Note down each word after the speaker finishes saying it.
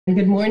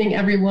Good morning,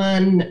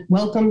 everyone.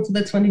 Welcome to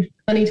the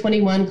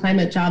 2021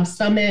 Climate Jobs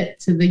Summit,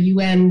 to the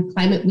UN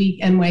Climate Week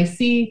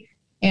NYC,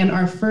 and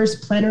our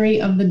first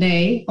plenary of the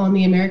day on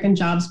the American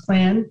Jobs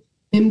Plan,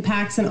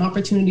 Impacts and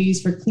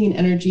Opportunities for Clean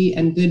Energy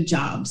and Good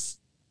Jobs.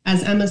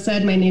 As Emma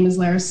said, my name is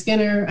Lara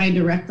Skinner. I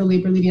direct the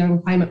Labor Leading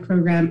on Climate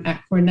program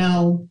at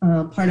Cornell,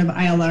 part of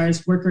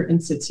ILR's Worker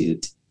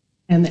Institute,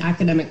 and the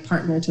academic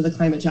partner to the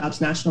Climate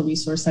Jobs National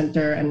Resource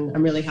Center. And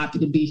I'm really happy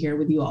to be here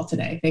with you all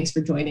today. Thanks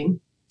for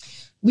joining.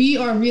 We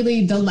are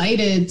really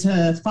delighted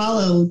to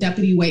follow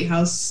Deputy White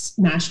House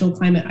National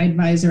Climate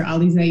Advisor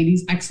Ali Zaidi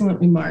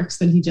excellent remarks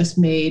that he just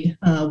made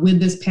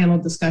with this panel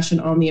discussion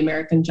on the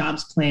American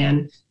Jobs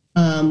Plan.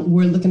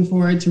 We're looking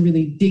forward to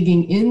really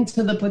digging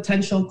into the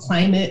potential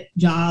climate,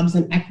 jobs,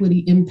 and equity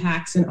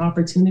impacts and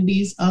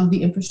opportunities of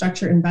the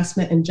Infrastructure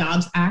Investment and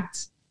Jobs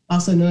Act,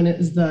 also known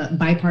as the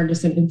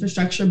Bipartisan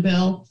Infrastructure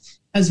Bill,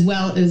 as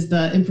well as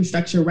the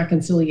Infrastructure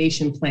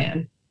Reconciliation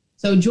Plan.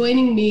 So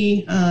joining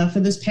me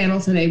for this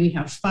panel today, we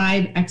have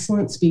 5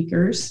 excellent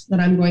speakers that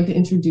I'm going to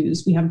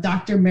introduce. We have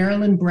Dr.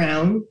 Marilyn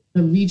Brown,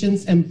 the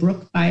Regents and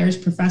Brooke Byers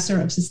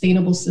Professor of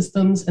Sustainable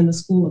Systems in the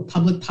School of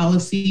Public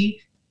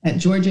Policy at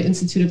Georgia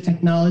Institute of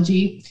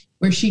Technology,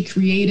 where she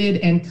created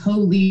and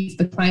co-leads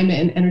the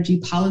Climate and Energy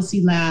Policy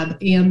Lab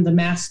and the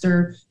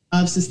Master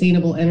of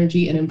Sustainable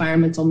Energy and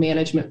Environmental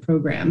Management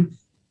program.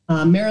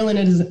 Marilyn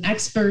is an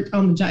expert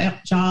on the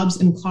jobs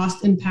and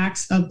cost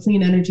impacts of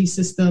clean energy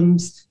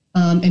systems,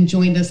 and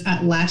joined us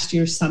at last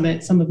year's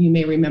summit. Some of you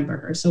may remember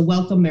her. So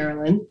welcome,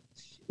 Marilyn.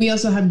 We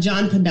also have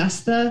John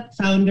Podesta,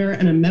 founder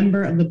and a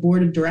member of the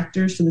board of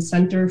directors for the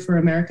Center for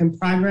American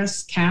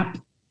Progress, CAP.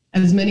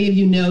 As many of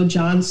you know,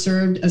 John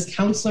served as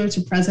counselor to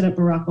President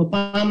Barack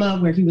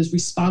Obama, where he was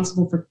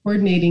responsible for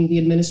coordinating the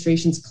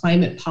administration's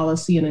climate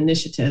policy and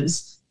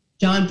initiatives.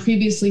 John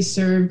previously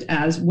served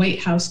as White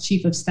House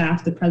Chief of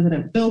Staff to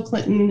President Bill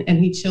Clinton,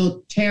 and he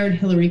chaired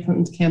Hillary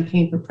Clinton's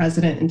campaign for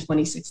president in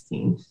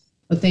 2016.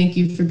 So thank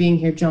you for being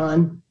here,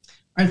 John.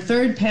 Our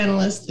third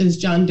panelist is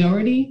John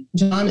Doherty.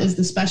 John is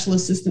the Special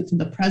Assistant to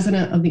the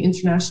President of the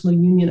International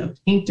Union of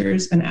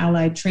Painters and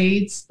Allied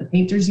Trades, the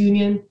Painters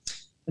Union.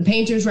 The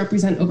painters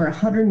represent over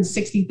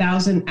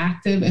 160,000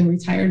 active and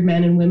retired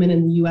men and women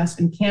in the US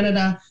and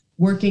Canada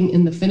working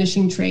in the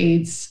finishing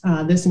trades.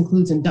 This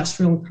includes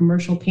industrial and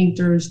commercial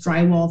painters,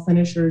 drywall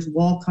finishers,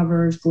 wall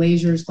covers,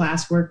 glaziers,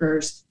 glass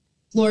workers,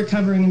 floor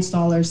covering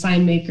installers,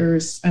 sign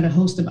makers, and a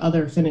host of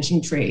other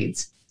finishing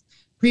trades.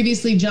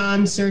 Previously,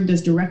 John served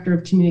as Director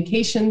of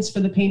Communications for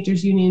the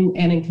Painters Union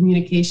and in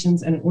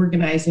communications and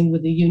organizing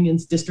with the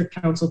union's District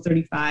Council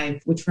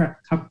 35, which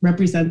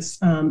represents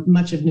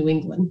much of New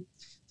England.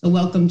 So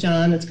welcome,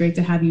 John. It's great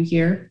to have you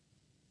here.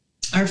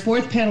 Our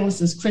fourth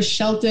panelist is Chris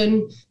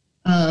Shelton.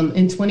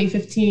 In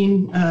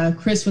 2015,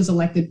 Chris was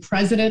elected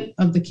President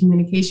of the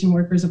Communication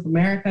Workers of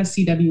America,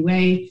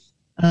 CWA,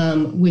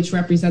 which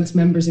represents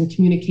members in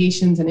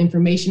communications and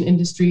information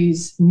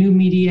industries, new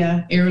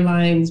media,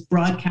 airlines,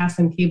 broadcast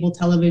and cable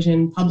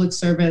television, public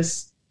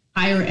service,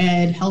 higher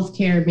ed,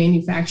 healthcare,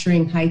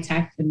 manufacturing, high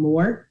tech, and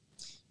more.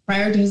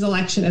 Prior to his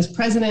election as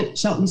president,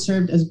 Shelton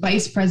served as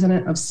vice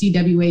president of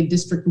CWA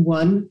District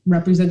 1,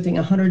 representing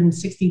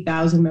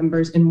 160,000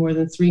 members in more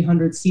than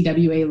 300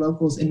 CWA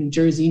locals in New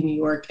Jersey, New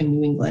York, and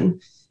New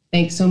England.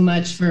 Thanks so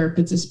much for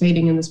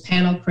participating in this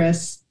panel,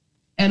 Chris.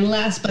 And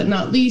last but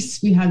not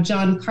least, we have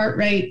John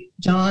Cartwright.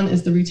 John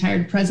is the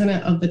retired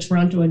president of the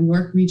Toronto and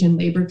York Region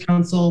Labor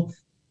Council,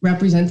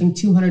 representing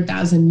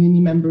 200,000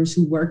 union members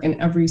who work in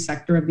every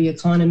sector of the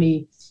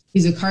economy.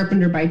 He's a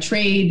carpenter by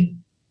trade,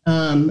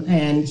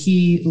 and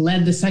he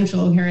led the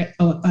Central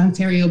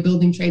Ontario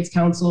Building Trades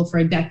Council for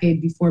a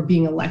decade before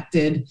being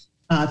elected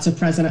to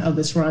president of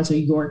the Toronto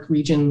York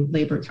Region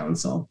Labor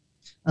Council.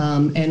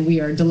 And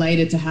we are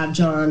delighted to have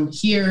John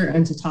here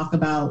and to talk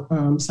about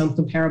some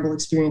comparable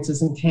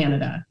experiences in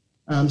Canada.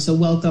 So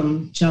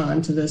welcome,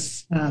 John, to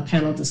this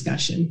panel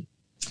discussion.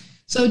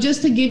 So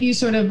just to give you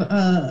sort of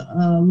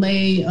a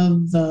lay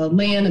of the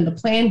land and the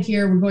plan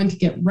here, we're going to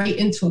get right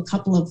into a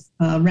couple of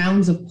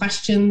rounds of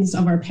questions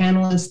of our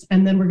panelists,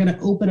 and then we're going to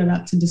open it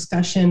up to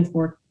discussion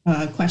for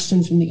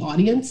questions from the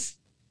audience.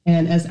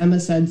 And as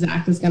Emma said,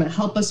 Zach is going to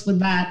help us with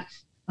that.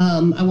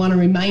 I want to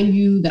remind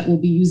you that we'll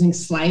be using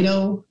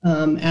Slido.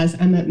 As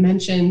Emmett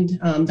mentioned,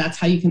 that's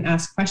how you can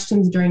ask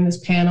questions during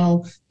this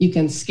panel. You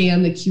can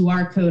scan the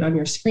QR code on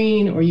your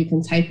screen, or you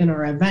can type in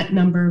our event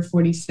number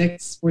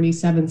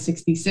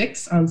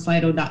 464766 on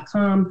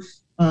slido.com.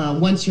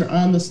 Once you're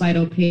on the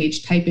Slido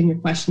page, type in your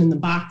question in the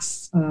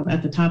box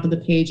at the top of the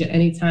page at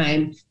any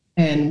time,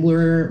 and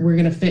we're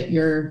going to fit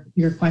your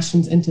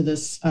questions into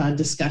this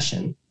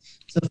discussion.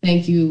 So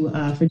thank you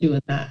for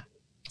doing that.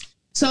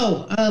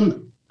 So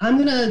I'm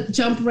going to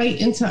jump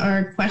right into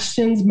our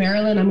questions.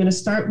 Marilyn, I'm going to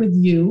start with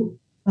you.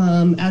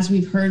 As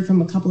we've heard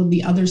from a couple of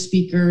the other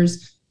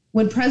speakers,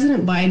 when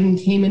President Biden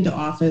came into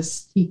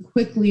office, he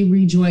quickly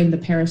rejoined the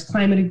Paris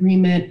Climate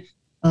Agreement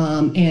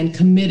and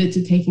committed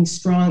to taking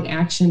strong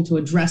action to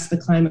address the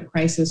climate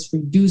crisis,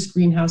 reduce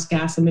greenhouse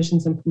gas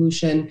emissions and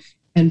pollution,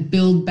 and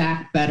build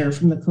back better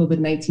from the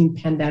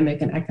COVID-19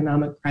 pandemic and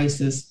economic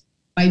crisis.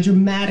 by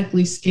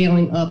dramatically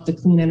scaling up the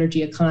clean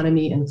energy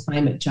economy and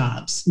climate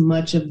jobs,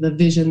 much of the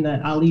vision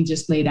that Ali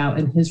just laid out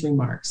in his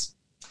remarks.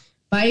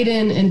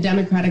 Biden and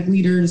Democratic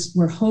leaders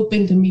were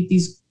hoping to meet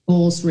these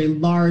goals through a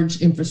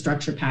large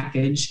infrastructure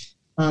package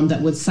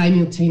that would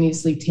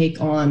simultaneously take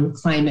on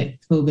climate,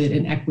 COVID,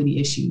 and equity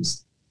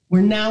issues.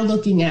 We're now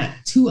looking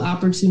at two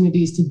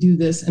opportunities to do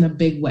this in a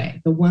big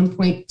way: the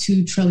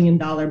 $1.2 trillion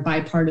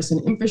bipartisan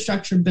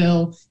infrastructure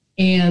bill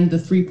and the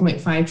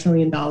 $3.5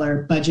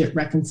 trillion budget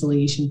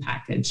reconciliation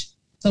package.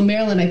 So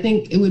Marilyn, I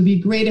think it would be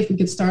great if we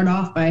could start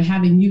off by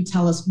having you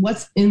tell us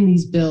what's in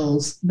these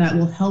bills that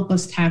will help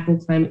us tackle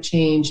climate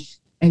change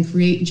and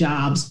create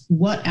jobs.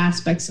 What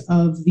aspects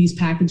of these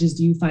packages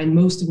do you find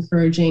most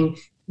encouraging?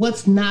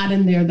 What's not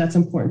in there that's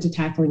important to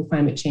tackling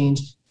climate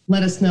change?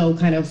 Let us know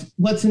kind of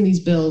what's in these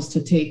bills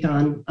to take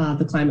on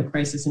the climate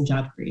crisis and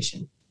job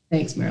creation.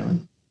 Thanks,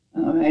 Marilyn.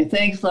 All right,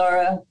 thanks,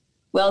 Lara.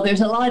 Well,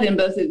 there's a lot in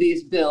both of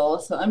these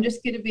bills, so I'm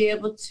just going to be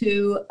able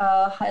to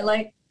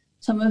highlight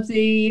some of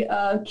the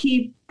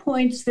key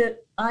points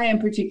that I am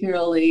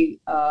particularly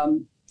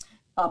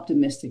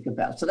optimistic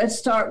about. So let's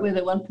start with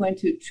the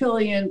 $1.2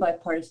 trillion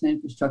Bipartisan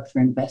Infrastructure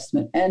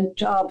Investment and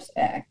Jobs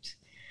Act.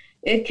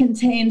 It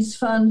contains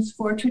funds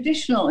for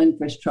traditional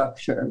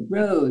infrastructure,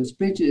 roads,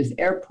 bridges,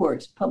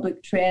 airports,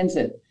 public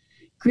transit,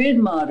 grid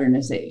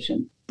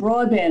modernization,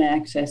 broadband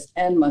access,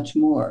 and much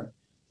more.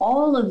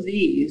 All of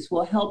these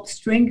will help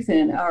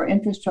strengthen our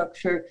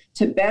infrastructure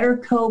to better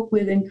cope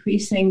with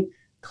increasing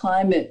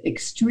climate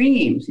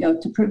extremes,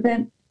 to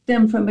prevent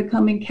them from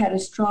becoming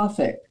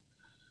catastrophic.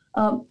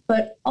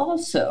 But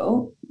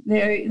also,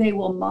 they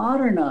will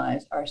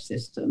modernize our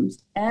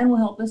systems and will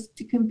help us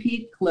to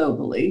compete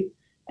globally,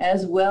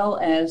 as well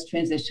as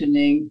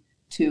transitioning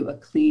to a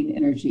clean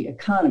energy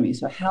economy.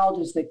 So how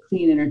does the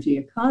clean energy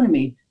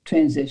economy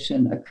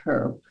transition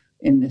occur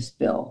in this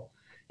bill?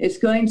 It's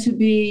going to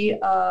be,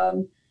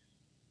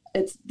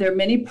 there are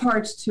many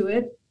parts to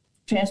it.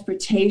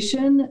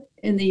 Transportation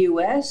in the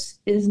U.S.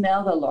 is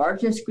now the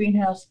largest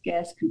greenhouse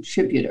gas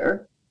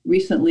contributor,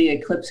 recently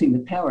eclipsing the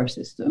power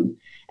system.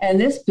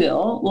 And this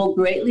bill will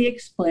greatly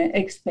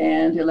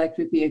expand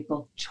electric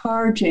vehicle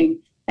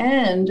charging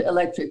and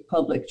electric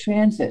public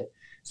transit.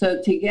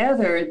 So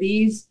together,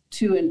 these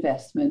two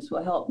investments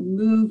will help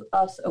move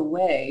us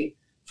away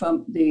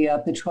from the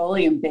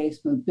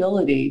petroleum-based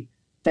mobility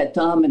that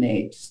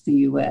dominates the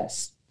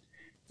U.S.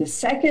 The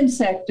second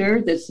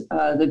sector that's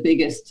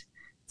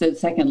the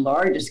second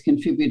largest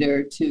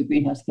contributor to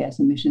greenhouse gas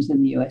emissions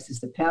in the U.S. is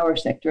the power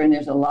sector. And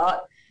there's a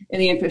lot in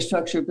the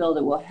infrastructure bill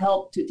that will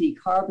help to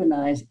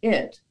decarbonize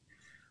it.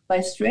 By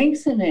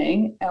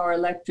strengthening our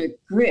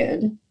electric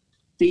grid,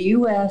 the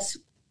U.S.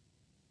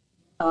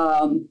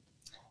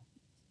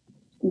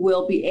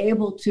 will be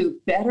able to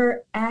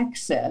better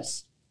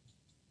access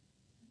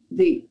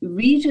the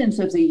regions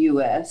of the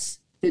U.S.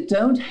 that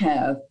don't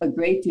have a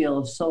great deal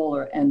of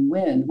solar and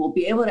wind, will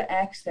be able to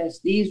access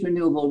these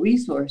renewable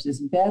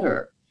resources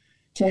better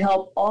to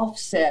help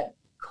offset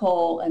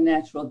coal and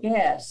natural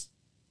gas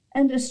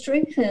and to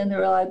strengthen the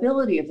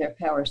reliability of their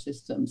power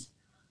systems.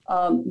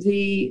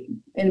 The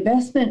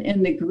investment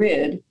in the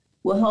grid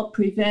will help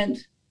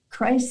prevent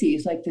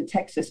crises like the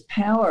Texas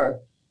Power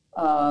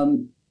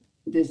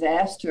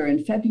disaster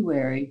in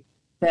February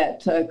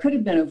that could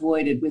have been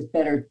avoided with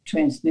better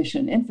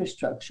transmission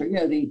infrastructure.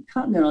 The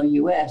continental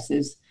U.S.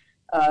 is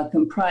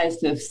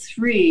comprised of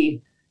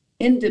three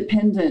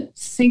independent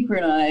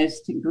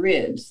synchronized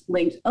grids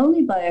linked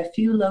only by a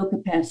few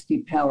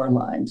low-capacity power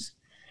lines.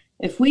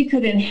 If we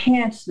could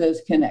enhance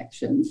those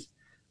connections,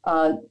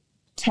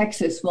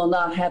 Texas will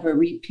not have a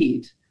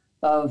repeat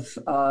of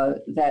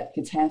that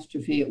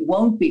catastrophe. It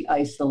won't be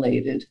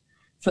isolated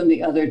from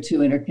the other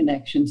two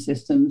interconnection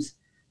systems,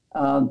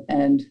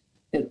 and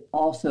it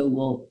also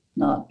will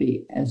not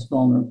be as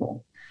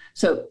vulnerable.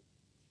 So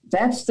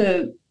that's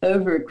the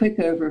quick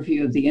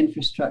overview of the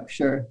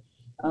infrastructure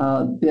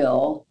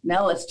bill.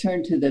 Now let's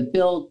turn to the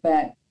Build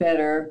Back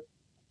Better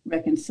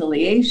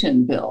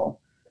reconciliation bill,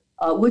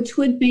 which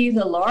would be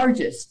the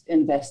largest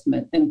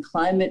investment in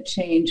climate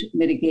change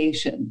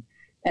mitigation.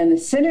 And the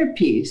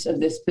centerpiece of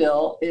this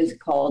bill is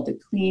called the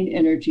Clean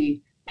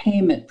Energy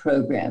Payment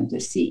Program, the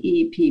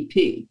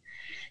CEPP.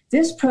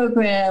 This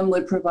program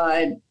would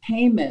provide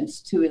payments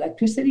to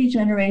electricity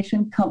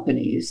generation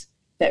companies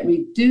that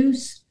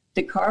reduce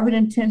the carbon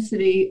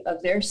intensity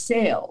of their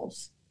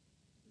sales,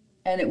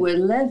 and it would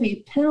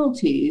levy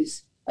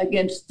penalties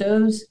against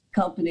those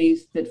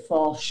companies that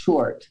fall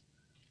short.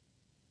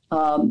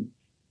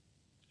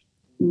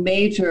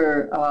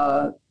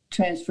 Major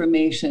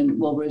transformation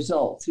will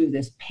result through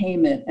this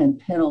payment and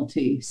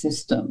penalty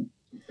system.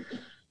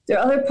 There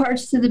are other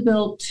parts to the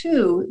bill,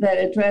 too, that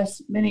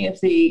address many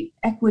of the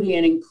equity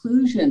and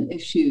inclusion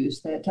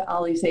issues that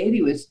Ali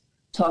Zaidi was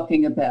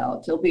talking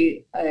about. There'll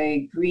be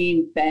a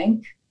green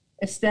bank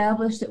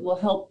established that will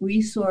help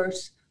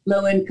resource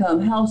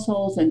low-income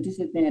households and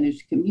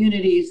disadvantaged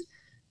communities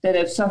that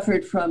have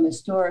suffered from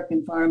historic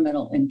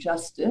environmental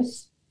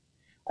injustice.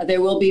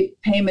 There will be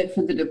payment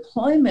for the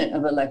deployment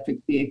of electric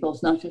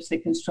vehicles, not just the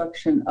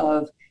construction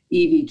of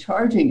EV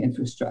charging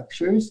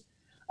infrastructures.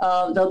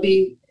 There'll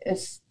be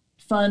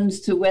funds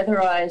to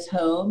weatherize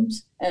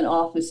homes and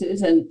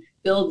offices and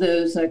build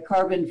those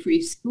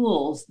carbon-free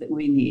schools that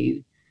we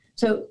need.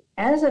 So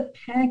as a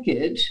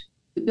package,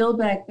 the Build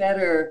Back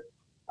Better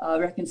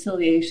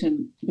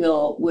reconciliation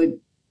bill would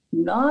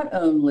not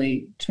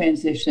only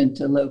transition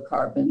to low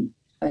carbon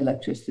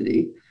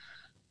electricity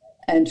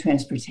and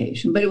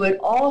transportation, but it would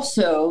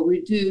also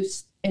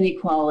reduce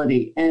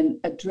inequality and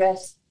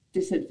address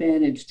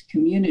disadvantaged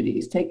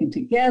communities. Taken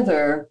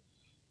together,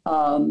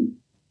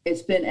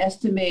 it's been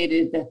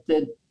estimated that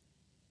the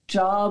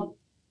job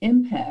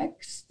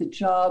impacts, the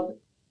job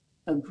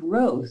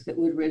growth that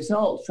would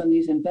result from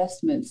these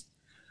investments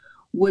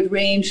would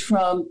range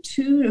from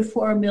 2 to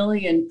 4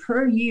 million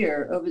per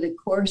year over the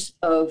course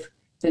of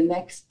the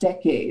next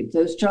decade.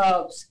 Those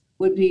jobs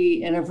would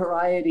be in a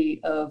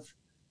variety of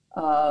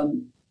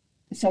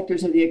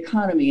sectors of the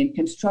economy, in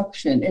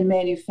construction, in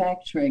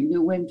manufacturing,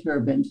 new wind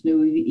turbines, new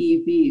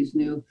EVs,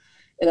 new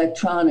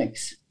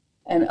electronics,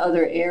 and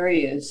other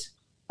areas.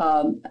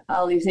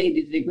 Ali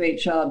Zaidi did a great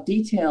job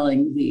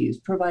detailing these,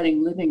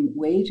 providing living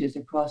wages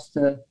across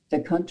the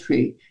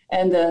country.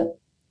 And the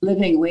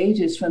living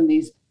wages from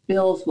these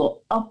bills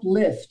will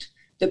uplift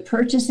the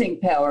purchasing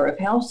power of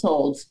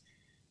households.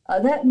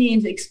 That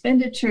means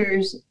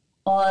expenditures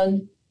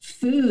on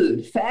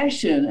food,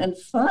 fashion, and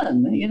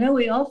fun. You know,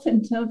 we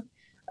often don't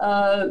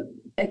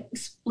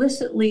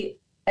explicitly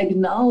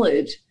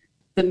acknowledge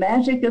the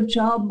magic of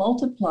job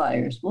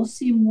multipliers. We'll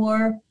see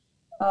more,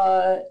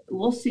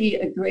 we'll see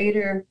a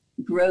greater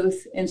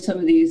growth in some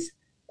of these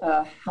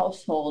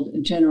household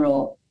and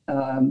general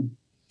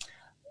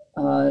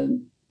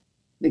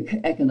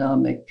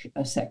economic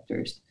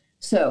sectors.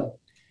 So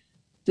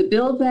the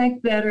Build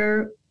Back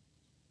Better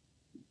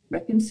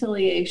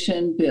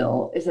reconciliation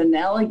bill is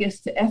analogous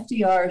to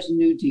FDR's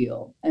New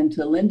Deal and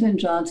to Lyndon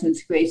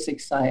Johnson's Great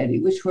Society,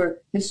 which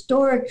were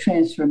historic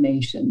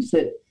transformations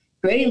that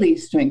greatly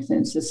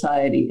strengthened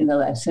society in the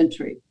last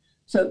century.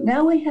 So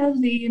now we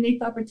have the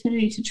unique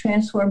opportunity to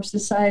transform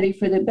society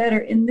for the better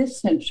in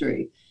this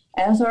century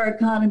as our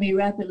economy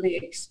rapidly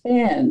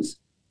expands,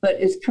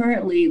 but is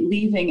currently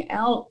leaving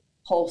out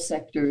whole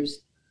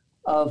sectors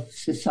of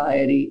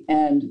society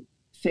and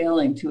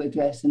failing to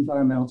address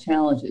environmental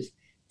challenges.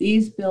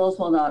 These bills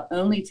will not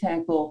only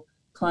tackle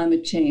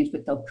climate change,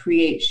 but they'll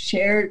create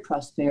shared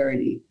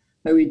prosperity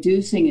by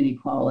reducing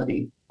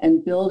inequality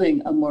and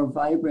building a more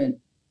vibrant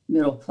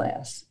middle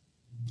class.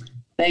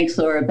 Thanks,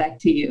 Laura. Back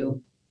to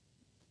you.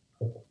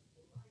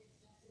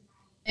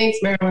 Thanks,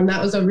 Marilyn.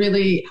 That was a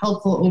really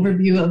helpful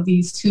overview of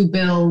these two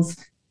bills.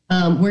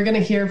 We're going to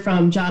hear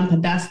from John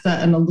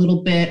Podesta in a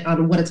little bit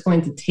on what it's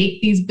going to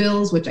take these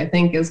bills, which I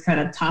think is kind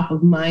of top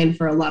of mind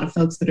for a lot of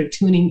folks that are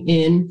tuning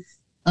in.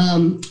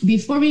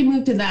 Before we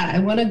move to that, I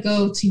want to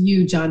go to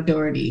you, John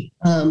Doherty.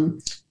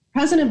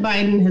 President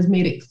Biden has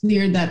made it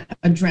clear that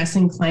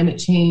addressing climate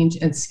change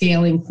and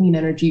scaling clean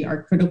energy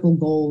are critical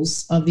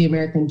goals of the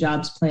American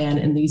Jobs Plan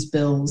and these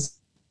bills.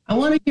 I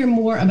want to hear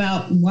more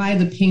about why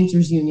the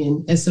Painters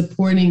Union is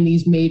supporting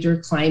these major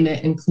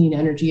climate and clean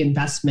energy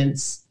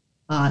investments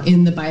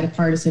in the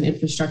bipartisan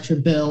infrastructure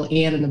bill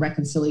and in the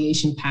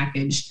reconciliation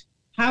package.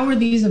 How are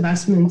these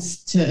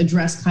investments to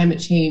address climate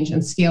change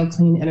and scale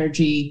clean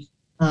energy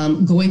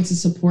going to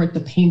support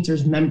the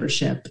Painters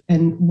membership?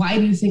 And why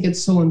do you think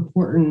it's so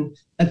important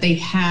that they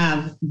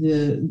have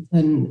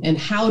and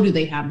how do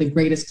they have the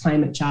greatest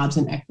climate jobs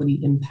and equity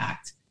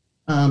impact?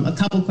 A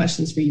couple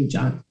questions for you,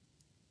 John.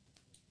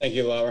 Thank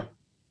you, Lara.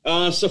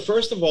 So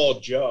first of all,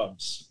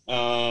 jobs.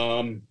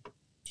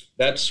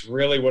 That's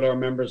really what our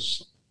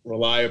members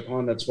rely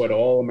upon. That's what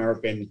all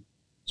Americans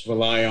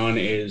rely on,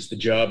 is the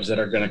jobs that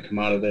are going to come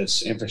out of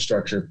this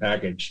infrastructure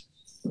package.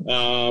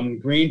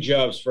 Green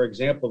jobs, for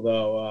example,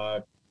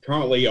 though,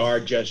 currently are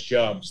just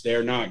jobs.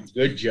 They're not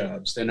good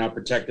jobs. They're not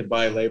protected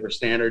by labor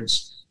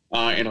standards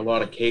in a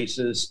lot of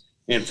cases.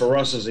 And for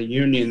us as a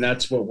union,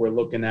 that's what we're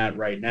looking at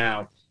right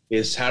now,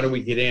 is how do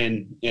we get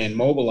in and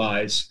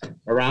mobilize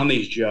around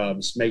these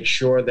jobs, make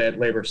sure that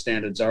labor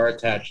standards are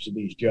attached to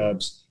these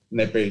jobs and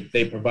that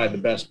they provide the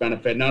best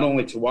benefit, not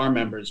only to our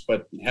members,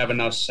 but having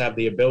us have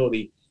the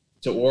ability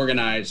to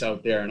organize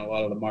out there in a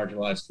lot of the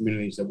marginalized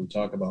communities that we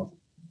talk about.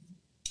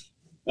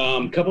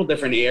 A couple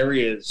different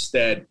areas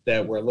that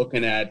we're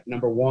looking at.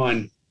 Number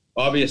one,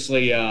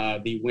 obviously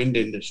the wind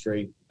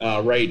industry.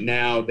 Right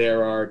now,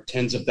 there are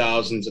tens of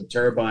thousands of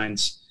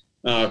turbines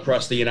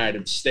across the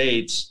United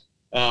States,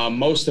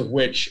 most of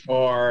which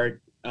are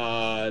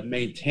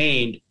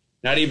maintained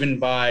not even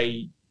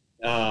by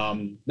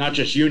not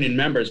just union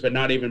members, but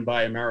not even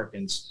by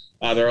Americans.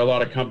 There are a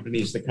lot of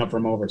companies that come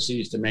from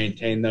overseas to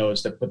maintain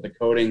those, that put the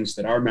coatings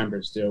that our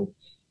members do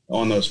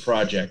on those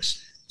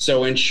projects.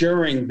 So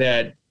ensuring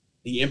that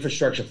the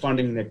infrastructure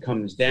funding that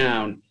comes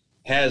down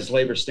has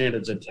labor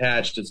standards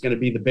attached is going to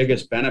be the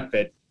biggest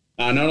benefit,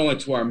 not only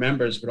to our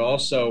members, but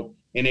also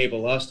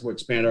enable us to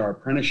expand our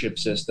apprenticeship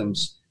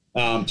systems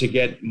to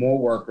get more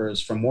workers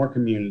from more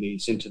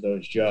communities into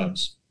those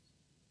jobs.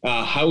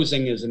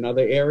 Housing is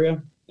another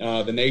area.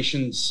 The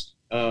nation's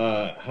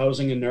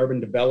housing and urban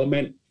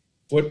development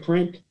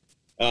footprint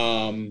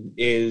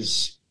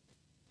is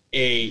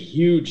a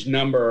huge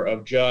number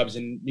of jobs.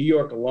 In New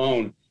York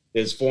alone,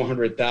 there's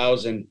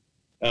 400,000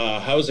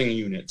 housing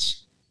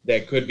units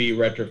that could be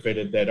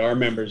retrofitted that our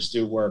members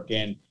do work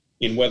in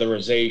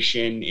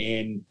weatherization,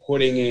 in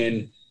putting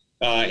in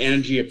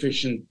energy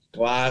efficient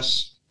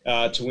glass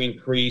to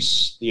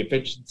increase the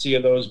efficiency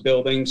of those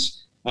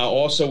buildings.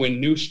 Also in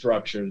new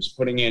structures,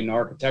 putting in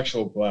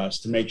architectural glass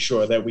to make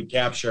sure that we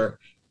capture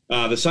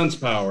the sun's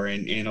power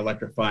in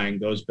electrifying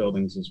those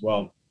buildings as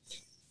well.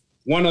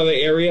 One other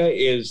area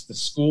is the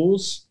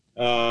schools.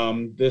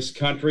 This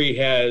country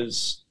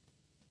has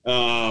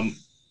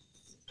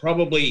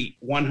probably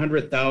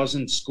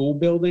 100,000 school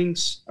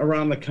buildings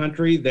around the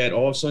country that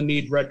also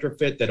need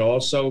retrofit, that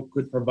also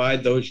could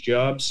provide those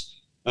jobs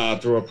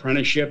through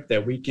apprenticeship,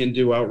 that we can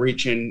do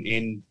outreach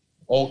in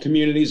all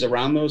communities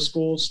around those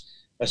schools,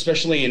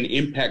 especially in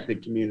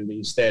impacted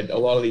communities that a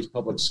lot of these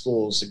public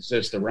schools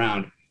exist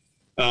around.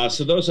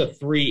 So those are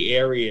three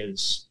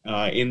areas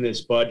in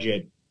this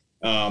budget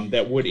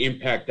that would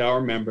impact our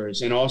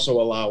members and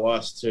also allow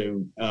us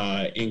to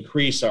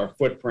increase our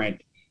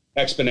footprint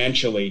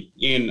exponentially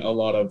in a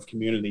lot of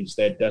communities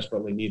that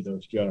desperately need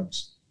those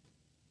jobs.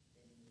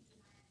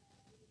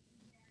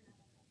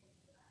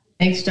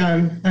 Thanks,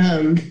 John.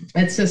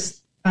 It's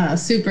just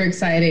super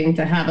exciting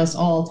to have us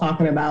all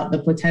talking about the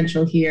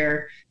potential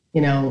here.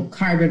 You know,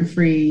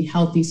 carbon-free,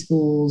 healthy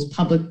schools,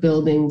 public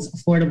buildings,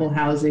 affordable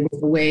housing,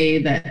 the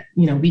way that,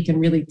 you know, we can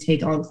really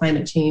take on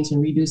climate change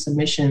and reduce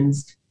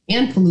emissions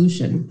and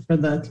pollution for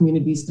the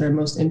communities that are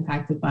most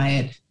impacted by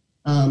it,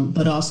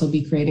 but also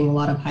be creating a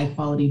lot of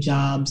high-quality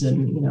jobs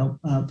and, you know,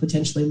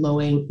 potentially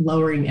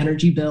lowering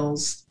energy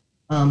bills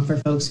for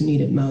folks who need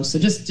it most. So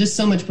just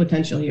so much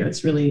potential here.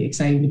 It's really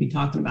exciting to be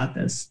talking about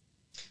this.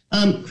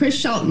 Chris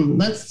Shelton,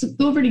 let's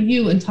go over to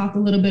you and talk a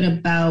little bit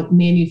about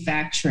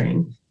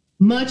manufacturing.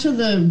 Much of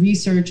the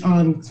research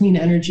on clean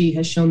energy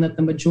has shown that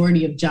the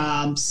majority of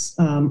jobs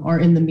are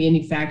in the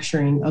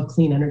manufacturing of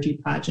clean energy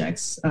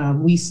projects.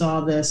 We saw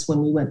this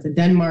when we went to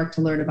Denmark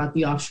to learn about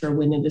the offshore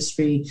wind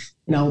industry.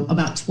 You know,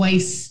 about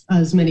twice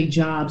as many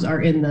jobs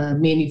are in the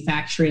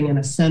manufacturing and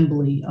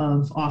assembly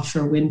of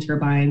offshore wind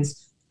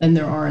turbines than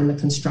there are in the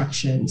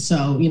construction.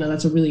 So, you know,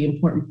 that's a really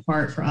important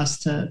part for us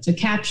to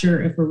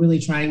capture if we're really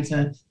trying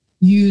to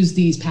use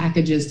these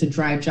packages to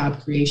drive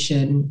job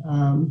creation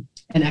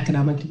and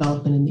economic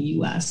development in the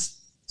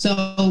U.S.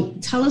 So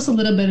tell us a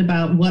little bit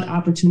about what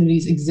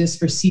opportunities exist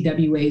for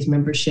CWA's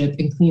membership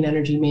in clean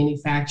energy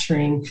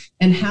manufacturing,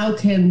 and how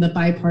can the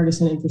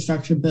bipartisan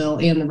infrastructure bill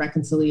and the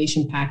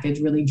reconciliation package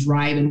really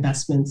drive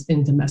investments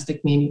in domestic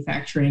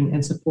manufacturing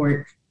and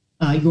support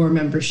your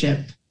membership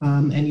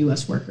and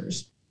U.S.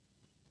 workers?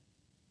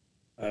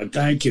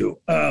 Thank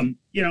you.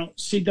 You know,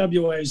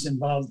 CWA is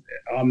involved,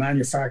 our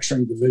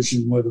manufacturing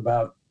division with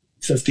about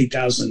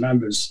 50,000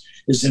 members,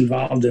 is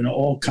involved in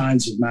all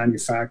kinds of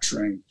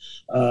manufacturing.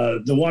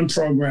 The one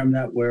program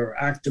that we're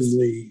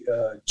actively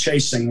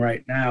chasing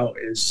right now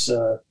is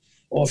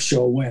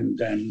offshore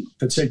wind, and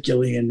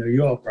particularly in New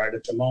York right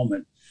at the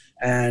moment.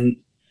 And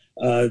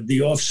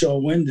the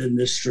offshore wind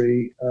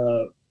industry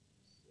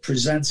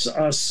presents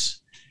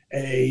us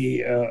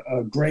a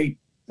great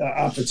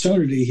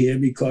opportunity here,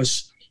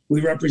 because we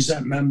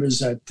represent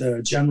members at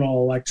General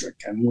Electric,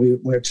 and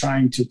we're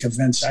trying to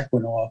convince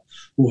Equinor,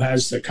 who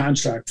has the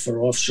contract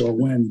for offshore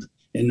wind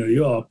in New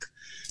York,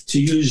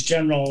 to use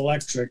General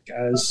Electric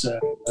as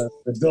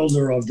the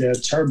builder of their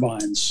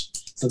turbines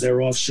for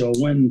their offshore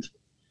wind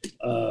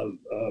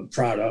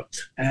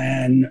product.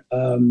 And,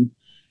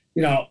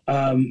 you know,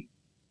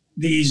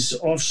 the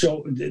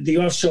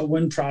offshore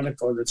wind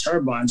product, or the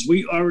turbines,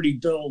 we already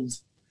build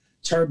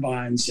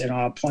turbines in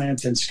our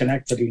plant in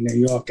Schenectady,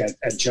 New York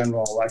at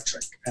General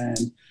Electric.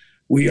 And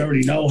we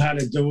already know how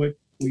to do it.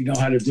 We know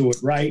how to do it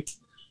right.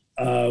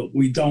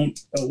 We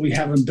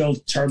haven't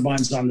built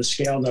turbines on the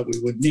scale that we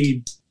would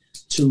need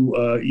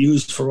to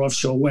use for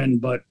offshore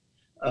wind, but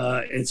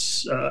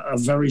it's a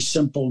very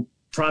simple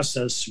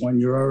process when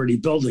you're already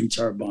building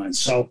turbines.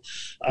 So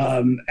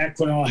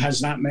Equinor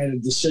has not made a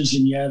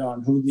decision yet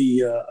on who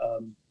the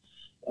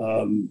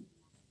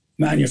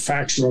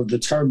manufacturer of the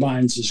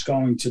turbines is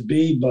going to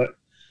be, but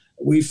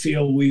we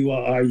feel we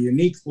are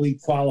uniquely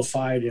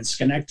qualified in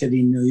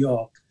Schenectady, New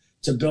York,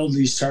 to build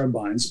these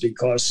turbines,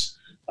 because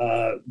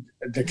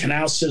the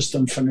canal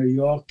system for New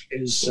York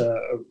is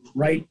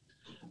right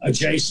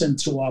adjacent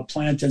to our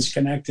plant in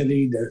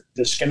Schenectady.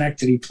 The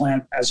Schenectady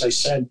plant, as I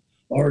said,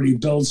 already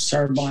builds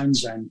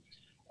turbines, and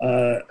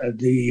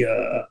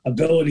the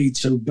ability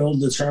to build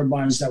the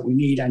turbines that we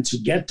need and to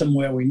get them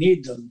where we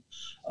need them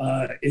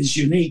is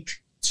unique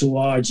to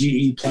our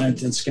GE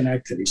plant in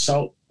Schenectady.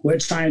 So we're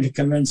trying to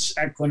convince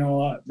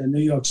Equinor, the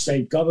New York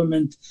State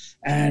government,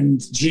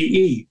 and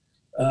GE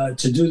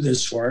to do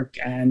this work.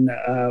 And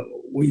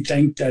we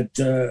think that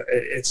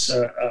it's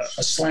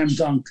a slam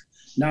dunk,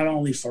 not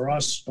only for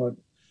us, but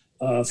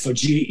for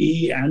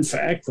GE and for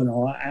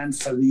Equinor and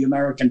for the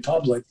American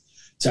public,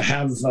 to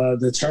have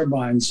the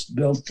turbines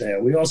built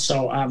there. We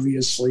also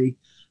obviously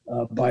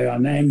by our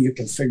name, you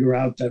can figure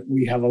out that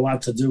we have a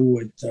lot to do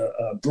with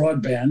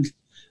broadband.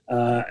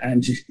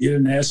 And you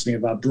didn't ask me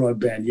about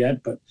broadband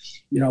yet, but,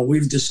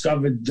 we've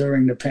discovered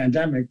during the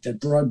pandemic that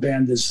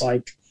broadband is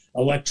like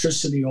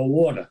electricity or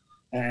water.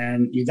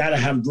 And you got to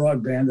have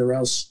broadband or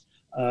else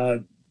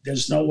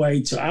there's no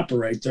way to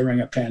operate during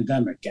a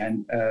pandemic.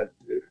 And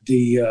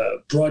the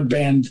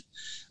broadband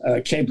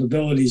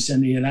capabilities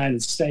in the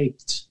United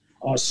States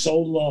are so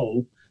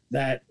low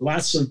that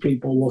lots of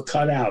people were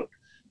cut out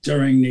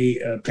during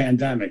the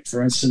pandemic.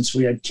 For instance,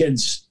 we had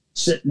kids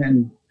sitting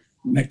in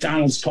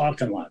McDonald's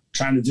parking lot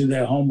trying to do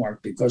their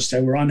homework because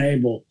they were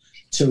unable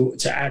to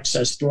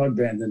access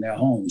broadband in their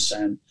homes.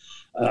 And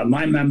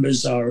my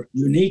members are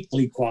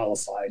uniquely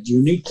qualified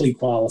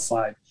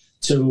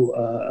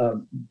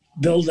to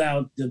build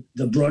out the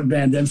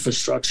broadband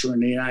infrastructure in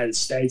the United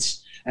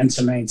States and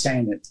to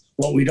maintain it.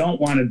 What we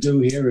don't want to do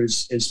here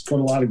is put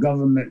a lot of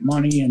government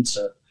money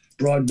into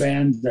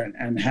broadband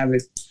and have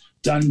it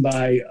done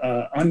by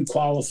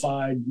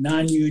unqualified,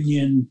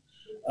 non-union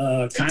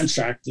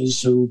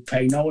contractors who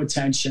pay no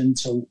attention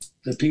to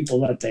the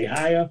people that they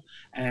hire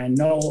and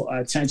no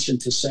attention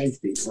to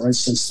safety. For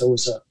instance, there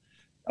was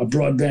a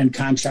broadband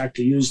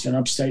contractor used in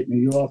upstate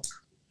New York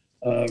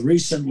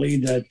recently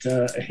that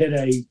hit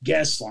a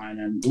gas line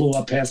and blew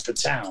up half the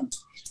town.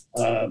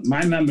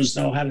 My members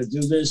know how to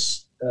do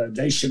this.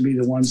 They should be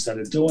the ones that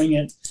are doing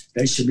it.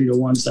 They should be the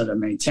ones that are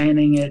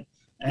maintaining it.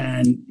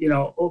 And,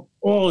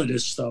 all of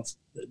this stuff,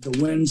 the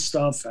wind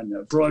stuff and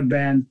the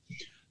broadband,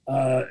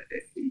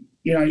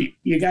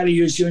 you got to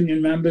use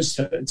union members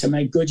to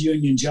make good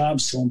union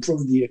jobs to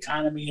improve the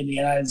economy in the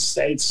United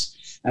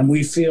States. And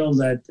we feel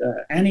that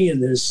any of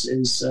this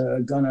is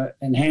going to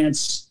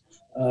enhance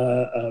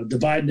the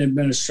Biden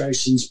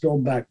administration's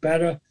Build Back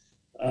Better,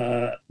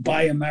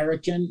 Buy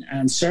American,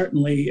 and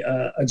certainly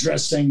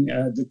addressing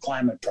the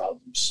climate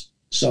problems.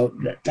 So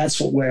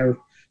that's what we're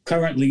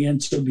currently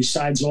into,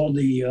 besides all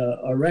the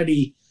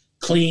already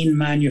clean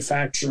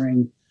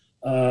manufacturing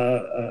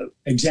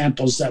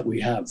examples that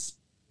we have.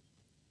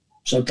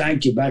 So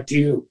thank you. Back to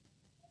you.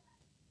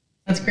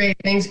 That's great.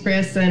 Thanks,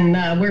 Chris. And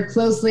we're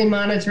closely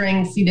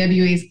monitoring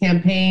CWA's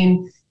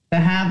campaign to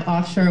have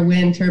offshore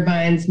wind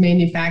turbines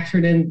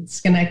manufactured in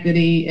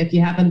Schenectady. If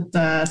you haven't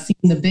seen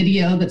the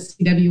video that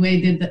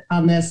CWA did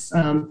on this,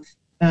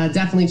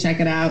 definitely check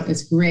it out.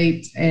 It's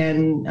great.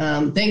 And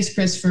thanks,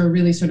 Chris, for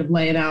really sort of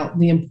laying out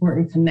the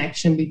important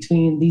connection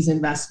between these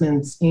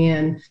investments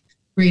and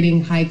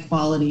creating high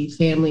quality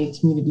family,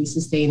 community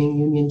sustaining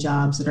union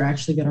jobs that are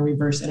actually going to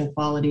reverse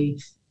inequality.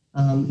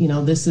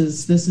 This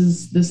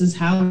is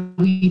how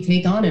we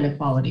take on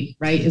inequality,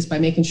 right? Is by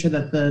making sure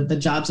that the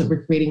jobs that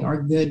we're creating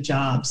are good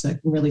jobs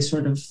that can really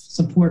sort of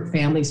support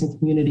families and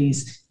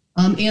communities,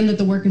 and that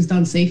the work is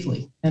done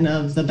safely and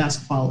of the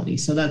best quality.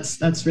 So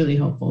that's really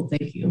helpful.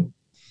 Thank you.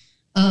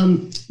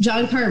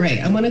 John Cartwright,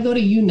 I want to go to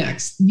you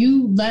next.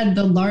 You led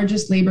the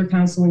largest labor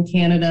council in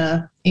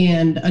Canada,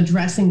 and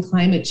addressing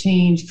climate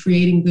change,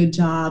 creating good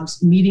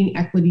jobs, meeting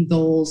equity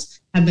goals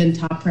have been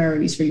top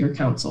priorities for your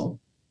council.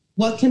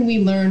 What can we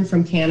learn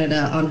from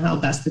Canada on how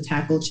best to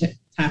tackle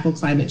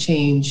climate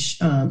change,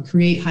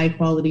 create high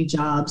quality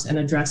jobs, and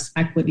address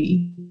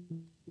equity?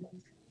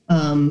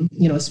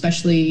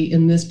 Especially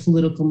in this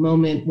political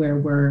moment where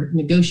we're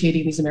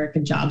negotiating these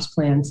American jobs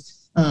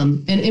plans.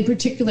 And in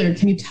particular,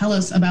 can you tell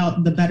us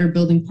about the Better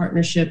Building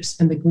Partnerships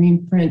and the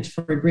Green Print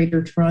for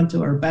Greater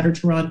Toronto or Better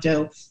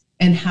Toronto,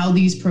 and how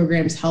these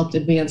programs helped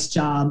advance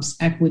jobs,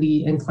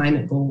 equity, and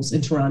climate goals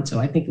in Toronto?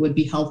 I think it would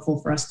be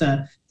helpful for us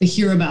to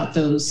hear about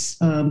those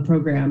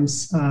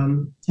programs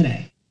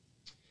today.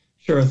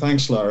 Sure.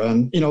 Thanks, Lara.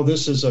 And,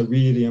 this is a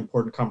really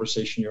important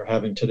conversation you're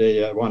having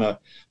today. I want to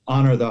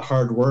honor the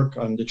hard work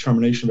and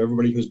determination of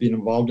everybody who's been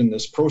involved in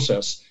this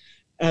process.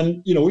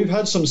 And, we've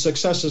had some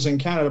successes in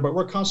Canada, but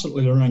we're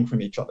constantly learning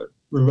from each other.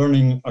 We're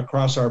learning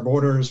across our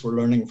borders. We're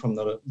learning from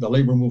the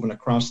labor movement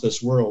across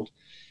this world.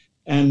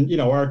 And,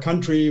 our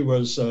country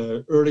was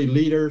an early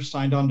leader,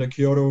 signed on to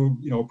Kyoto,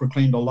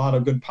 proclaimed a lot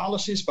of good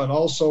policies, but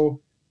also,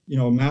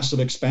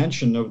 massive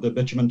expansion of the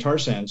bitumen tar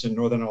sands in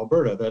northern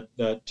Alberta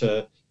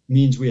that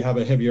means we have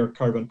a heavier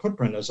carbon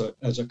footprint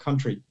as a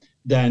country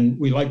than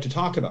we like to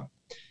talk about.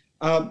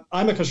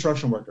 I'm a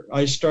construction worker.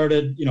 I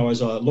started,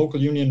 as a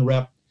local union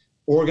rep,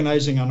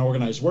 organizing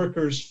unorganized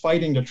workers,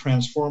 fighting to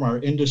transform our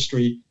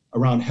industry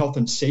around health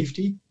and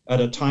safety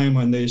at a time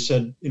when they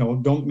said,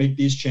 don't make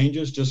these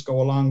changes, just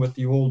go along with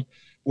the old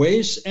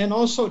ways, and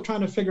also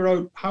trying to figure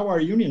out how our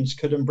unions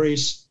could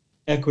embrace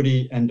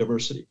equity and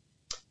diversity.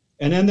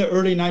 And in the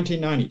early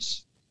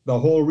 1990s, the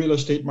whole real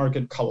estate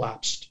market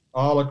collapsed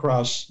all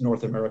across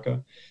North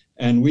America.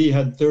 And we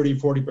had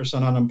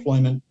 30-40%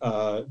 unemployment,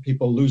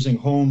 people losing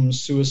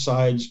homes,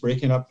 suicides,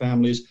 breaking up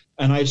families.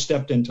 And I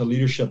stepped into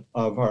leadership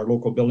of our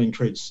local building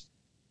trades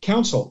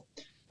council.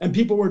 And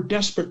people were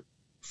desperate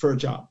for a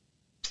job.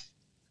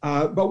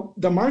 But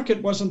the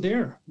market wasn't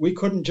there. We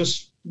couldn't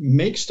just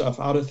make stuff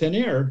out of thin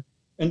air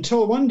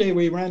until one day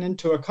we ran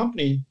into a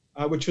company,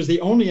 which was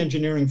the only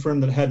engineering firm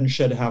that hadn't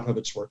shed half of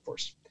its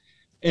workforce.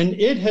 And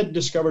it had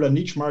discovered a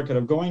niche market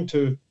of going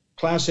to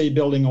Class A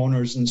building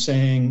owners and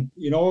saying,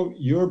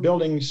 your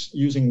building's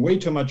using way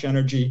too much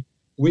energy.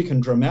 We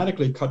can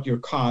dramatically cut your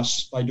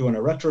costs by doing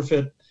a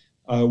retrofit.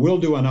 We'll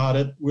do an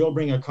audit. We'll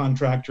bring a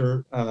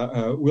contractor.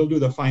 We'll do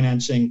the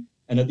financing.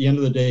 And at the end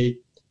of the day,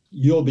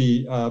 you'll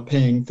be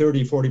paying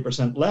 30,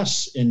 40%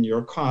 less in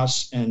your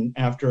costs. And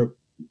after a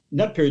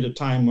net period of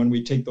time, when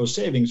we take those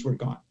savings, we're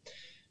gone.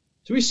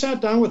 So we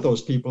sat down with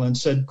those people and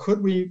said,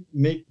 could we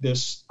make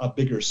this a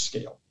bigger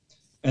scale?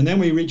 And then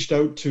we reached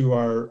out to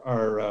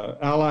our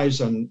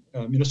allies on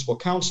municipal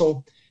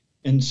council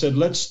and said,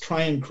 let's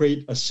try and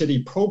create a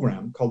city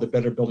program called the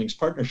Better Buildings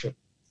Partnership.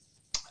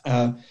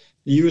 They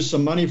used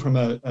some money from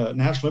a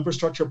national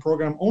infrastructure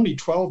program, only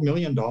 $12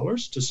 million to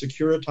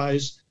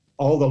securitize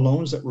all the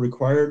loans that were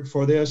required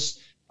for this.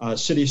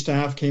 City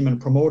staff came and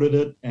promoted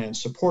it and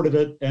supported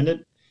it, and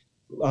it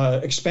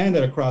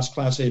expanded across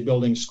Class A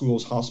buildings,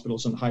 schools,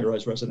 hospitals, and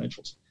high-rise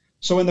residentials.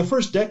 So in the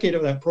first decade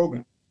of that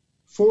program,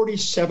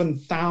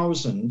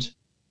 47,000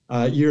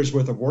 years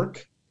worth of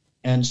work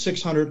and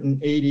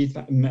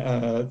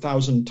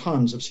 680,000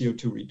 tons of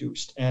CO2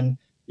 reduced. And,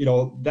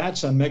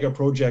 that's a mega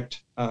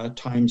project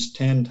times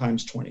 10,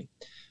 times 20.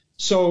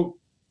 So,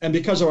 and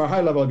because of our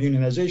high level of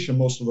unionization,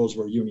 most of those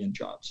were union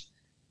jobs.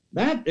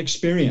 That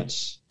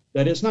experience,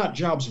 that it's not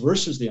jobs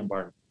versus the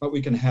environment, but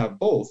we can have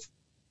both,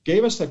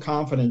 gave us the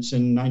confidence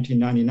in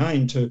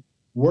 1999 to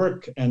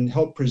work and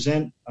help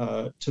present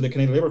to the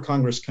Canadian Labour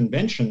Congress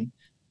Convention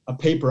a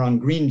paper on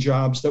green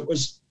jobs that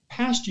was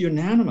passed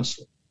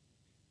unanimously.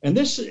 And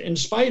this, in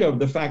spite of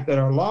the fact that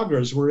our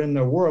loggers were in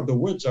the war of the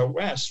woods out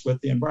west with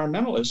the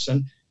environmentalists,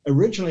 and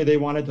originally they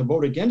wanted to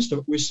vote against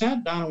it. We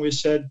sat down and we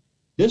said,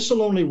 this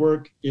will only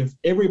work if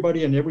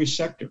everybody in every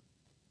sector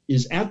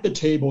is at the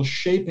table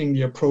shaping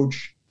the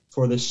approach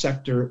for the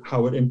sector,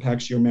 how it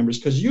impacts your members,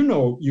 because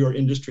your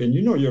industry and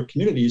your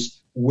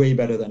communities way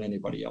better than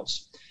anybody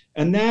else.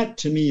 And that,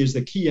 to me, is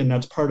the key, and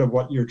that's part of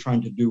what you're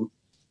trying to do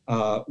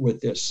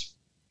with this.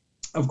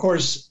 Of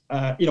course,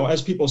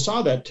 as people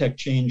saw that tech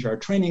change, our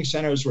training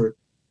centers were,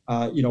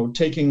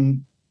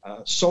 taking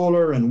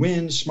solar and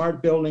wind,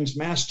 smart buildings,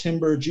 mass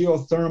timber,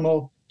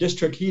 geothermal,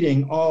 district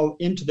heating, all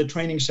into the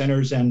training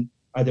centers and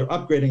either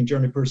upgrading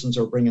journeypersons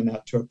or bringing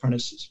that to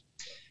apprentices.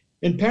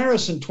 In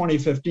Paris in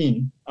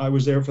 2015, I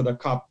was there for the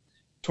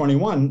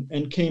COP21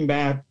 and came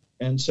back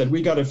and said,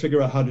 we got to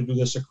figure out how to do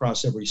this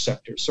across every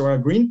sector. So our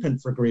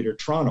Greenprint for Greater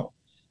Toronto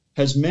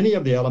has many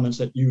of the elements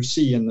that you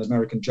see in the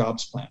American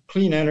Jobs Plan: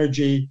 clean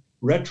energy,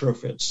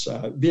 retrofits,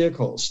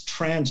 vehicles,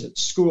 transit,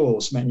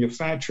 schools,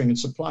 manufacturing and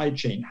supply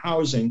chain,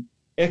 housing,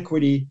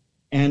 equity,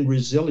 and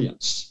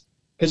resilience.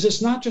 Because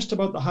it's not just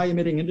about the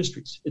high-emitting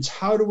industries. It's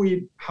how do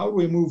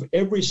we move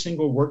every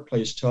single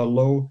workplace to a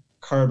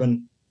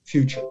low-carbon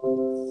future.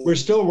 We're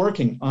still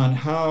working on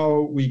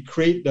how we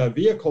create the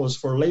vehicles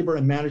for labor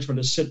and management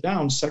to sit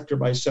down sector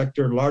by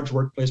sector, large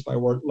workplace by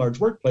large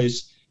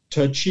workplace,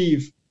 to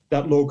achieve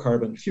that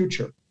low-carbon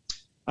future.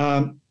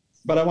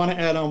 But I want to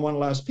add on one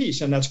last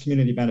piece, and that's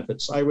community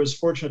benefits. I was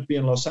fortunate to be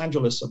in Los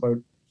Angeles about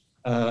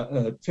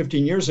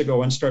 15 years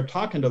ago and start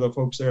talking to the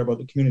folks there about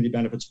the community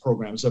benefits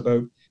programs,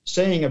 about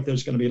saying if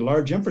there's going to be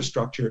large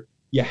infrastructure,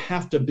 you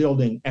have to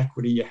build in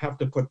equity. You have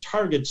to put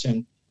targets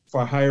in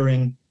for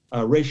hiring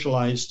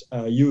racialized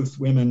youth,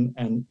 women,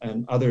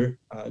 and other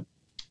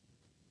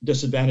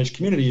disadvantaged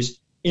communities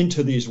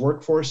into these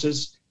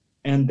workforces.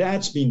 And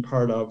that's been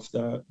part of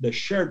the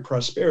shared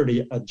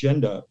prosperity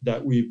agenda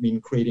that we've been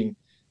creating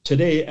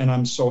today. And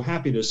I'm so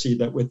happy to see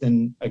that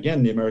within,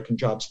 again, the American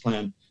Jobs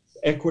Plan,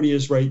 equity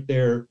is right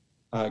there,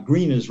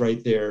 green is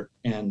right there,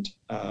 and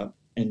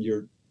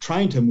you're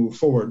trying to move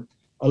forward.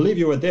 I'll leave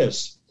you with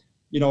this.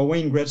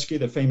 Wayne Gretzky,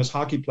 the famous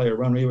hockey player,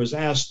 when he was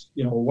asked,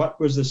 what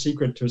was the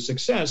secret to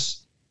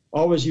success,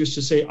 always used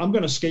to say, I'm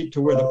going to skate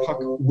to where the puck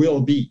will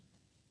be.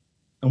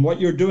 And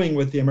what you're doing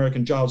with the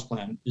American Jobs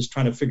Plan is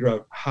trying to figure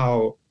out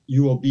how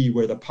you will be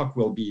where the puck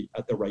will be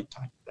at the right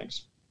time.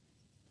 Thanks.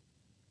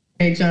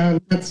 Hey, John,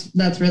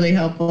 that's really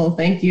helpful.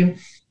 Thank you.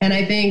 And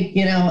I think,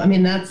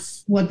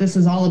 that's what this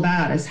is all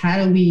about, is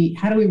how do we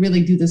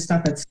really do this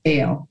stuff at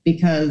scale?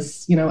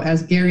 Because,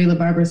 as Gary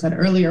LaBarbera said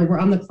earlier, we're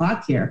on the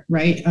clock here,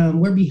 right?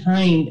 We're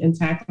behind in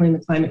tackling the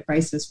climate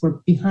crisis. We're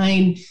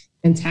behind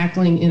in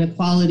tackling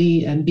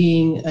inequality and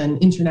being an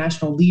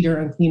international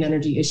leader on clean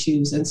energy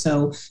issues. And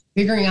so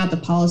figuring out the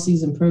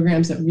policies and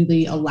programs that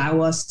really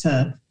allow us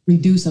to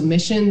reduce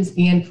emissions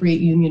and create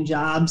union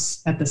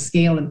jobs at the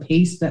scale and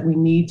pace that we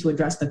need to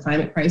address the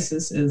climate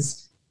crisis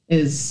is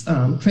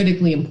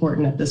critically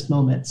important at this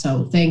moment.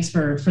 So thanks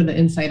for the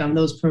insight on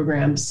those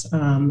programs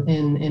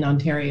in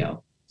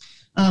Ontario.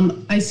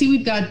 I see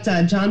we've got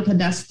John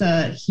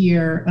Podesta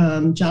here.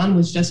 John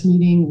was just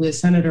meeting with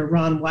Senator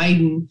Ron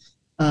Wyden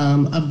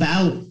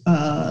about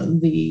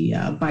the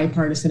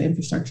bipartisan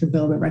infrastructure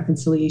bill and the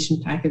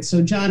reconciliation package.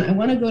 So John, I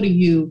want to go to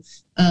you.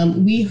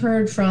 We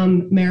heard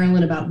from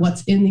Marilyn about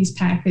what's in these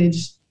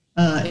packages.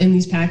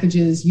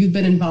 You've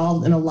been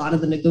involved in a lot of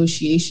the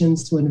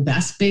negotiations to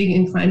invest big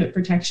in climate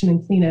protection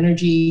and clean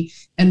energy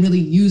and really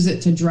use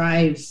it to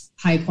drive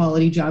high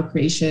quality job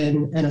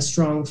creation and a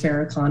strong,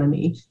 fair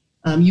economy.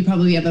 You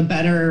probably have a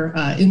better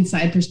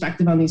inside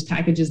perspective on these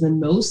packages than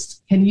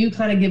most. Can you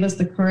kind of give us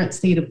the current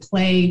state of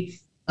play?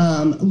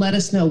 Let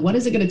us know, what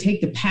is it going to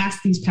take to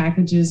pass these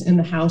packages in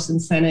the House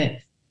and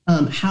Senate?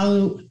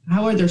 How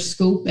are their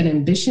scope and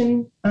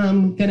ambition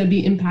going to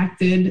be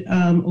impacted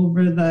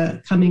over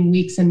the coming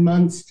weeks and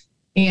months?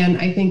 And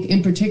I think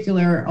in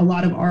particular, a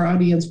lot of our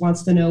audience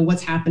wants to know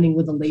what's happening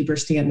with the labor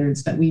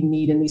standards that we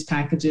need in these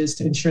packages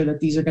to ensure that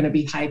these are going to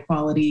be high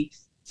quality,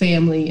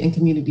 family and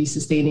community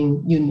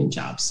sustaining union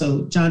jobs.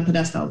 So John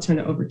Podesta, I'll turn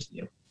it over to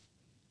you.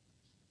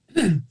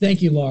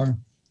 Thank you, Lara.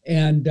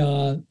 And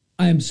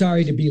I'm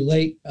sorry to be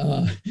late.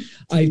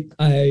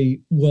 I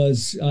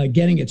was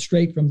getting it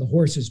straight from the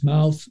horse's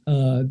mouth.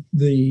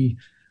 The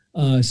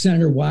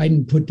Senator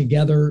Wyden put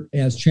together,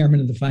 as chairman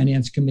of the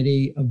Finance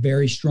Committee, a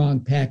very strong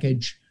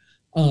package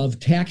of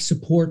tax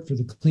support for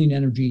the clean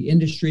energy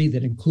industry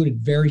that included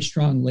very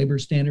strong labor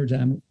standards.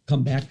 And I'm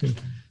come back to a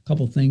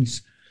couple of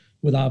things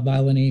without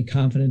violating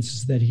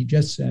confidence that he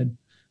just said.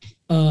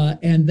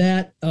 And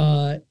that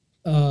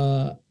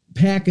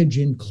package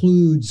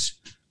includes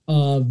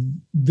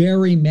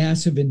very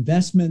massive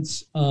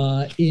investments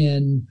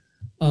in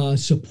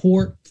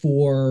support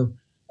for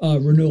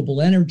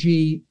renewable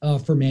energy,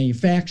 for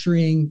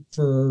manufacturing,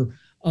 for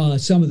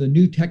some of the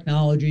new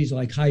technologies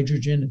like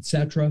hydrogen, et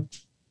cetera.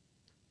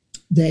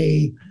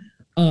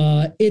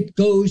 It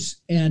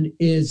goes and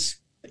is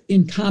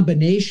in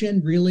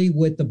combination really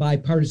with the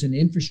bipartisan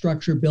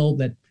infrastructure bill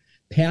that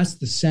passed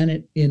the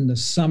Senate in the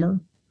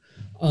summer.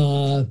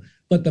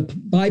 But the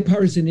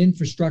bipartisan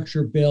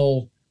infrastructure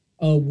bill,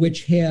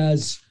 which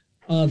has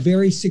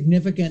very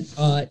significant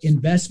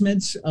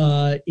investments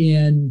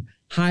in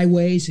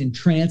highways, in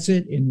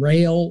transit, in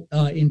rail,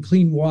 in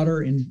clean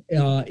water, in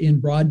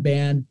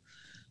broadband,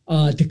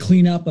 to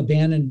clean up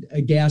abandoned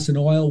gas and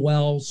oil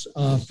wells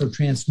for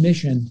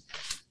transmission,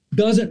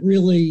 doesn't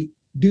really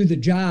do the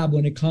job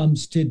when it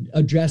comes to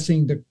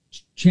addressing the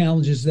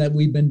challenges that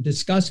we've been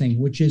discussing,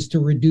 which is to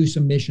reduce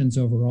emissions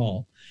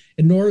overall.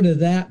 In order to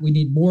that, we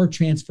need more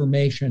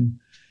transformation.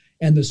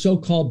 And the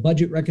so-called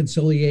budget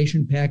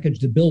reconciliation package,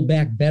 the Build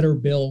Back Better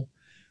bill,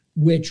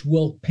 which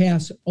will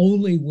pass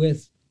only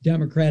with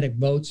Democratic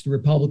votes, the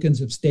Republicans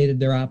have stated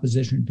their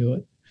opposition to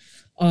it,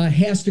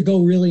 has to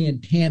go really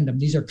in tandem.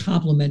 These are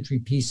complementary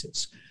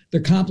pieces. They're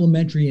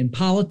complementary in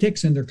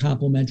politics and they're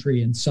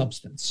complementary in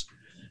substance.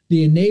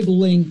 The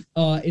enabling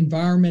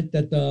environment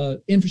that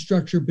the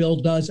infrastructure bill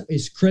does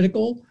is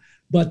critical,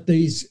 but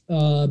these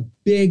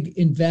big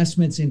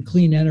investments in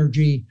clean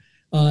energy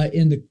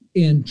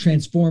in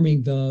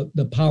transforming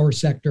the power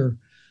sector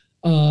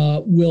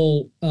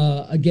will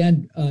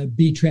again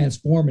be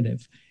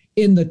transformative.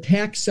 In the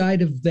tax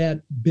side of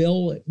that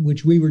bill,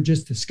 which we were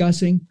just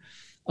discussing,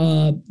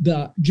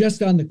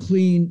 just on the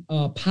clean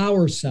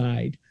power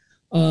side,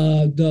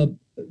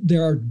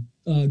 there are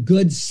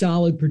good,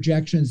 solid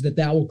projections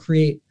that will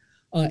create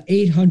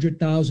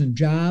 800,000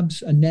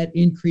 jobs, a net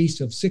increase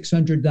of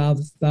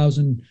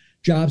 600,000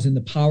 jobs in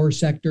the power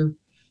sector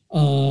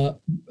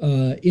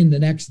in the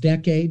next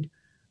decade.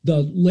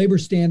 The labor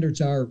standards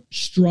are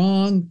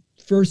strong.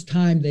 First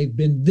time they've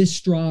been this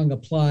strong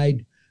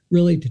applied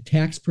really to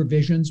tax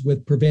provisions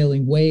with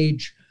prevailing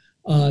wage,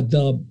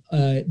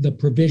 the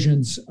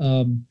provisions,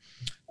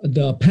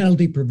 the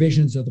penalty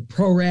provisions of the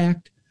PRO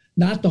Act.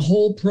 Not the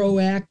whole PRO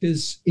Act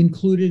is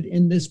included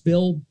in this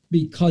bill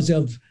because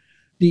of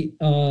the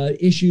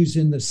issues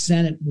in the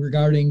Senate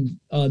regarding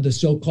the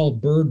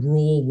so-called Byrd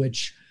Rule,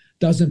 which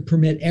doesn't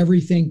permit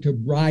everything to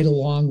ride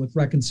along with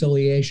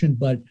reconciliation,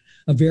 but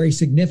a very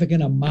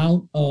significant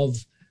amount of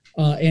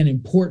and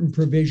important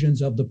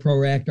provisions of the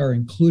PRO Act are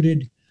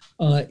included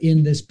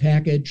in this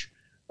package.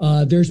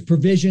 There's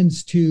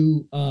provisions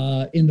to,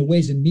 in the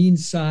Ways and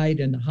Means side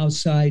and the House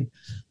side,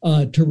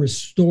 to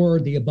restore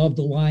the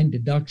above-the-line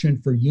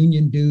deduction for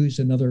union dues,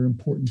 another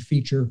important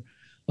feature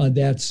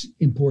that's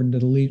important to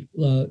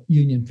the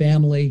union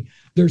family.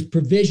 There's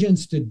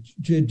provisions to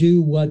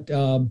do what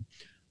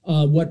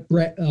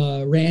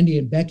Randy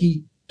and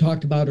Becky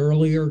talked about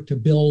earlier, to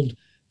build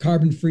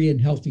carbon-free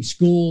and healthy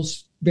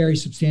schools, very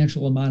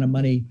substantial amount of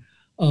money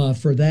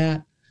for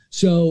that.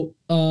 So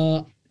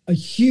a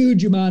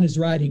huge amount is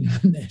riding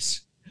on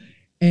this.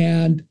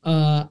 And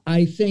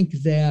I think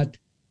that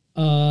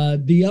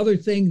the other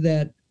thing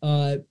that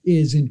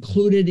is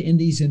included in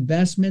these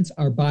investments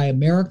are Buy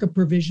America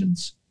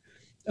provisions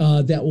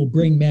that will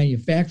bring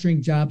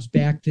manufacturing jobs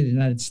back to the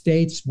United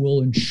States,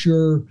 will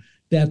ensure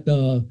that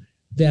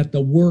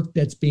the work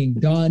that's being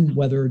done,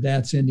 whether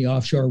that's in the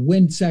offshore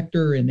wind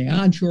sector, in the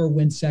onshore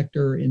wind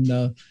sector, in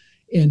the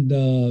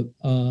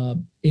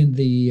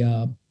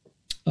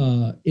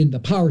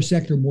power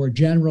sector more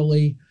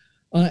generally,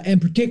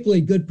 and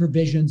particularly good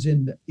provisions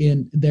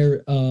in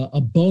their a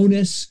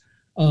bonus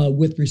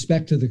with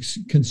respect to the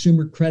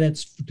consumer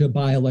credits to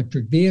buy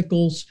electric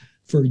vehicles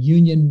for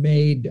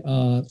union-made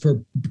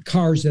for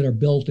cars that are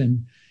built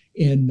in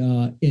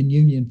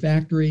union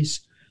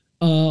factories.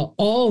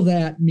 All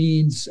that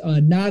means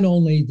not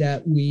only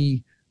that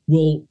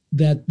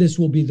this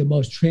will be the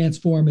most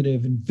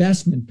transformative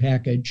investment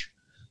package,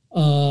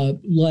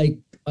 like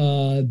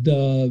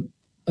the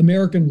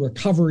American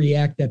Recovery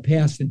Act that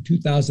passed in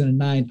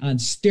 2009 on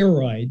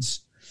steroids,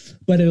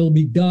 but it'll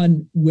be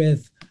done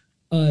with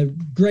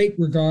great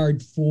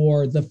regard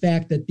for the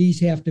fact that these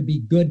have to be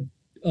good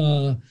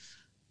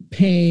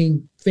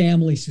paying,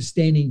 family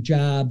sustaining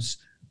jobs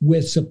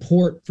with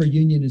support for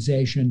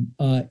unionization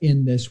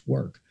in this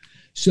work.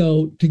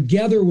 So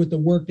together with the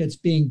work that's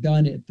being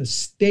done at the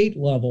state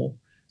level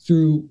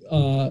through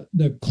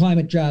the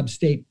climate job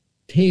state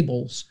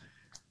tables,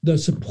 the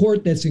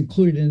support that's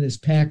included in this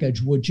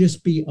package would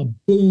just be a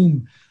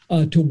boom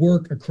to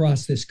work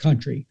across this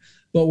country.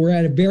 But we're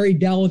at a very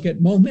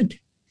delicate moment.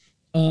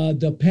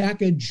 The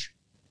package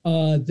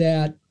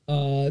that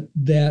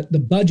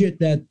the budget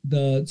that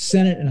the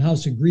Senate and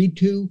House agreed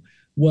to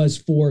was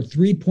for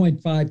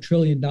 $3.5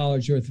 trillion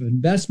worth of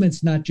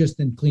investments, not just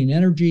in clean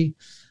energy,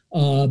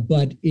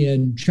 but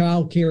in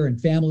child care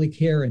and family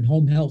care and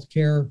home health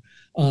care,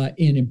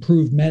 in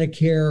improved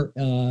Medicare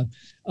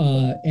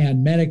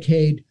and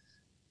Medicaid.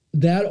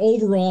 That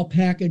overall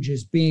package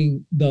is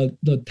being,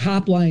 the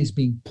top line is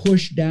being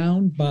pushed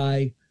down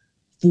by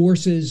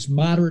forces,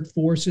 moderate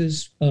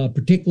forces,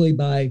 particularly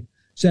by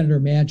Senator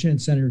Manchin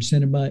and Senator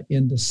Sinema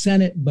in the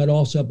Senate, but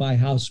also by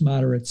House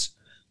moderates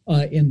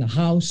in the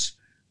House.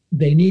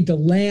 They need to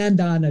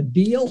land on a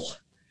deal,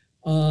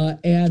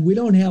 and we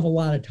don't have a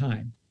lot of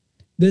time.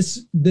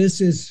 This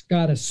has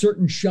got a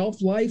certain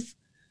shelf life.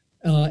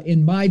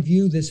 In my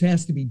view, this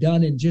has to be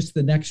done in just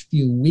the next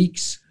few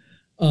weeks.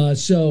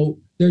 So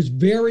there's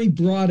very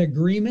broad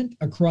agreement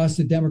across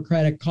the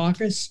Democratic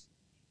caucus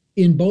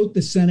in both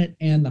the Senate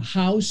and the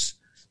House,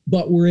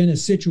 but we're in a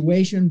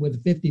situation with a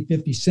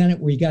 50-50 Senate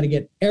where you got to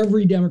get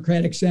every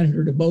Democratic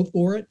senator to vote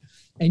for it,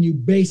 and you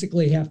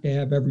basically have to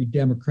have every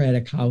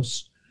Democratic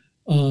House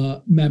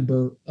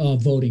member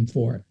voting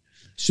for it.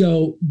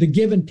 So the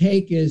give and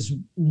take is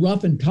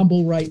rough and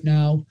tumble right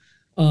now,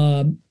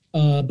 but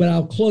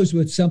I'll close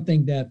with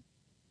something that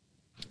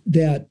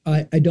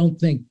I don't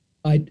think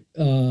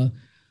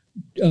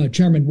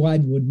Chairman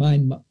Wyden would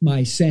mind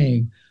my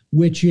saying,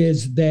 which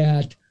is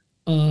that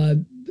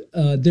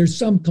there's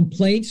some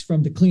complaints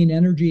from the clean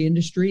energy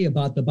industry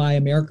about the Buy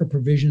America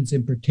provisions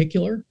in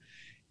particular.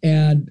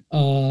 And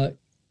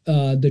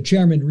the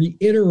chairman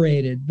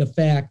reiterated the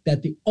fact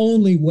that the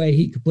only way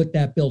he could put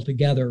that bill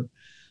together,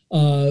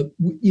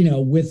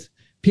 with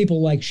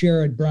people like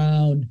Sherrod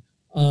Brown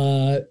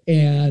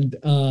and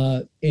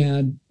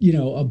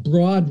a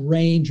broad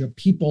range of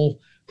people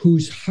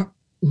whose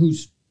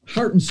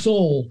heart and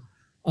soul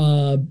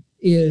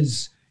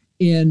is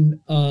in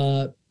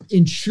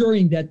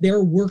ensuring that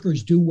their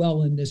workers do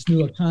well in this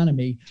new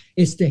economy,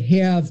 is to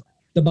have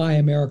the Buy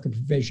America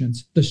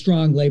provisions, the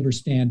strong labor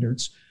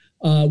standards.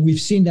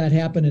 We've seen that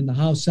happen in the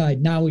House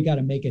side. Now we got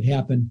to make it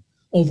happen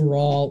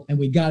overall, and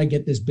we got to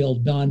get this bill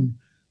done.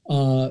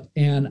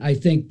 And I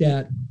think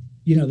that,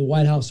 the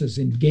White House is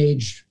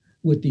engaged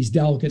with these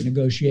delicate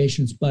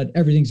negotiations, but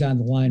everything's on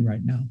the line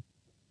right now.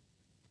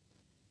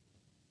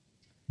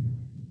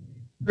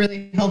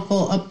 Really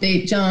helpful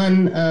update,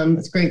 John.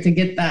 It's great to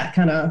get that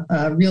kind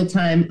of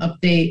real-time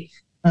update.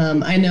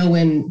 I know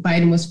when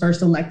Biden was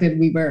first elected,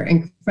 we were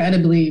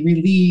incredibly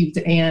relieved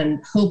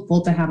and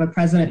hopeful to have a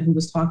president who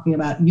was talking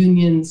about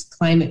unions,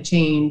 climate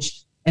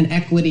change, and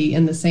equity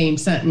in the same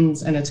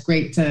sentence. And it's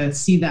great to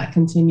see that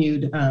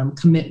continued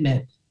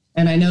commitment.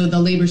 And I know the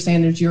labor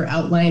standards you're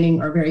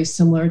outlining are very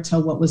similar to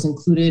what was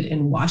included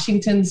in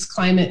Washington's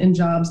climate and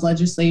jobs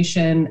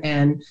legislation.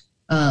 And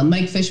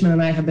Mike Fishman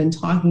and I have been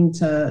talking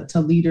to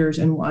leaders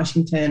in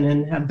Washington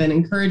and have been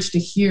encouraged to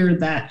hear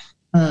that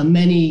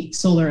many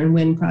solar and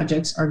wind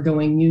projects are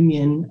going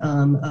union,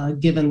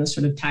 given the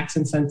sort of tax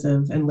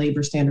incentive and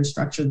labor standard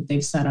structure that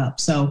they've set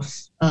up. So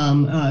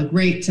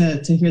great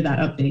to hear that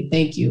update.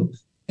 Thank you.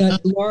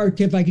 Lara,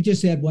 if I could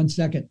just add 1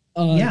 second.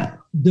 Yeah.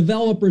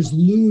 Developers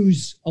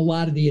lose a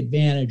lot of the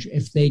advantage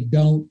if they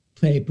don't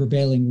pay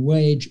prevailing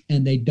wage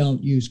and they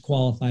don't use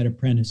qualified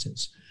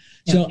apprentices.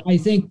 Yeah. So I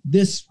think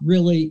this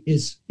really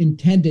is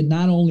intended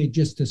not only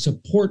just to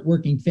support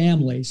working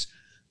families,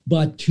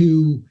 but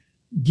to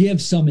give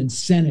some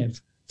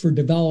incentive for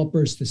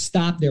developers to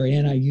stop their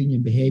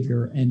anti-union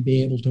behavior and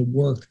be able to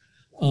work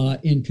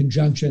in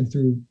conjunction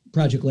through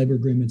project labor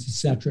agreements, et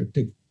cetera,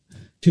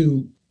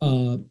 to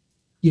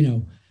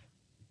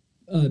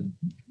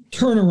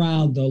turn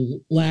around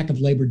the lack of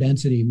labor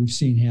density we've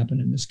seen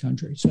happen in this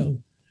country.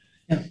 So,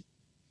 yeah,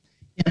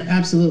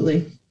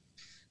 absolutely.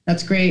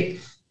 That's great.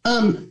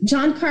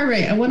 John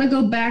Cartwright, I want to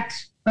go back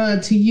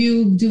to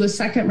you, do a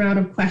second round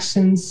of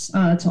questions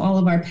to all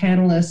of our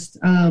panelists.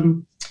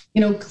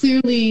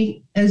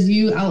 Clearly, as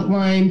you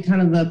outlined kind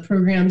of the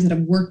programs that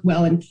have worked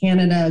well in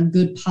Canada,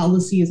 good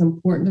policy is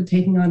important to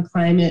taking on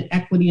climate,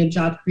 equity, and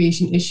job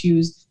creation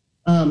issues.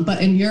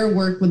 But in your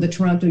work with the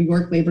Toronto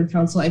York Labor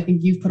Council, I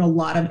think you've put a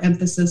lot of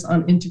emphasis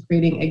on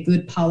integrating a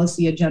good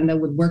policy agenda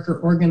with worker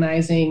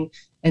organizing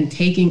and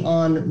taking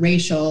on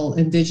racial,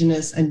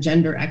 Indigenous, and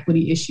gender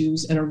equity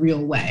issues in a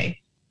real way.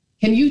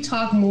 Can you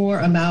talk more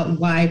about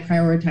why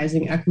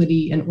prioritizing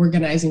equity and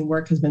organizing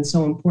work has been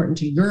so important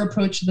to your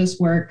approach to this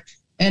work?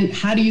 And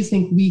how do you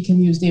think we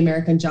can use the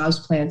American Jobs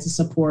Plan to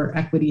support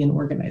equity and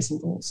organizing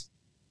goals?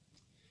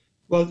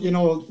 Well,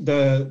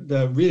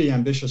 the really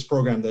ambitious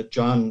program that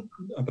John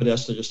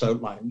Podesta just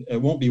outlined,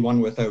 it won't be one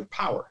without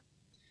power.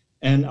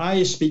 And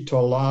I speak to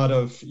a lot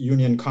of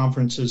union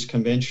conferences,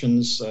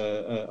 conventions,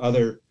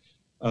 other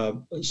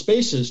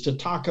spaces to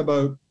talk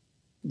about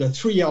the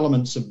three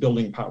elements of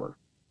building power.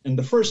 And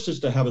the first is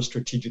to have a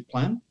strategic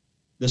plan.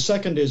 The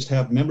second is to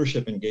have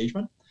membership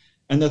engagement.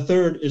 And the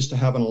third is to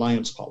have an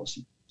alliance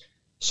policy.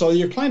 So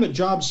your climate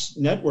jobs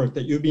network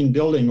that you've been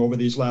building over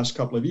these last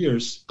couple of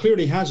years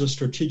clearly has a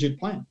strategic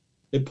plan.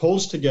 It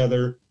pulls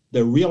together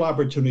the real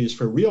opportunities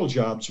for real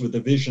jobs with a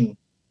vision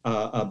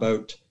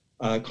about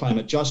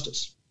climate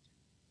justice.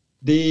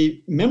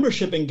 The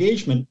membership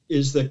engagement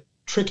is the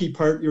tricky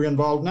part you're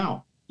involved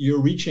now.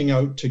 You're reaching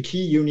out to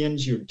key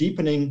unions, you're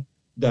deepening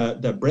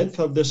the breadth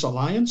of this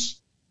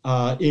alliance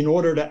in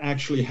order to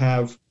actually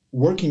have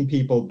working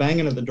people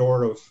banging at the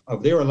door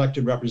of their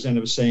elected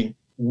representatives saying,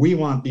 we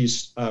want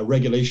these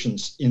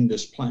regulations in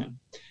this plan.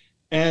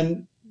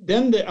 And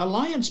then the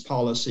alliance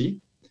policy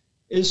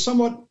is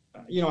somewhat,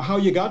 how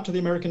you got to the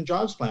American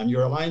Jobs Plan.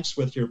 Your alliance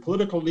with your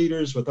political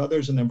leaders, with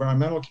others in the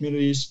environmental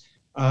communities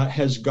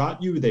has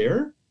got you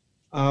there.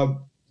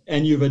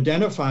 And you've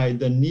identified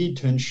the need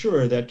to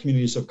ensure that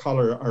communities of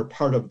color are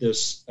part of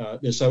this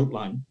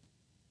outline.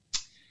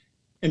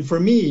 And for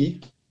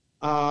me,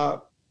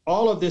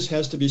 all of this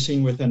has to be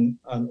seen within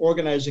an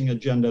organizing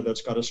agenda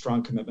that's got a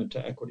strong commitment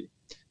to equity.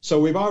 So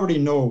we've already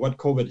know what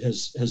COVID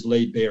has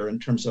laid bare in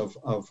terms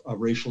of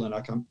racial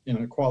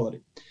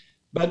inequality.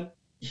 But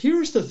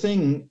here's the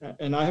thing,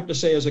 and I have to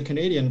say as a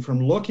Canadian, from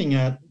looking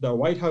at the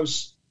White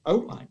House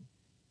outline,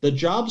 the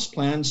jobs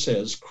plan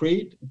says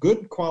create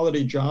good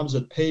quality jobs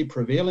that pay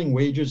prevailing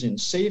wages in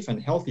safe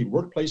and healthy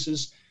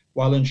workplaces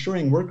while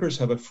ensuring workers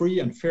have a free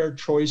and fair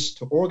choice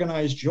to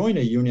organize, join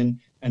a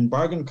union, and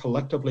bargain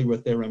collectively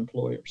with their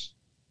employers.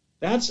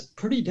 That's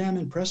pretty damn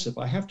impressive,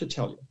 I have to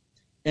tell you.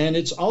 And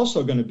it's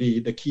also going to be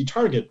the key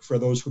target for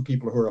those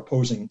people who are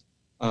opposing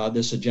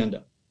this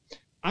agenda.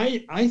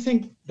 I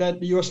think that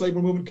the U.S.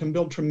 labor movement can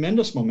build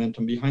tremendous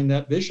momentum behind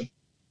that vision,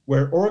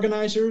 where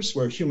organizers,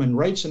 where human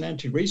rights and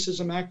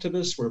anti-racism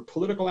activists, where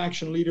political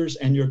action leaders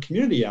and your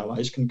community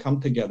allies can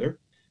come together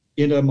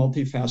in a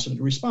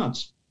multifaceted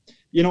response.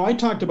 I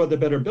talked about the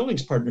Better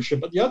Buildings Partnership,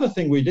 but the other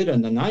thing we did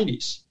in the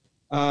 90s,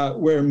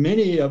 where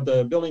many of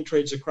the building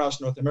trades across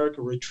North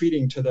America were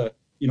retreating to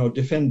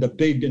defend the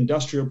big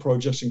industrial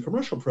projects and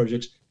commercial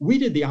projects, we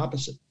did the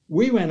opposite.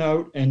 We went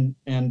out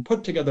and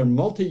put together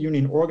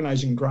multi-union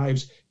organizing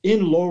drives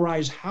in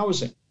low-rise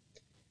housing.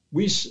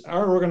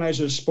 Our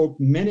organizers spoke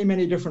many,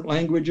 many different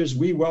languages.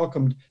 We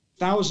welcomed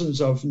thousands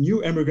of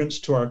new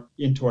immigrants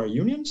into our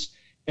unions,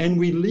 and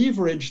we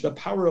leveraged the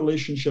power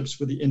relationships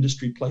with the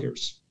industry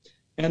players.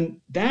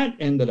 And that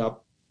ended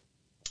up,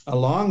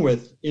 along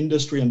with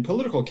industry and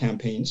political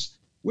campaigns,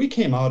 we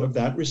came out of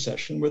that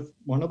recession with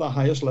one of the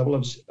highest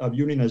levels of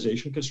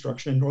unionization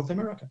construction in North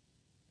America,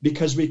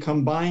 because we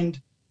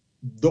combined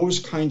those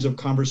kinds of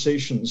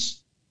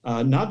conversations,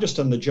 not just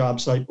on the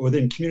job site, but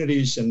within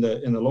communities, in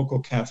the local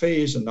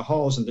cafes and the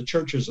halls and the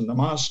churches and the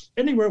mosques,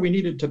 anywhere we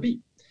needed to be,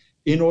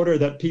 in order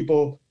that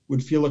people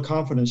would feel the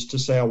confidence to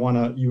say, I want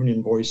a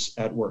union voice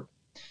at work.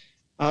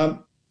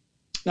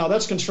 Now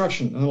that's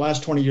construction. In the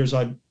last 20 years,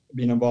 I've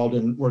been involved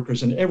in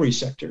workers in every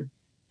sector.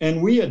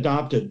 And we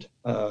adopted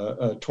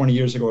 20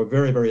 years ago a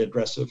very, very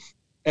aggressive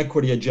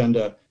equity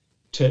agenda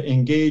to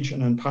engage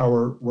and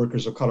empower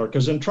workers of color.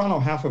 Because in Toronto,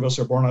 half of us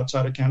are born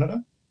outside of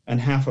Canada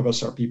and half of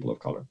us are people of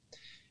color.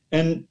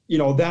 And,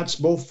 that's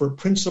both for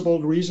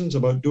principled reasons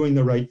about doing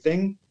the right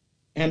thing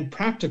and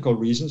practical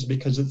reasons,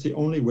 because it's the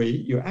only way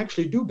you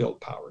actually do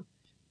build power.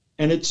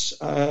 And it's,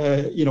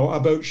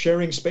 about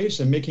sharing space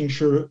and making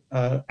sure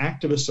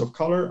activists of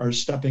color are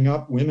stepping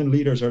up, women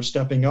leaders are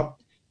stepping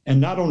up,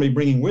 and not only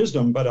bringing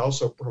wisdom, but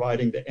also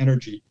providing the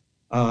energy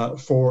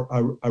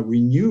for a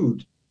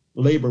renewed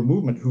labor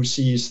movement who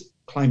sees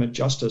climate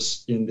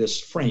justice in this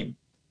frame.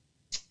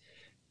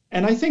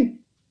 And I think,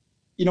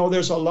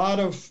 there's a lot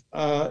of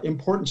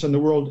importance in the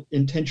world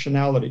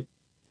intentionality,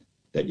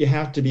 that you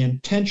have to be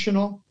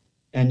intentional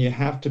and you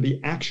have to be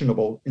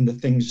actionable in the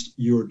things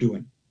you're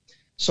doing.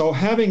 So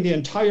having the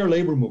entire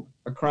labor movement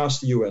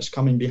across the U.S.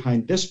 coming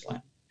behind this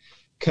plan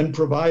can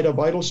provide a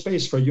vital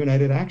space for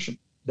united action.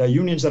 The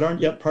unions that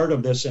aren't yet part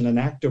of this in an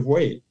active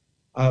way,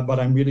 but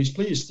I'm really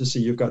pleased to see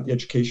you've got the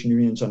education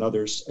unions and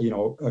others,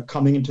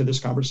 coming into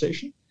this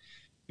conversation,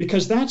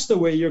 because that's the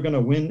way you're going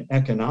to win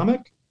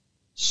economic,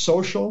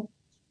 social,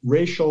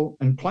 racial,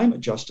 and climate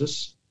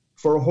justice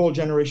for a whole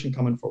generation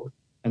coming forward.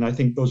 And I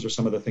think those are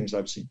some of the things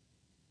I've seen.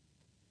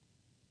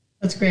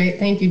 That's great.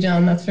 Thank you,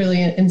 John. That's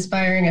really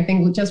inspiring. I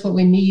think just what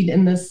we need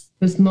in this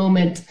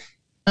moment.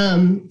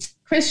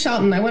 Chris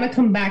Shelton, I want to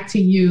come back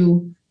to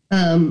you.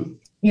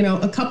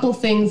 A couple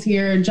things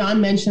here. John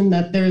mentioned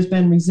that there's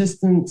been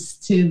resistance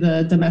to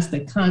the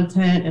domestic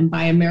content and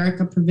Buy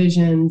America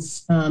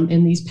provisions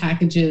in these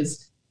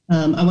packages.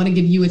 I want to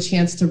give you a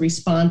chance to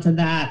respond to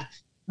that.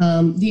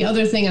 The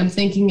other thing I'm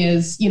thinking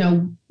is,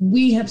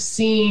 we have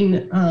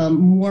seen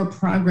more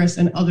progress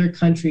in other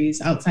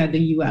countries outside the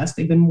U.S.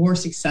 They've been more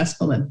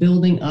successful at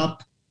building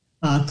up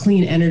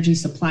clean energy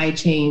supply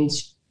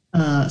chains.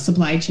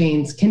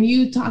 Can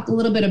you talk a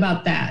little bit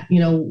about that?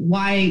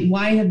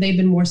 Why have they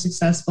been more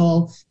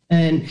successful,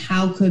 and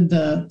how could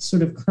the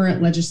sort of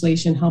current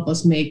legislation help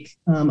us make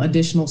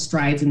additional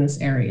strides in this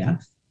area?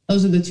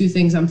 Those are the two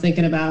things I'm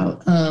thinking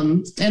about.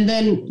 And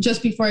then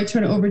just before I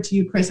turn it over to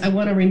you, Chris, I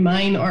want to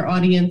remind our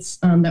audience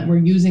that we're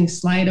using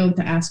Slido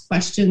to ask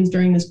questions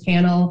during this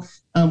panel.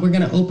 We're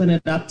going to open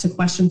it up to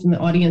questions from the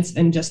audience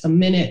in just a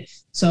minute.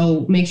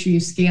 So make sure you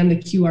scan the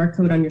QR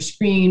code on your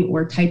screen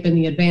or type in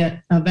the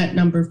event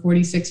number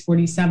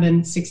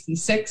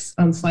 464766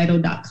 on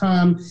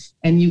slido.com,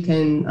 and you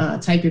can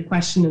type your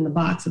question in the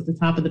box at the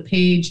top of the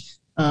page.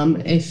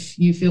 If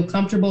you feel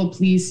comfortable,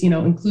 please,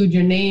 include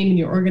your name and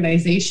your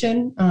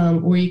organization,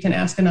 or you can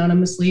ask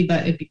anonymously,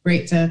 but it'd be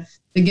great to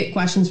get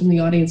questions from the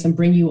audience and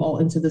bring you all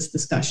into this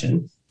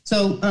discussion.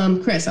 So,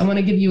 Chris, I want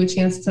to give you a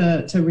chance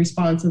to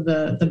respond to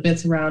the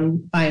bits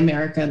around Buy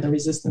America and the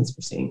resistance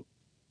we're seeing.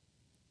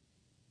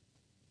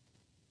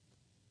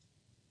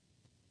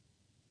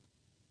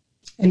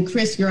 And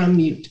Chris, you're on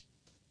mute.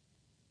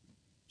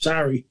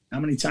 Sorry, how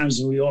many times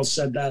have we all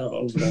said that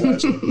over the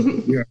last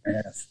year and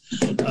a half?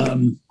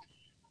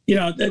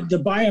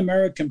 The Buy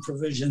American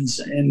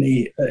provisions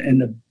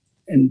in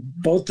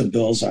both the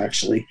bills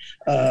actually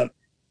are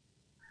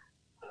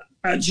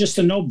just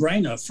a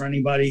no-brainer for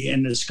anybody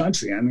in this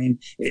country. I mean,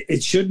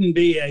 it shouldn't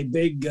be a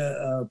big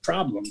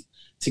problem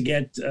to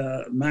get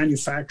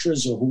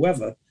manufacturers or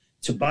whoever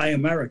to buy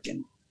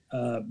American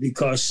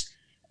because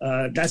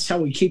that's how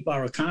we keep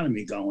our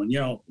economy going.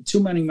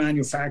 Too many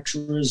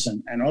manufacturers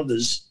and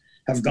others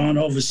have gone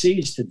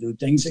overseas to do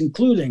things,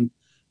 including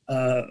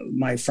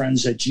my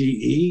friends at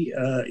GE.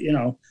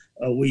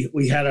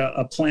 We had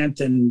a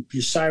plant in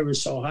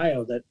Bucyrus,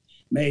 Ohio that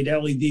made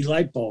LED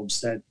light bulbs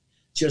that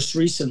just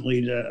recently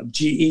the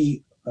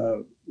GE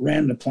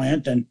ran the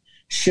plant and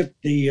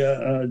shipped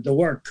the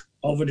work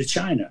over to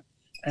China.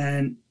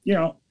 And,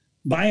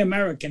 Buy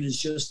American is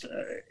just,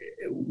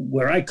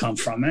 where I come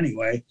from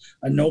anyway,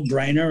 a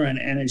no-brainer,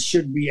 and it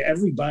should be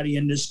everybody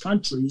in this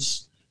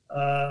country's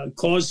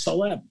cause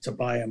celeb to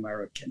Buy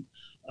American.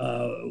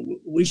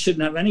 We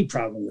shouldn't have any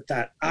problem with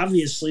that.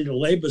 Obviously, the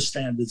labor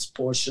standards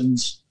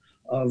portions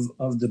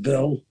of the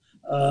bill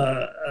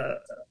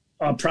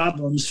are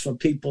problems for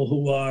people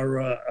who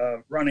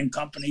are running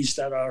companies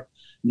that are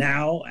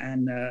now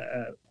and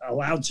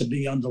allowed to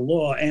be under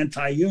law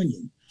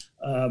anti-union.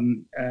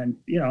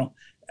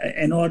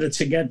 In order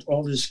to get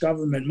all this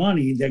government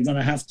money, they're going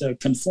to have to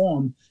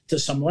conform to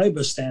some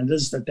labor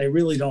standards that they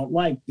really don't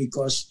like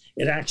because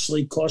it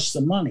actually costs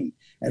them money.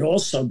 It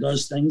also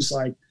does things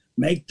like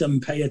make them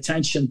pay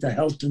attention to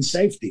health and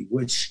safety,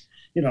 which,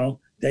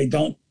 they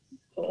don't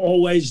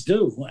always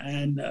do.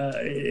 And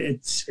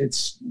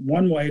it's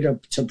one way to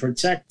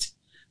protect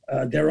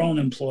their own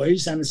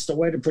employees, and it's the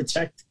way to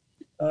protect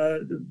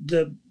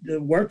the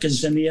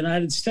workers in the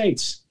United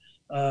States.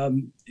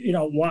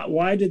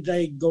 Why did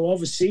they go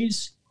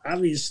overseas?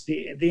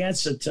 Obviously, the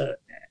answer to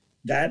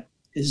that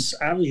is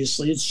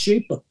obviously it's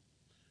cheaper.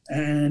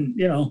 And,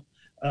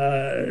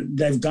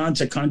 they've gone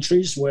to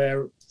countries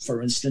where,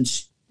 for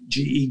instance,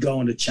 GE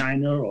going to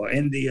China or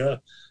India,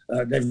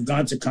 they've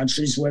gone to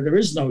countries where there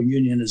is no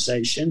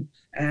unionization,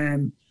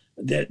 and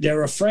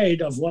they're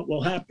afraid of what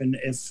will happen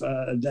if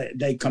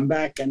they come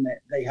back and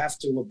they have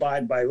to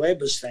abide by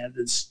labor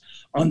standards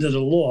under the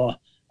law.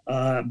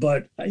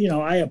 But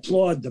I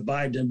applaud the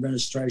Biden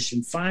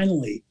administration.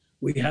 Finally,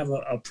 we have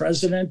a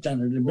president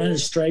and an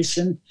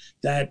administration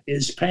that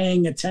is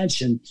paying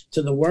attention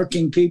to the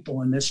working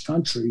people in this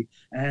country.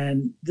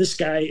 And this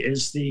guy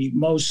is the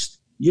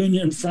most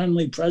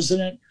union-friendly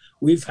president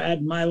we've had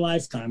in my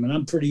lifetime. And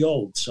I'm pretty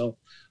old, so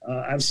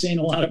I've seen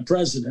a lot of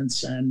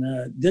presidents. And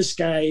this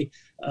guy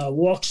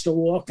walks the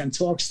walk and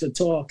talks the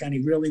talk, and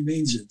he really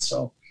means it.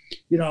 So,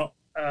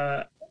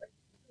 the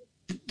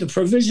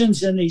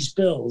provisions in these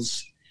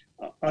bills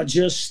are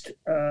just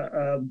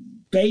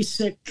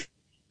basic.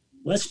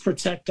 Let's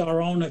protect our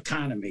own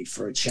economy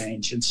for a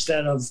change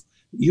instead of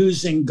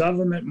using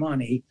government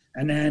money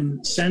and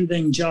then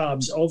sending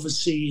jobs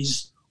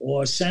overseas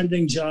or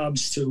sending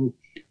jobs to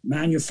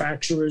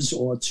manufacturers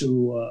or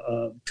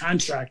to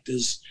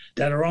contractors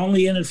that are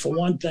only in it for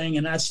one thing,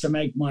 and that's to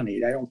make money.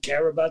 They don't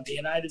care about the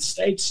United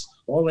States.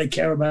 All they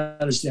care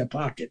about is their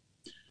pocket.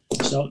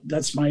 So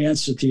that's my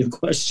answer to your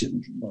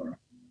question, Laura.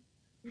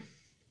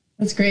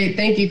 That's great.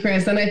 Thank you,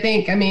 Chris. And I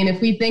think,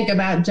 if we think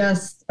about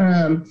just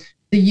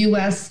the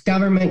U.S.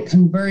 government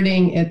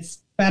converting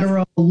its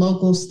federal,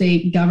 local,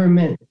 state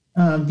government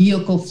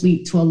vehicle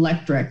fleet to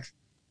electric,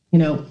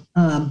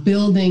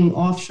 building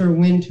offshore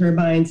wind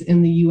turbines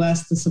in the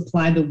U.S. to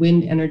supply the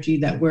wind energy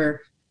that we're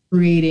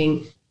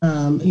creating,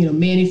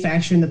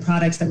 manufacturing the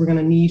products that we're going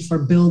to need for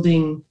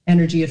building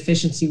energy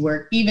efficiency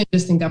work. Even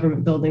just in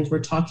government buildings, we're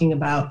talking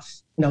about,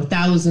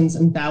 thousands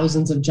and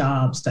thousands of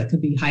jobs that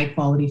could be high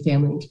quality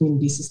family and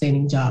community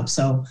sustaining jobs.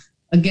 So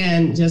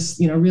again, just,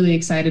 really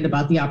excited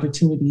about the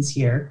opportunities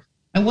here.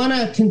 I want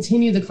to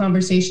continue the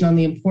conversation on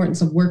the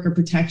importance of worker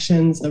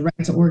protections, the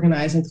right to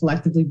organize and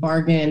collectively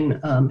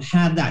bargain,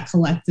 have that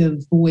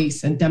collective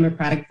voice and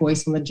democratic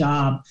voice on the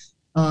job,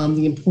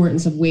 the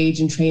importance of wage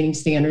and training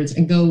standards,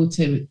 and go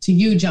to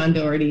you, John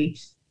Doherty.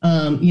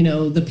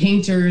 The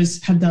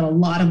painters have done a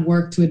lot of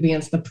work to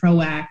advance the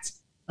PRO Act.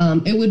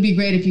 It would be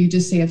great if you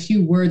just say a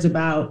few words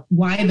about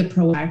why the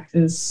PRO Act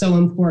is so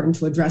important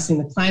to addressing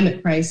the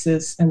climate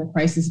crisis and the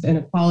crisis of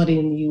inequality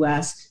in the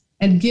U.S.,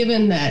 and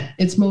given that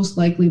it's most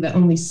likely that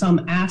only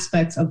some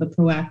aspects of the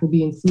PRO Act will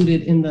be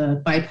included in the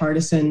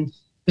bipartisan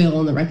bill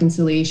and the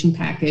reconciliation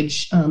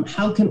package,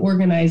 how can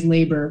organized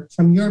labor,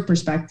 from your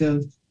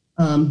perspective,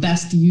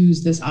 best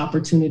use this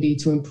opportunity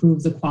to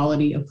improve the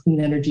quality of clean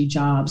energy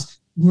jobs,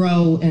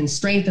 grow and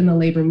strengthen the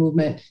labor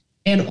movement,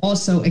 and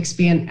also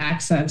expand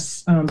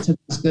access to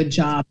those good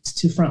jobs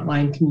to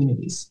frontline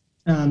communities?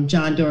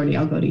 John Doherty,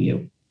 I'll go to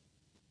you.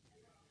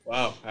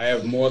 Wow, I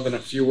have more than a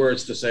few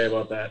words to say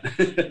about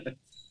that.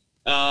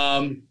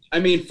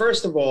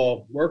 First of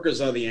all,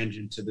 workers are the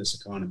engine to this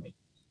economy.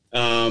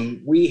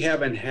 We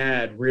haven't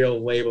had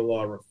real labor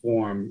law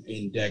reform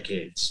in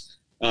decades,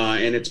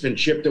 and it's been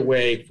chipped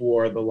away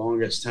for the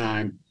longest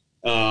time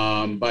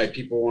by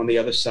people on the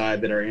other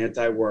side that are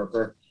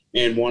anti-worker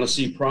and want to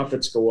see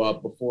profits go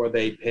up before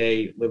they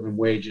pay living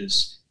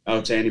wages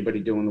out to anybody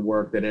doing the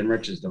work that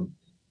enriches them.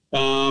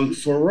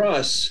 For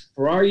us,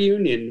 for our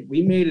union,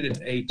 we made it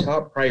a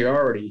top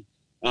priority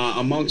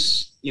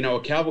amongst a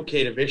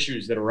cavalcade of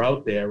issues that are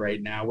out there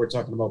right now. We're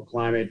talking about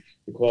climate,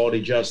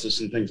 equality,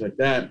 justice, and things like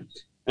that.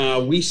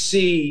 We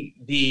see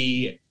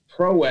the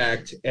PRO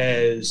Act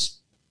as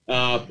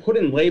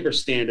putting labor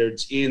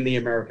standards in the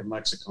American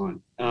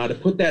lexicon, to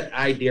put that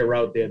idea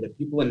out there that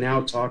people are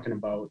now talking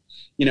about,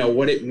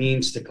 what it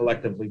means to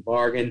collectively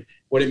bargain,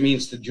 what it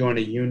means to join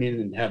a union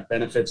and have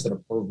benefits that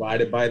are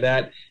provided by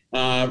that,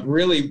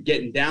 really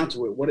getting down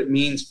to it, what it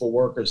means for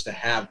workers to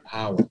have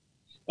power.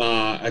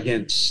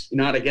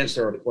 Not against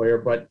their employer,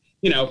 but,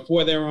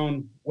 for their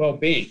own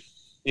well-being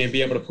and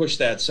be able to push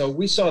that. So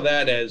we saw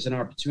that as an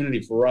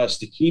opportunity for us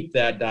to keep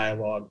that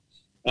dialogue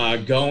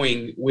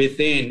going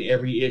within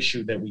every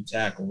issue that we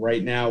tackle.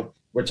 Right now,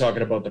 we're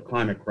talking about the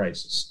climate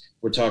crisis.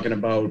 We're talking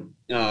about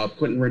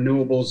putting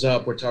renewables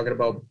up. We're talking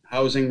about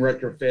housing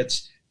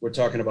retrofits. We're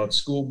talking about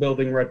school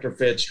building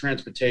retrofits,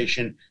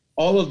 transportation.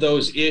 All of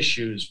those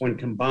issues, when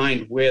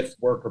combined with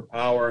worker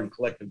power and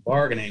collective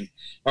bargaining,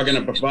 are going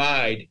to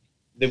provide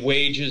the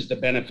wages, the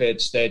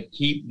benefits that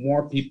keep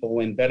more people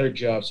in better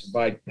jobs,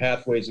 provide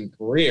pathways and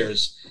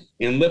careers,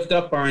 and lift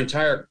up our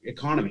entire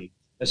economy,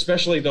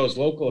 especially those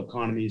local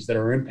economies that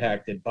are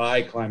impacted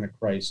by climate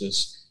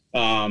crisis,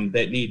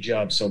 that need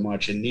jobs so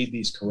much and need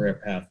these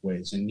career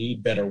pathways and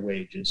need better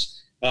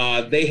wages.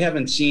 They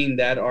haven't seen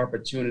that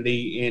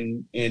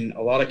opportunity in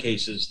a lot of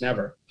cases,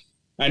 never.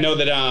 I know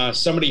that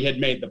somebody had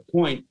made the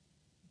point,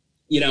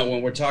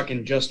 when we're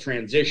talking just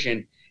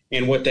transition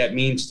and what that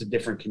means to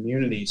different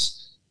communities.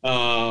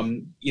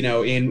 On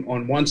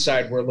one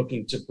side, we're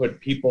looking to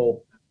put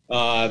people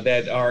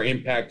that are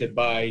impacted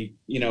by,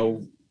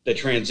 the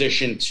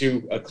transition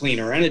to a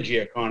cleaner energy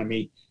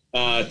economy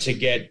to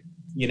get,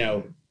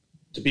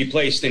 to be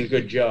placed in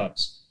good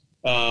jobs.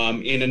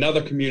 In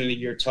another community,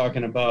 you're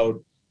talking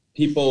about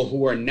people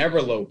who are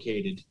never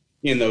located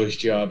in those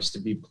jobs to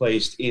be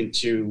placed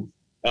into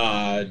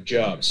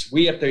jobs.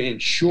 We have to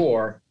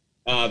ensure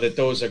that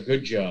those are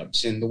good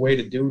jobs. And the way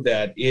to do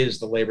that is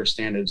the labor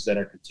standards that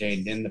are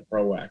contained in the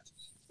PRO Act,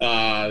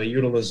 the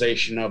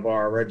utilization of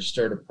our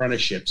registered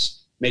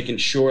apprenticeships, making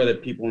sure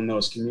that people in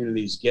those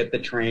communities get the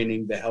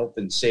training, the health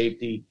and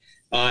safety,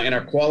 and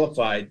are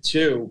qualified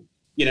to,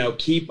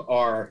 keep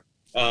our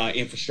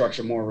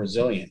infrastructure more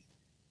resilient.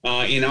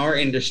 In our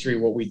industry,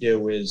 what we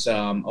do is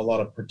a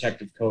lot of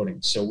protective coating.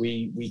 So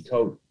we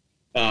coat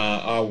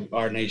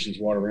our nation's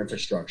water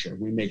infrastructure.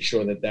 We make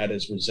sure that that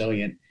is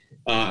resilient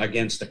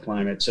against the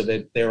climate so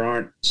that there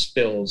aren't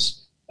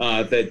spills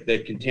that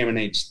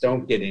contaminants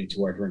don't get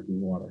into our drinking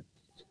water.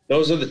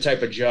 Those are the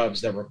type of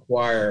jobs that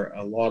require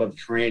a lot of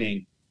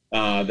training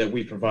that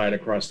we provide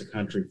across the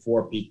country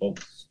for people.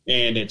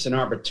 And it's an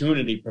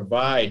opportunity to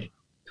provide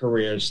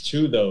careers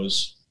to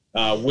those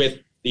with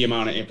the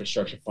amount of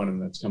infrastructure funding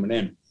that's coming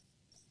in.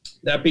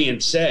 That being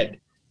said,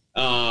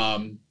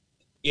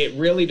 it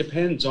really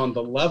depends on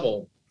the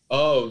level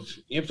of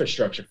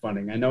infrastructure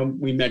funding. I know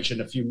we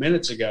mentioned a few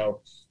minutes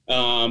ago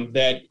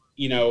that,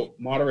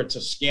 moderates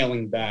are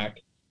scaling back.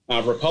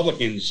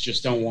 Republicans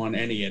just don't want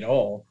any at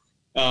all.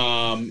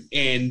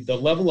 And the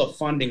level of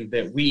funding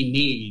that we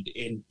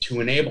need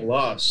to enable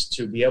us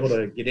to be able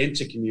to get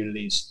into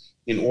communities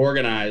and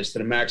organize to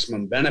the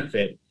maximum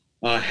benefit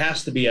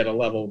has to be at a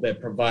level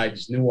that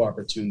provides new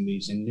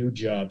opportunities and new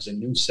jobs and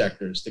new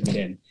sectors to get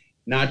in,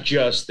 not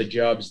just the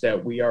jobs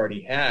that we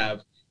already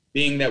have,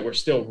 being that we're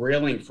still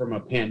reeling from a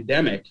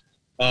pandemic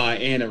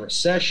and a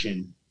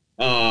recession.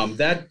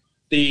 That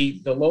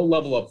the low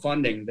level of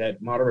funding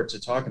that moderates are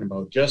talking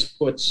about just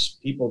puts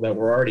people that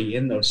were already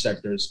in those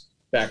sectors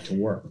back to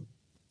work.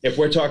 if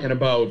we're talking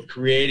about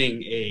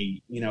creating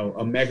a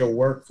mega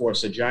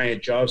workforce, a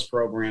giant jobs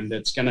program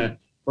that's going to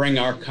bring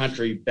our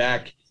country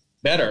back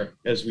better,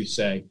 as we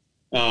say,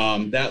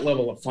 that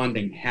level of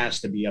funding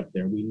has to be up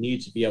there. We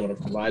need to be able to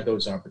provide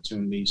those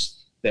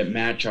opportunities that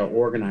match our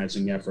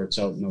organizing efforts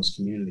out in those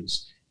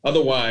communities.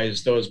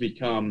 Otherwise, those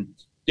become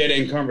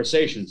dead-end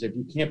conversations. If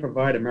you can't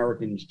provide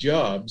Americans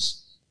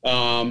jobs,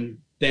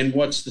 then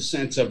what's the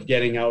sense of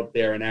getting out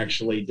there and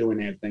actually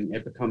doing anything?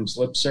 It becomes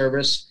lip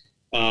service.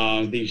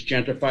 These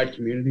gentrified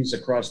communities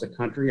across the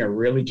country are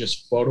really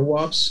just photo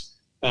ops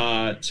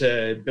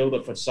to build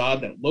a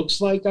facade that looks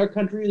like our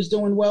country is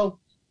doing well.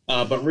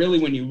 But really,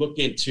 when you look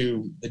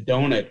into the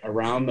donut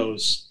around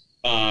those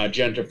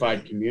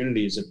gentrified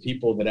communities of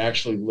people that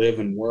actually live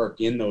and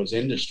work in those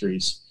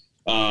industries,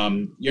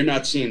 you're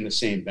not seeing the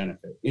same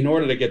benefit. In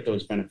order to get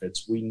those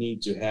benefits, we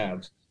need to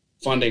have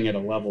funding at a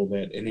level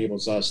that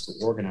enables us to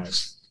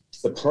organize.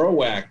 The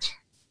PRO Act,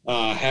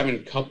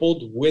 having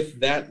coupled with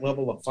that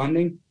level of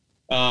funding,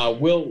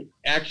 will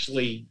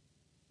actually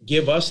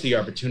give us the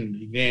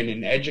opportunity then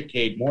and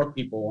educate more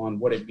people on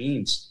what it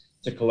means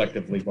to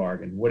collectively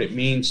bargain, what it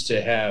means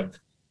to have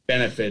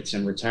benefits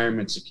and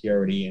retirement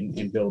security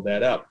and build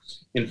that up.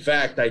 In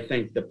fact, I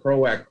think the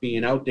PRO Act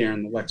being out there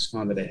in the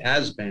lexicon that it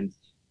has been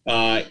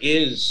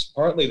is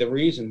partly the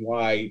reason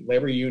why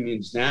labor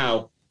unions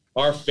now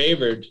are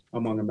favored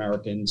among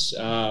Americans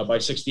by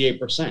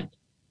 68%.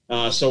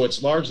 So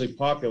it's largely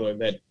popular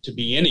that to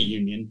be in a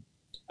union.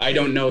 I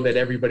don't know that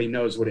everybody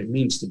knows what it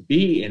means to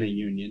be in a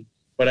union,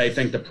 but I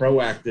think the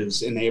PRO Act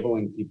is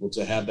enabling people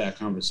to have that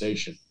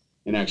conversation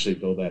and actually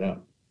build that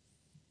up.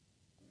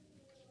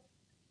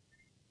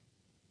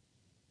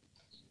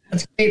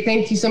 That's great.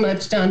 Thank you so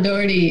much, John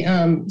Doherty.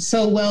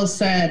 So well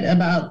said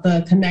about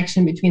the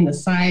connection between the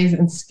size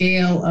and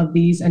scale of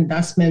these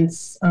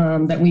investments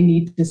that we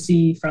need to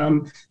see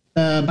from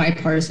the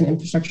bipartisan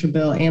infrastructure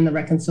bill and the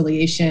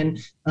reconciliation.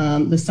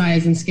 The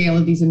size and scale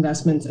of these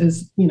investments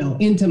is,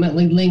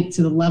 intimately linked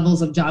to the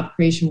levels of job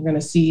creation we're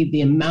going to see,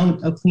 the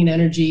amount of clean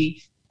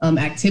energy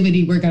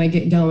activity we're going to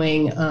get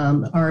going,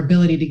 our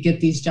ability to get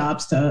these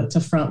jobs to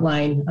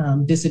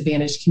frontline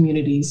disadvantaged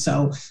communities.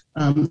 So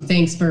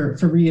thanks for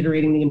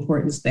reiterating the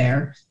importance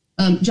there.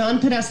 John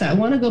Podesta, I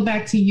want to go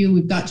back to you.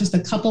 We've got just a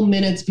couple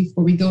minutes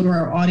before we go to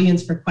our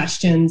audience for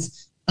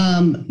questions.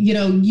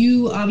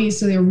 You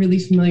obviously are really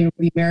familiar with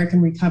the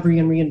American Recovery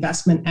and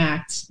Reinvestment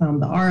Act,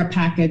 the ARA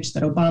package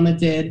that Obama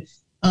did.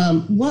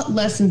 What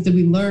lessons did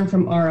we learn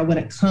from ARA when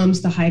it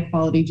comes to high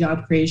quality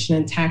job creation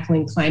and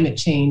tackling climate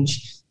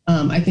change?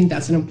 I think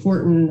that's an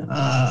important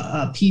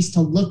piece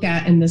to look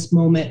at in this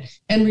moment.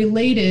 And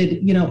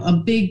related, a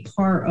big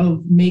part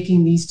of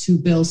making these two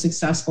bills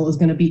successful is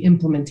going to be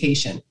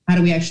implementation. How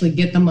do we actually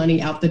get the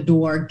money out the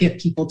door, get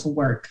people to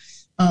work?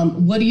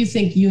 What do you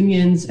think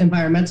unions,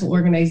 environmental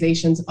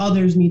organizations,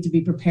 others need to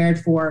be prepared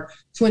for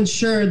to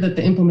ensure that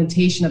the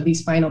implementation of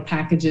these final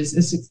packages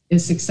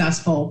is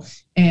successful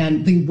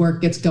and the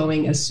work gets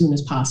going as soon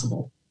as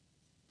possible?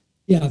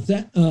 Yeah,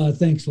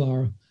 thanks,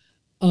 Lara.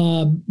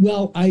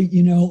 Well,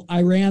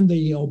 I ran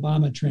the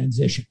Obama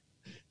transition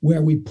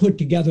where we put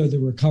together the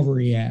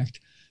Recovery Act.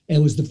 It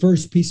was the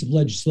first piece of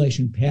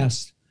legislation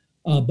passed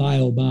by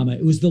Obama.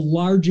 It was the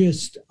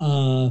largest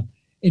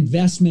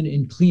investment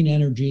in clean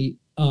energy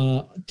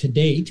to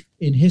date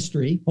in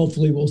history.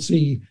 Hopefully we'll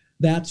see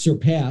that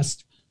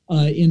surpassed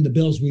in the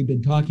bills we've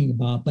been talking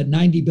about, but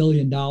 $90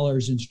 billion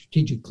in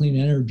strategic clean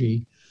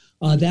energy,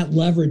 that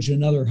leveraged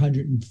another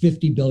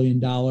 $150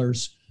 billion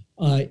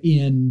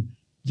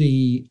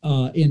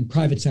in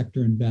private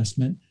sector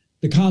investment.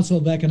 The Council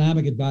of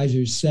Economic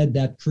Advisors said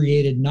that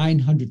created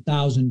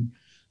 900,000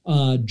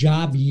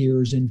 job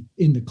years in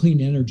the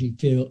clean energy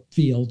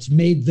fields,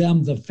 made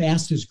them the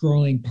fastest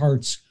growing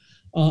parts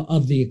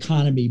of the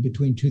economy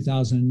between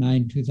 2009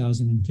 and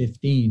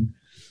 2015.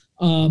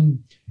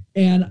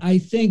 And I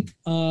think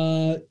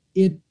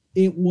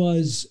it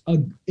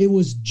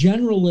was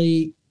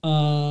generally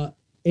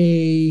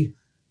a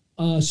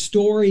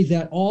story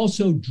that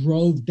also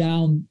drove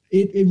down,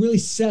 it really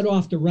set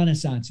off the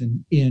renaissance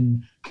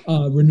in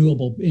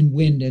renewable, in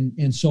wind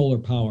and solar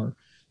power.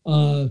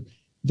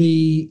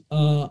 The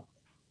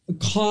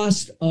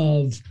cost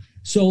of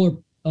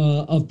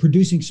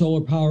producing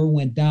solar power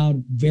went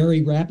down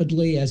very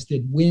rapidly, as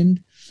did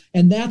wind.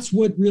 And that's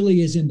what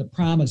really is in the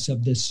promise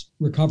of this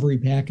recovery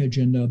package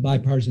and the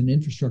bipartisan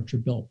infrastructure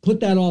bill.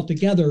 Put that all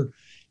together,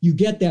 you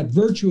get that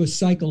virtuous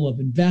cycle of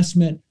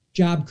investment,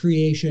 job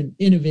creation,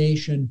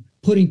 innovation,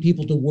 putting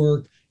people to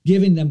work,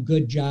 giving them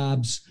good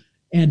jobs,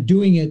 and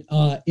doing it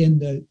in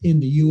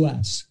the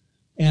U.S.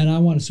 And I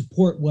want to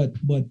support what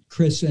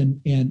Chris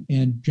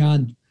and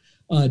John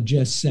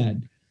just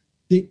said.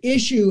 The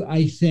issue,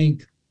 I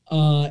think,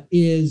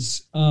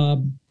 is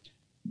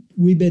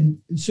we've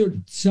been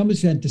some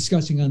extent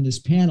discussing on this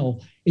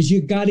panel is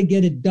you got to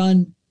get it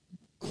done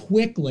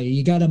quickly.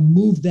 You got to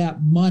move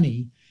that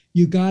money.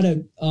 You got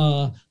to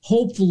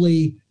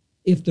hopefully,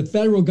 if the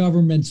federal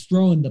government's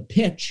throwing the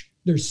pitch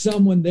there's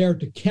someone there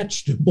to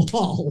catch the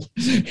ball.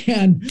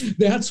 And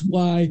that's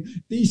why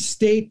these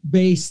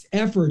state-based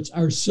efforts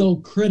are so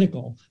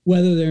critical,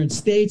 whether they're in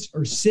states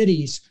or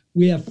cities.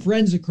 We have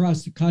friends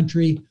across the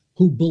country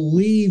who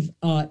believe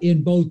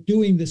in both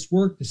doing this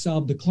work to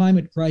solve the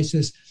climate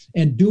crisis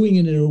and doing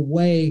it in a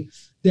way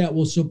that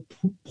will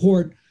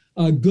support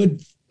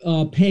good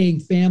paying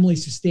family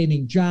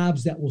sustaining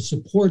jobs, that will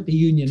support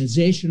the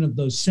unionization of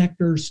those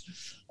sectors.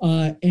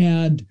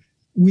 And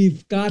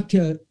we've got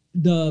to,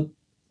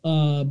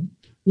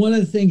 one of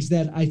the things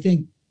that I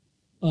think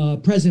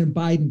President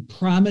Biden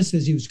promised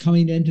as he was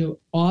coming into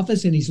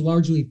office, and he's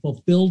largely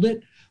fulfilled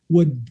it,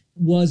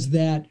 was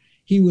that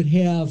he would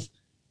have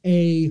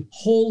a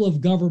whole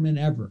of government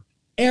effort.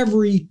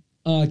 Every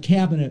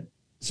cabinet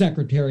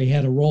secretary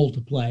had a role to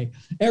play.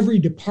 Every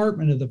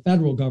department of the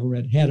federal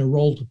government had a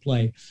role to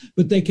play.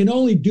 But they can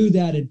only do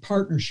that in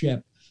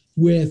partnership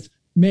with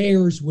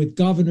mayors, with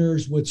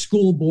governors, with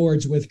school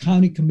boards, with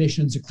county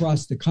commissions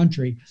across the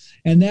country.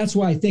 And that's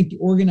why I think the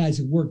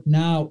organizing work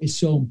now is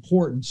so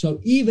important. So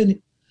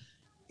even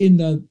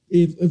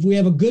if we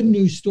have a good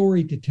news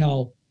story to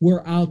tell,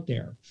 we're out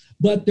there.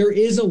 But there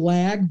is a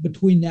lag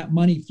between that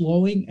money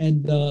flowing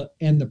and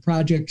the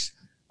projects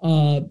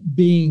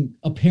being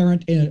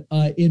apparent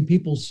in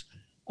people's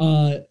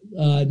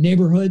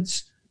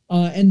neighborhoods.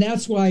 And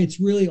that's why it's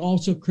really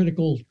also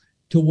critical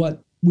to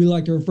what we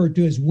like to refer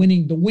to as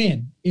winning the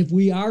win. If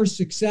we are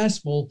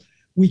successful,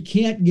 we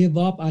can't give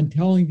up on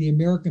telling the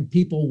American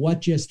people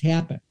what just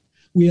happened.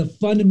 We have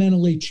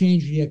fundamentally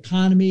changed the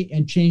economy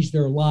and changed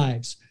their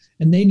lives.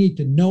 And they need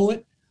to know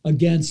it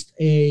against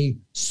a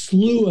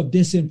slew of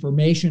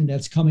disinformation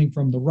that's coming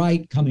from the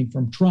right, coming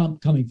from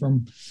Trump, coming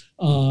from,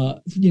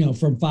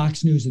 from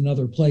Fox News and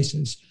other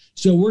places.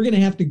 So we're going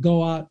to have to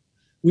go out.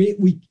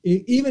 We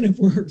even if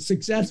we're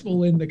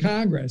successful in the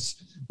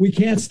Congress, we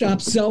can't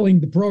stop selling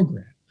the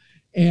program.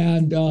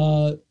 And,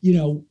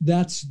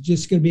 that's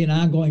just going to be an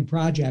ongoing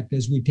project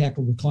as we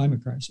tackle the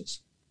climate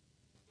crisis.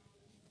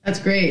 That's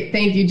great.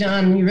 Thank you,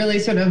 John. You really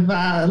sort of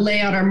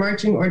lay out our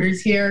marching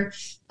orders here.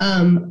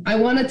 I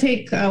want to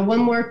take one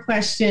more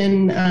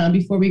question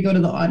before we go to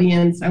the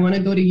audience. I want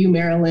to go to you,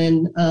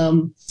 Marilyn.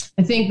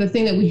 I think the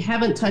thing that we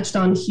haven't touched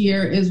on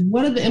here is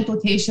what are the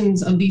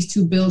implications of these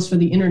two bills for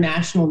the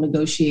international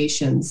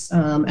negotiations?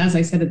 As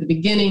I said at the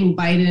beginning,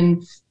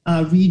 Biden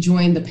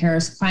rejoined the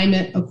Paris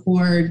Climate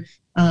Accord.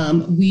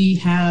 We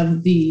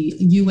have the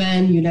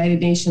UN, United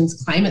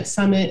Nations Climate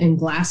Summit in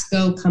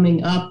Glasgow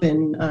coming up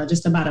in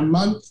just about a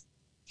month.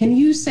 Can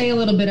you say a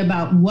little bit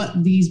about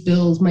what these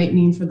bills might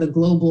mean for the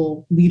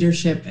global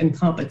leadership and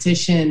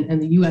competition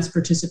and the U.S.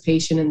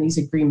 participation in these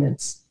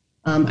agreements?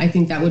 I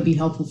think that would be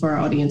helpful for our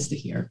audience to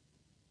hear.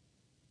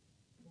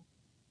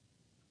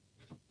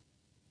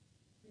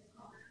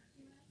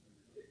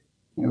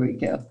 Here we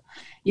go.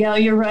 Yeah,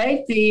 you're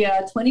right. The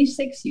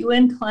 26th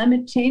UN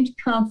Climate Change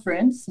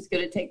Conference is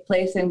going to take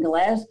place in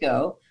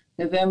Glasgow,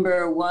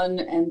 November 1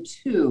 and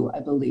 2, I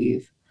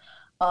believe.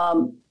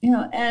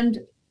 And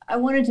I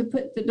wanted to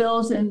put the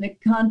bills in the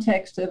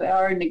context of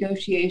our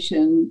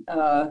negotiation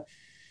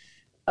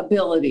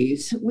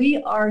abilities. We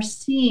are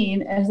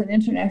seen as an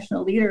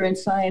international leader in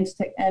science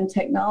and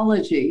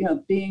technology.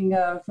 Being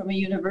from a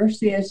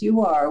university as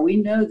you are, we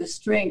know the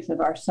strength of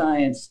our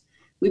science.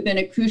 We've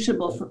been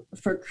crucible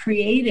for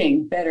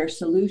creating better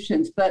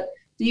solutions, but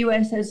the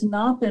U.S. has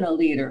not been a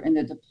leader in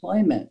the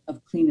deployment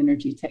of clean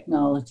energy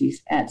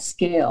technologies at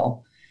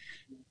scale.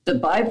 The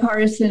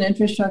Bipartisan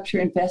Infrastructure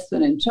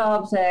Investment and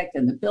Jobs Act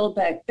and the Build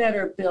Back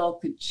Better bill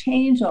could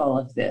change all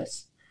of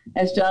this.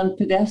 As John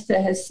Podesta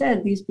has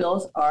said, these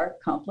bills are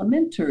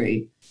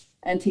complementary,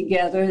 and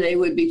together they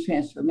would be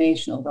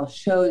transformational. They'll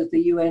show that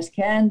the U.S.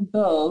 can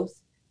both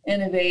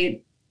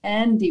innovate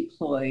and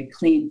deploy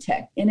clean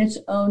tech in its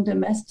own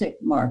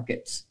domestic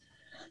markets.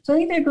 So I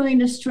think they're going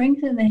to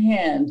strengthen the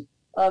hand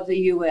of the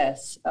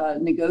U.S.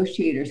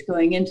 Negotiators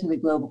going into the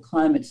Global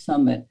Climate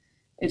Summit.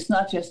 It's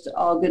not just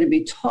all going to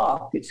be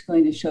talk, it's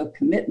going to show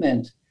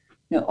commitment.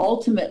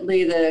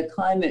 Ultimately, the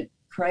climate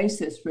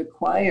crisis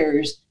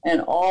requires an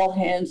all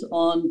hands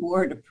on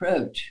board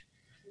approach.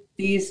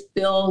 These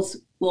bills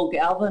will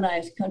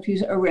galvanize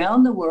countries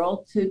around the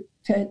world to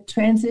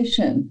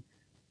transition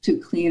to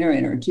cleaner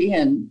energy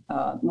and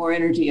more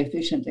energy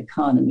efficient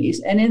economies.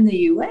 And in the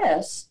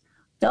US,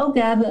 they'll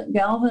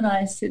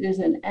galvanize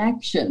citizen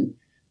action.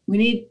 We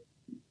need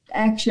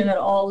action at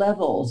all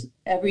levels.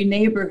 Every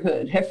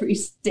neighborhood, every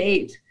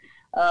state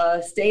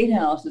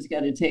house has got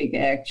to take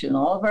action,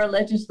 all of our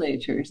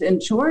legislatures. In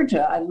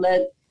Georgia, I've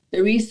led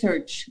the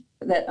research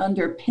that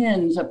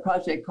underpins a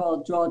project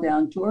called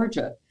Drawdown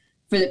Georgia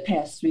for the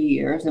past 3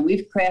 years. And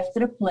we've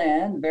crafted a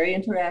plan very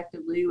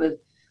interactively with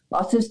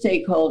lots of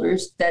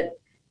stakeholders that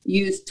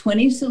use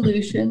 20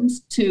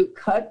 solutions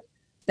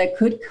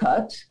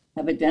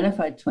have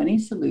identified 20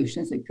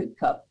 solutions that could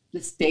cut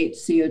the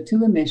state's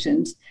CO2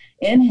 emissions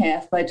in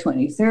half by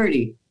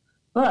 2030.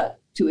 But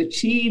to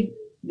achieve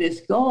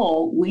this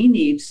goal, we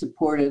need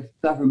supportive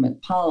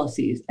government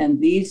policies, and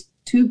these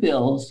two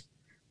bills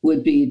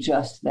would be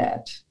just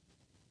that.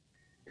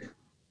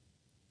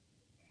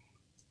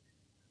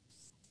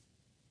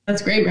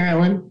 That's great,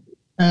 Marilyn.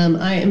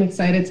 I am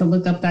excited to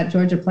look up that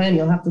Georgia plan.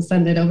 You'll have to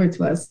send it over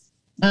to us.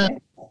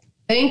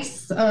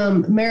 Thanks,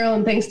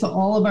 Marilyn. Thanks to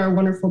all of our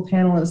wonderful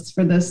panelists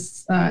for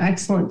this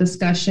excellent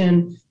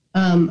discussion.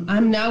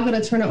 I'm now going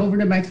to turn it over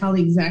to my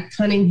colleague, Zach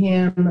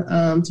Cunningham,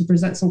 to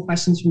present some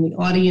questions from the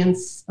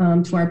audience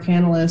to our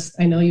panelists.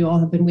 I know you all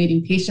have been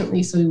waiting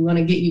patiently, so we want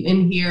to get you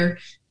in here.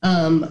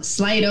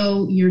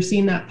 Slido, you're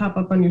seeing that pop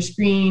up on your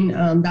screen.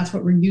 That's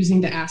what we're using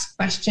to ask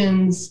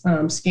questions.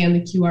 Scan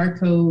the QR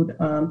code,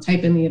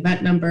 type in the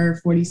event number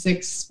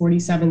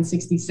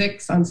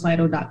 464766 on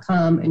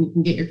slido.com, and you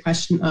can get your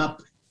question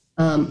up.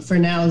 For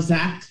now,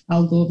 Zach,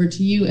 I'll go over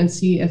to you and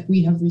see if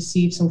we have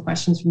received some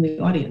questions from the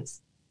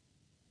audience.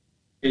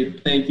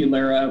 Great. Thank you,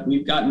 Lara.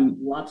 We've gotten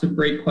lots of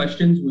great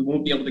questions. We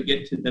won't be able to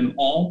get to them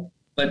all,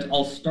 but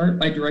I'll start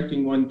by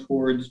directing one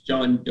towards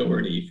John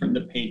Doherty from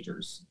the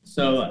Painters.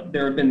 So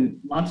there have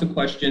been lots of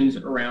questions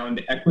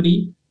around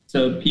equity.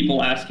 So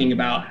people asking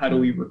about how do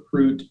we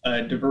recruit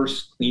a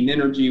diverse clean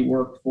energy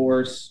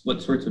workforce, what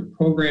sorts of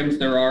programs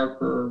there are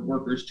for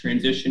workers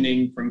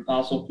transitioning from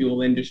fossil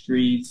fuel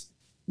industries,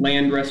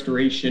 land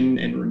restoration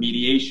and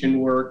remediation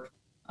work.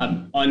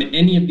 On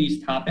any of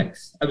these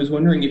topics, I was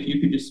wondering if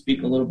you could just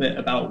speak a little bit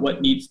about what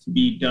needs to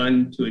be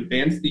done to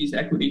advance these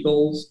equity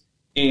goals,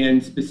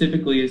 and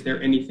specifically, is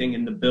there anything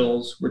in the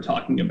bills we're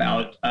talking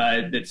about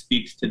that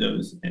speaks to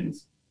those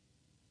ends?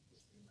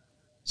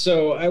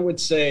 So I would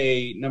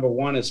say number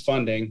one is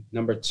funding.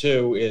 Number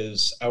two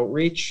is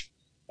outreach.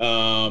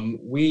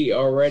 We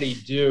already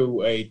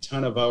do a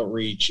ton of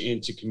outreach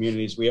into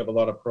communities. We have a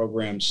lot of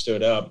programs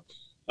stood up.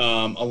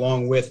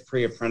 Along with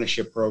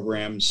pre-apprenticeship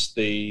programs,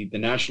 the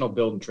National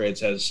Building Trades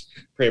has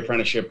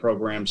pre-apprenticeship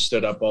programs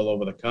stood up all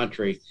over the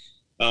country.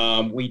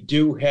 We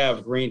do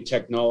have green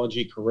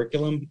technology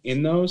curriculum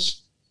in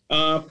those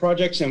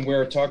projects, and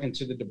we're talking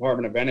to the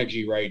Department of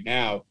Energy right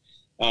now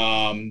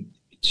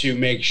to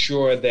make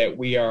sure that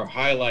we are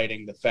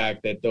highlighting the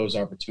fact that those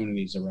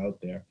opportunities are out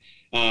there.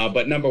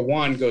 But number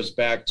one goes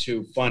back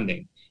to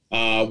funding.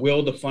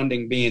 Will the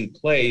funding be in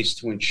place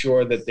to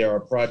ensure that there are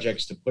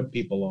projects to put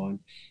people on?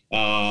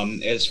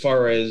 As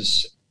far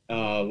as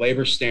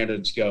labor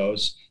standards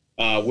goes,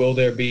 will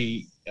there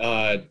be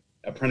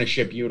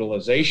apprenticeship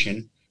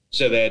utilization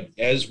so that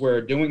as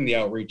we're doing the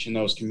outreach in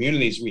those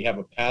communities, we have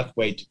a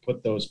pathway to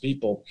put those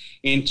people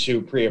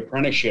into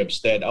pre-apprenticeships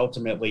that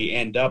ultimately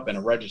end up in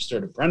a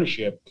registered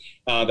apprenticeship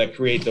that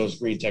create those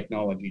green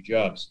technology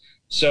jobs.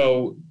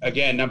 So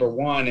again, number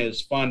one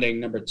is funding.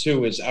 Number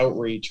two is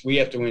outreach. We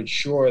have to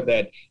ensure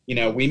that,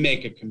 we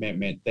make a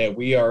commitment that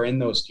we are in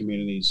those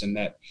communities and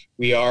that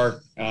we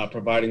are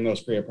providing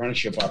those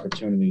pre-apprenticeship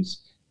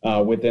opportunities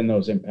within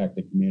those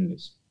impacted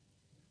communities.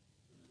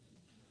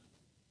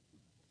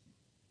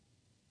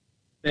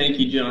 Thank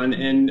you, John.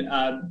 And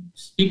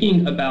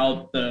speaking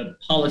about the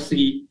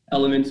policy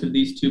elements of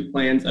these two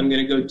plans, I'm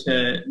going to go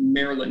to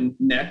Marilyn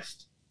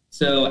next.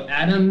 So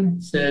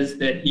Adam says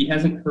that he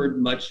hasn't heard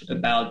much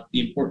about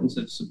the importance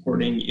of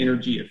supporting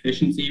energy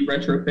efficiency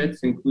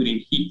retrofits,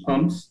 including heat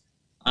pumps,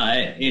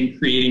 and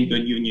creating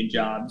good union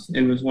jobs,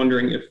 and was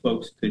wondering if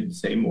folks could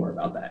say more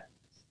about that.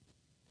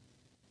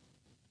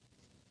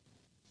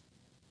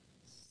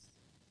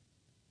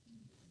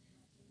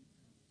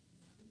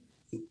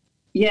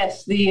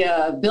 Yes, the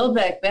Build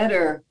Back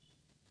Better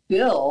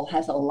bill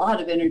has a lot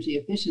of energy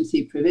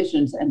efficiency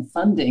provisions and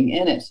funding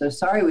in it. So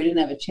sorry we didn't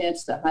have a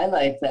chance to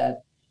highlight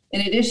that.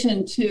 In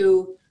addition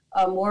to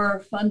more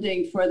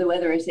funding for the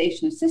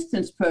Weatherization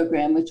Assistance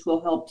Program, which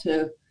will help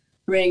to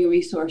bring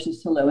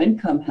resources to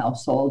low-income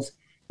households,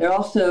 there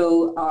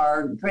also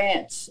are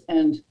grants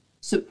and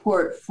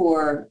support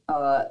for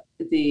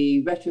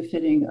the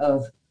retrofitting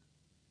of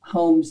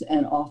homes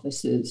and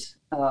offices.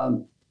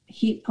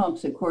 Heat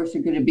pumps, of course, are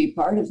going to be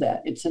part of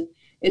that. It's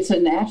a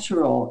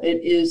natural.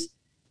 It is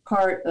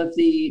part of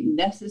the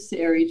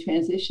necessary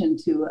transition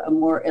to a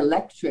more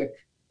electric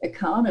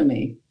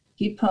economy.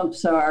 Heat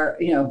pumps are,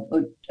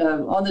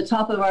 on the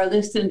top of our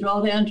list in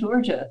Drawdown,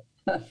 Georgia,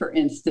 for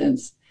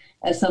instance,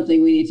 as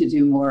something we need to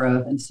do more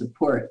of and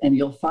support. And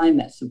you'll find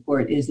that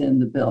support is in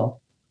the bill.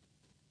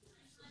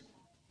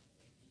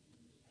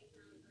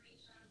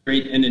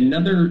 Great. And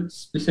another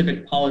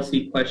specific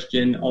policy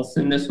question, I'll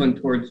send this one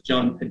towards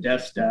John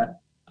Podesta.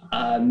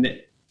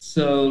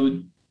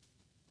 So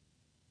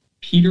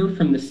Peter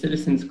from the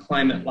Citizens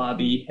Climate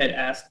Lobby had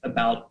asked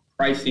about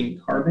pricing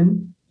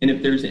carbon, and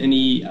if there's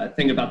any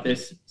thing about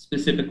this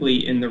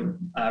specifically in the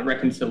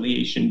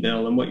reconciliation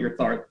bill and what your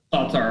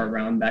thoughts are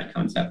around that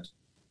concept.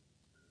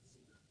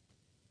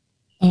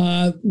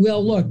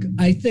 Well, look,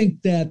 I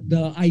think that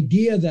the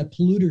idea that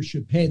polluters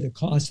should pay the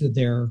cost of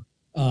their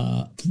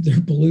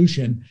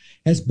pollution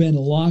has been a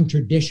long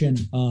tradition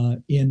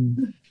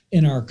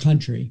in our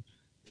country.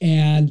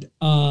 And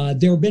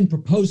there have been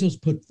proposals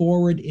put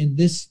forward in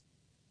this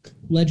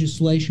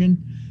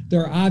legislation.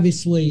 There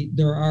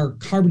are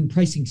carbon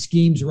pricing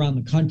schemes around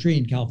the country.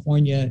 In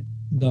California,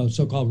 the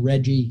so-called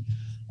RGGI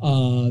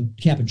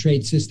cap and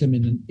trade system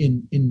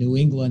in New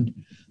England,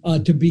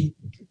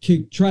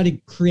 to try to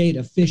create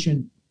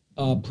efficient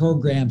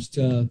programs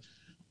to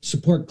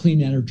support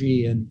clean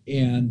energy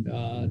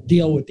and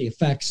deal with the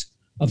effects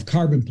of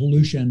carbon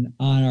pollution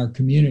on our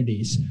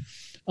communities.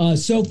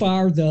 So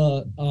far,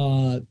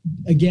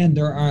 again,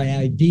 there are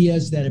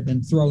ideas that have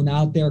been thrown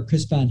out there.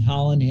 Chris Van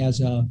Hollen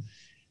has a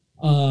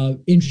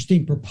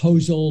interesting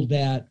proposal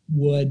that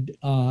would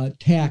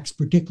tax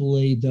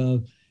particularly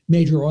the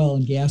major oil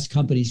and gas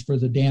companies for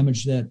the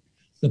damage that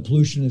the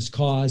pollution has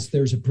caused.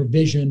 There's a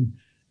provision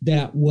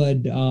that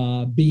would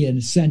be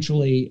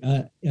essentially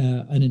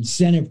an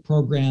incentive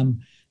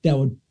program that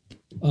would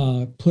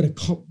put a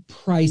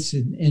price,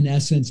 in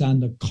essence, on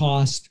the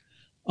cost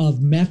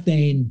of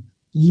methane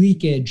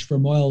leakage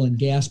from oil and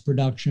gas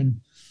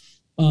production.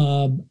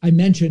 I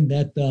mentioned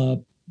that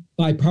the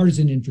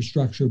bipartisan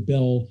infrastructure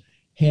bill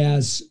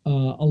has a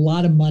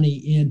lot of money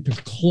in to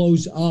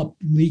close up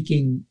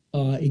leaking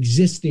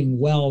existing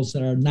wells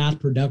that are not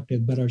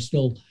productive but are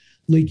still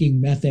leaking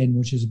methane,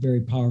 which is a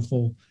very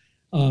powerful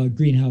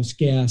greenhouse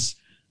gas.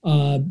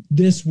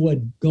 This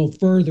would go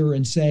further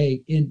and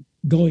say, in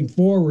going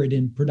forward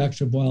in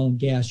production of oil and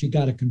gas, you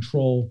got to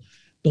control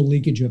the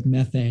leakage of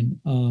methane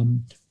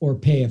or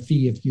pay a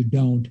fee if you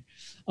don't.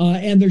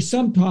 And there's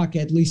some talk,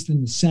 at least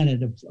in the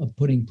Senate, of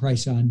putting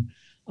price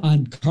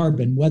on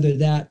carbon. Whether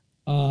that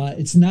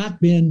it's not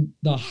been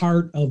the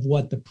heart of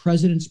what the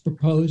president's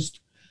proposed.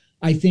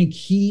 I think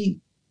he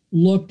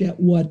looked at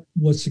what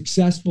was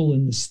successful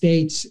in the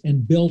states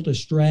and built a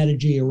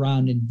strategy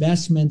around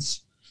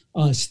investments,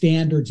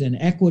 standards, and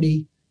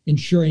equity,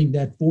 ensuring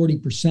that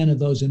 40% of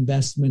those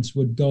investments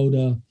would go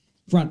to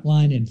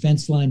frontline and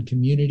fence line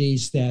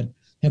communities that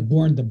have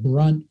borne the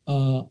brunt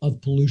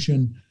of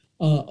pollution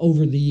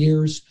over the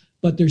years.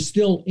 But there's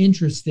still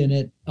interest in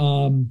it.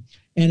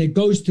 And it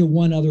goes to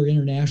one other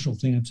international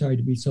thing. I'm sorry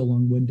to be so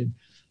long-winded.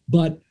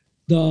 But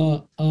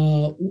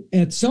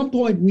at some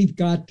point, we've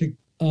got to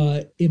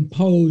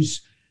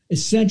impose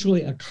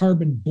essentially a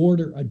carbon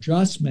border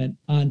adjustment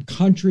on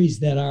countries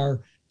that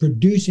are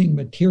producing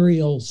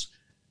materials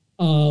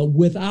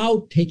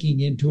without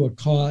taking into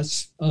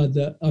account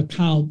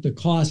the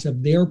cost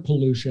of their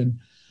pollution,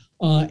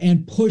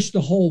 and push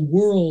the whole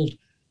world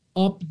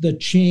up the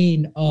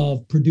chain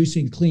of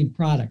producing clean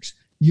products.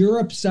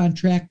 Europe's on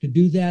track to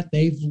do that.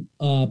 They've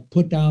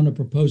put down a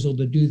proposal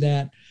to do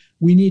that.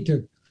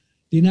 The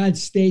United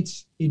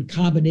States, in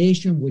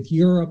combination with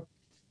Europe,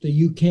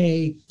 the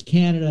UK,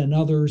 Canada, and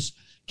others,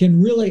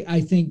 can really,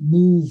 I think,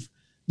 move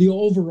the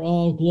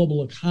overall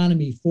global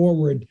economy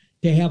forward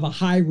to have a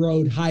high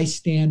road, high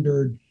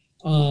standard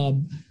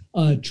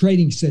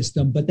trading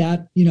system. But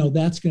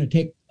that's going to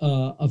take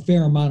a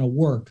fair amount of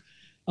work.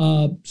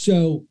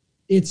 So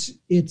it's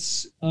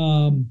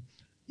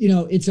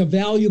a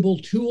valuable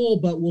tool,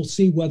 but we'll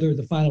see whether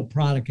the final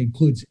product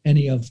includes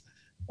any of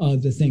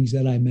the things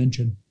that I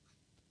mentioned.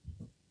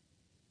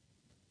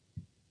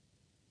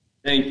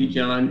 Thank you,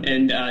 John.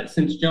 And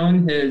since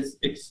John has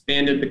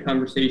expanded the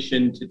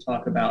conversation to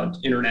talk about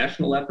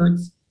international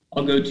efforts,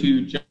 I'll go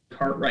to John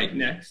Cartwright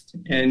next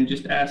and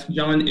just ask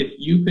John if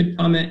you could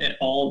comment at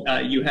all.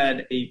 You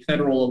had a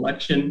federal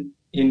election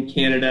in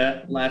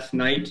Canada last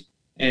night,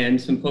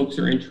 and some folks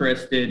are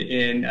interested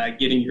in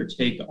getting your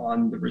take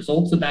on the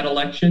results of that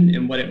election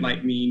and what it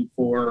might mean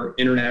for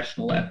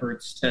international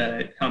efforts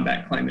to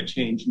combat climate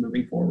change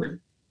moving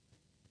forward.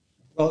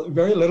 Well,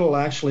 very little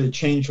actually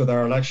changed with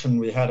our election.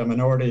 We had a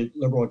minority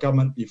Liberal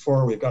government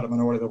before. We've got a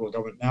minority Liberal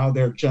government now.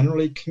 They're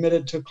generally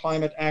committed to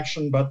climate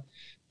action, but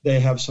they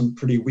have some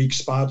pretty weak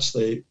spots.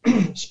 They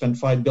spent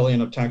 $5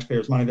 billion of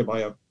taxpayers' money to buy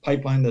a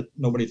pipeline that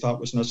nobody thought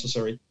was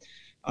necessary.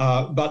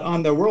 But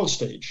on the world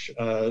stage,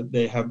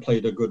 they have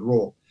played a good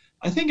role.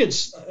 I think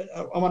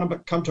I want to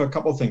come to a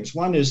couple of things.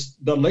 One is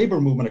the labor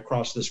movement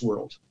across this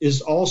world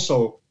is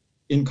also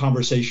in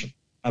conversation,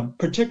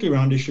 particularly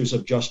around issues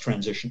of just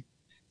transition.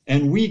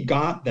 And we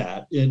got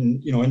that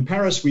in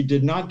Paris. We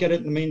did not get it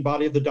in the main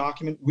body of the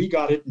document. We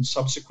got it in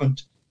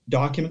subsequent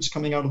documents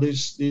coming out of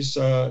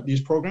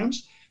these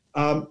programs.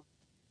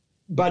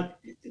 But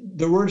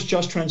the words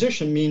just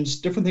transition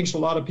means different things to a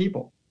lot of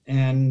people.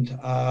 And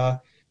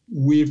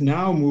we've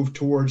now moved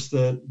towards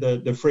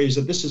the phrase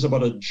that this is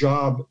about a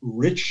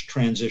job-rich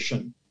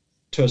transition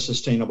to a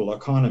sustainable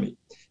economy.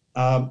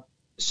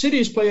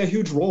 Cities play a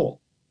huge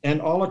role. And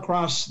all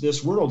across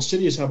this world,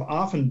 cities have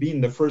often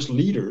been the first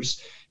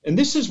leaders. And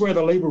this is where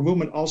the labor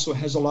movement also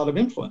has a lot of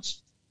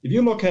influence. If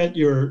you look at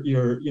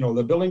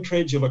the building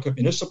trades, you look at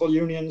municipal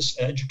unions,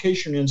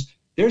 education unions,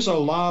 there's a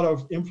lot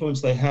of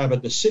influence they have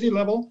at the city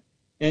level.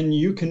 And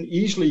you can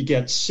easily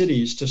get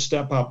cities to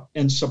step up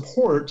and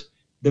support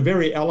the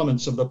very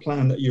elements of the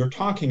plan that you're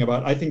talking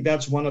about. I think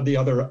that's one of the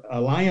other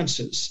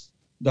alliances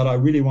that I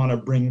really want to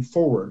bring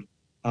forward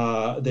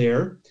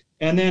there.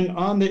 And then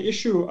on the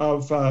issue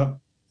of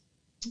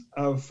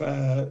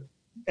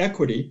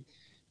equity,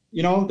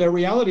 the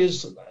reality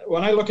is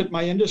when I look at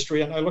my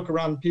industry and I look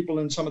around people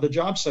in some of the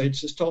job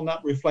sites, it's still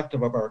not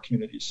reflective of our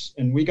communities.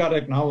 And we got to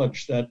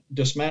acknowledge that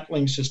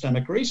dismantling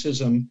systemic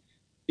racism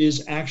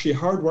is actually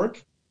hard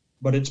work,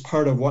 but it's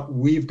part of what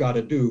we've got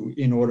to do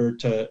in order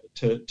to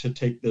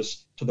take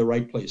this to the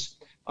right place.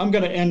 I'm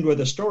going to end with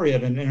a story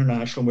at an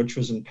international, which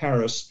was in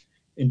Paris.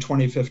 in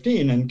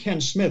 2015. And Ken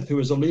Smith, who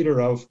is a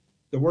leader of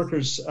the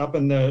workers up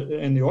in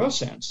the oil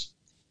sands,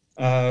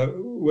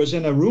 was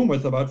in a room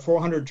with about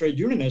 400 trade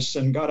unionists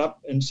and got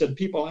up and said,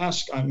 people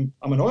ask, I'm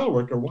an oil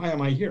worker, why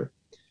am I here?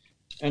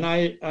 And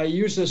I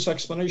used this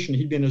explanation.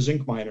 He'd been a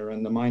zinc miner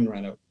and the mine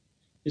ran out.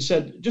 He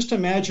said, just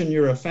imagine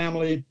you're a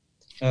family,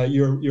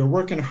 you're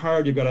working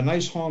hard, you've got a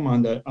nice home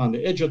on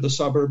the edge of the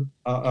suburb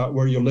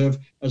where you live,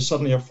 and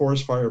suddenly a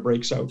forest fire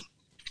breaks out.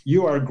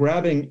 You are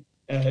grabbing,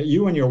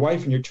 you and your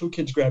wife and your 2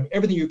 kids grab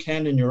everything you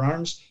can in your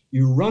arms,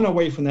 you run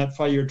away from that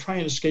fire, you're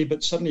trying to escape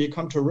it, suddenly you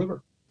come to a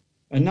river.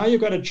 And now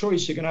you've got a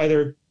choice. You can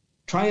either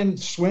try and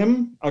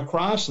swim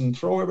across and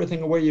throw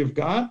everything away you've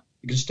got,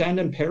 you can stand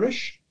and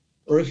perish,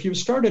 or if you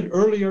started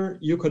earlier,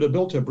 you could have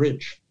built a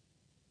bridge.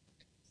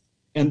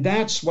 And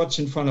that's what's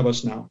in front of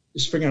us now,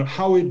 is figuring out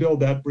how we build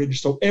that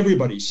bridge so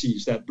everybody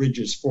sees that bridge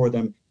is for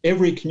them.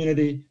 Every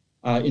community,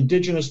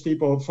 indigenous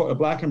people,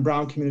 black and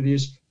brown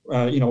communities,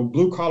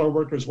 blue collar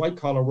workers, white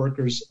collar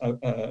workers,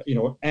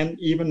 and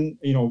even,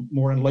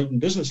 more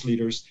enlightened business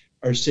leaders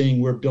are saying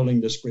we're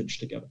building this bridge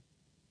together.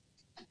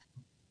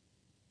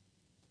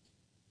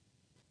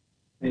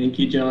 Thank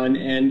you, John.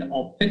 And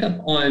I'll pick up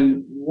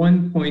on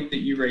one point that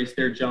you raised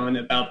there, John,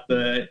 about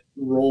the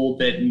role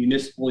that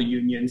municipal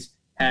unions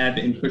have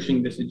in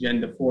pushing this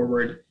agenda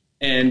forward,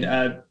 and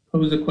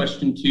pose a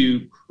question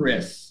to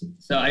Chris.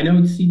 So I know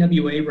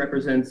CWA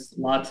represents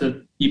lots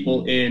of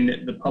people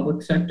in the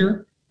public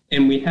sector,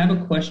 and we have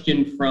a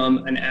question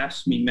from an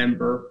AFSCME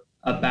member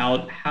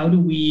about how do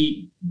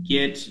we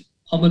get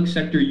public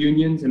sector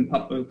unions and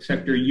public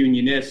sector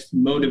unionists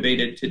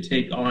motivated to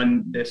take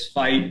on this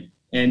fight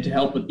and to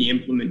help with the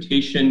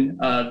implementation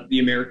of the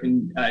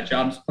American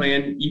Jobs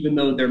Plan, even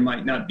though there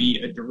might not be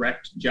a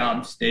direct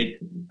job stake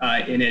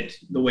in it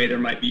the way there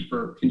might be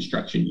for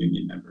construction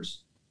union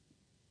members.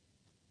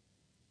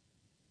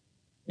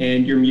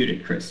 And you're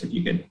muted, Chris, if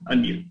you could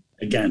unmute.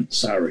 Again,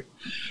 sorry.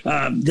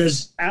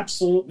 There's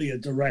absolutely a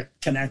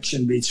direct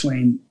connection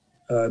between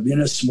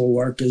municipal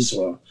workers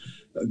or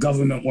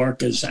government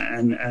workers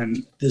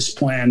and this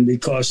plan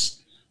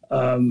because,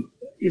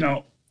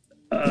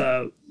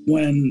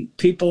 when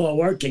people are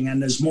working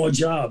and there's more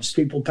jobs,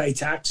 people pay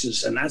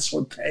taxes, and that's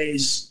what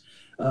pays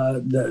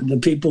the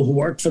people who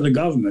work for the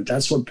government.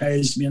 That's what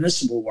pays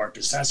municipal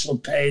workers. That's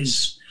what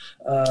pays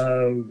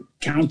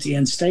county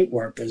and state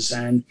workers.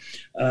 And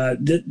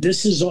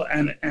this is,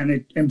 and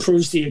it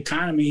improves the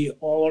economy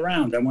all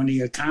around. And when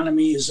the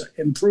economy is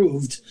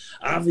improved,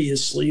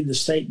 obviously the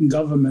state and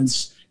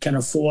governments can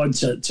afford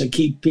to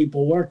keep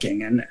people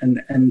working.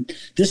 And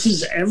this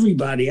is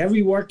everybody,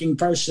 every working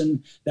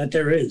person that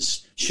there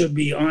is should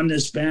be on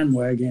this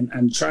bandwagon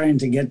and trying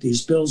to get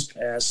these bills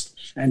passed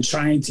and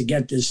trying to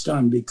get this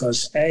done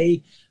because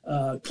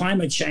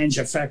climate change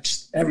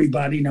affects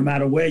everybody no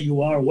matter where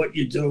you are, what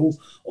you do,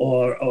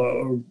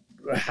 or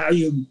how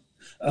you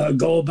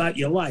go about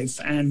your life.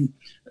 And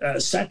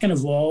second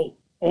of all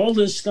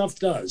this stuff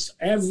does,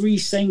 every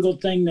single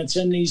thing that's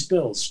in these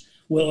bills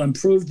will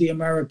improve the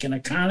American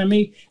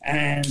economy.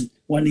 And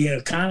when the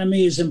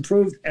economy is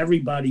improved,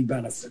 everybody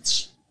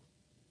benefits.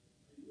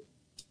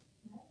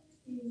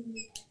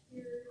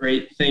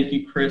 Great. Thank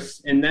you,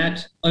 Chris. And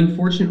that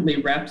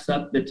unfortunately wraps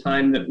up the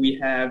time that we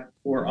have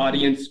for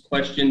audience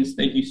questions.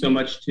 Thank you so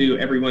much to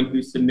everyone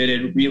who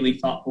submitted really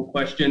thoughtful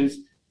questions.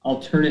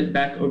 I'll turn it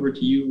back over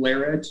to you,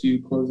 Lara,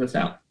 to close us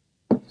out.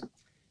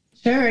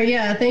 Sure.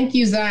 Yeah. Thank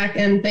you, Zach.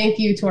 And thank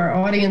you to our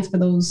audience for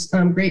those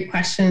great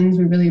questions.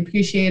 We really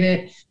appreciate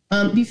it.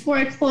 Before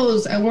I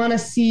close, I want to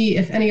see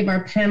if any of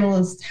our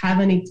panelists have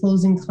any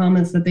closing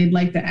comments that they'd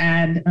like to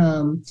add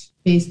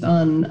based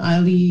on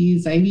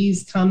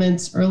Ali's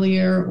comments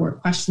earlier or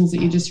questions that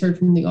you just heard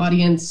from the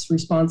audience,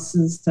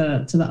 responses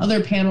to the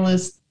other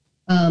panelists.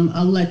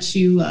 I'll let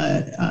you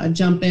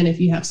jump in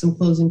if you have some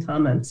closing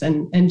comments.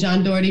 And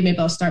John Doherty, maybe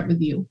I'll start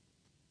with you.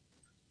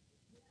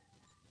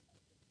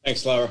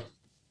 Thanks, Lara.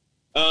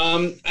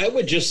 I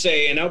would just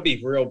say, and I'll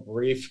be real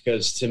brief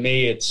because to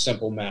me it's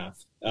simple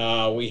math.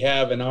 We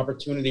have an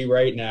opportunity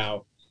right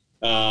now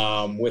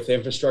with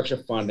infrastructure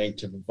funding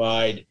to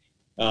provide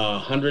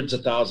hundreds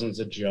of thousands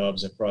of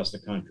jobs across the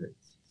country.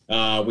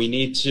 We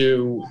need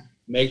to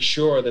make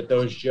sure that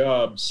those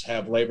jobs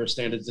have labor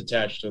standards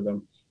attached to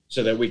them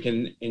so that we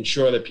can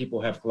ensure that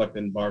people have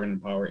collective bargaining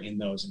power in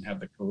those and have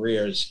the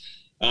careers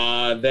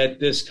that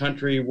this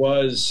country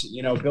was,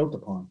 built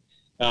upon.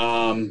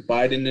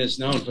 Biden is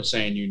known for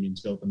saying unions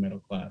built the middle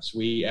class.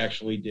 We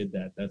actually did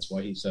that. That's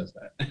why he says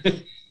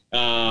that.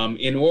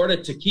 In order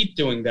to keep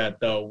doing that,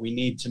 though, we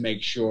need to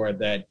make sure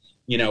that,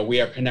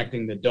 we are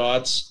connecting the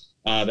dots,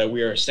 that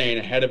we are staying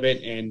ahead of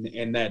it,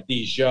 and that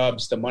these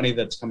jobs, the money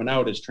that's coming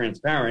out is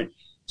transparent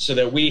so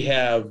that we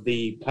have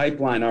the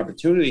pipeline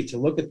opportunity to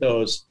look at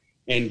those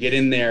and get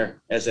in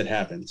there as it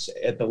happens.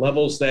 At the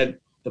levels that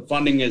the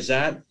funding is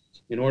at,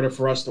 in order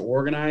for us to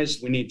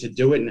organize, we need to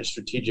do it in a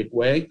strategic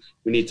way.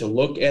 We need to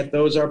look at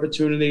those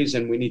opportunities,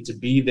 and we need to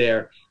be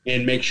there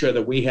and make sure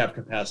that we have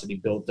capacity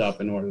built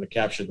up in order to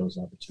capture those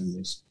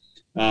opportunities.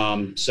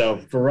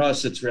 So for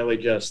us, it's really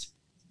just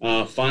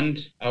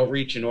fund,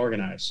 outreach, and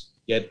organize.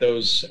 get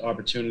those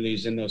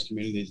opportunities in those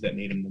communities that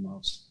need them the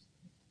most.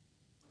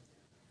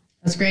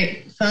 That's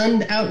great.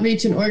 Fund,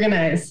 outreach, and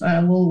organize.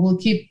 We'll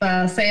keep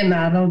saying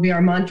that. That'll be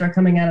our mantra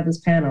coming out of this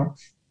panel.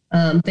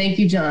 Thank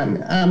you,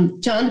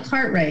 John. John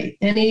Cartwright,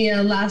 any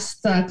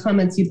last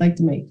comments you'd like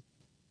to make?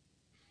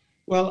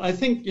 Well, I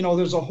think,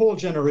 there's a whole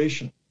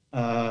generation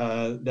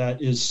that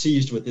is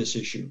seized with this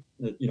issue.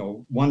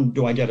 One,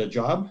 do I get a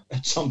job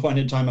at some point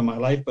in time in my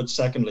life? But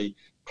secondly,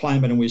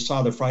 climate, and we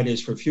saw the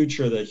Fridays for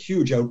Future, the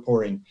huge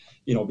outpouring,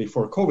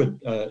 before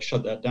COVID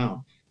shut that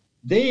down.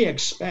 They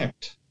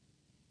expect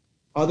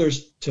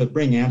others to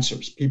bring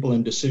answers, people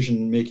in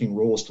decision-making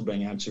roles to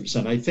bring answers.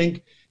 And I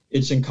think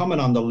it's incumbent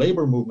on the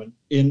labor movement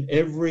in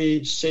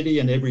every city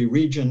and every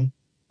region,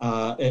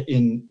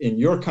 in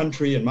your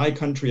country, in my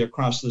country,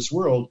 across this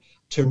world,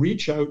 to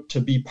reach out, to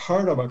be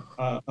part of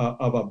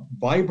a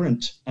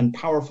vibrant and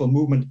powerful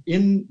movement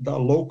in the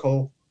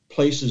local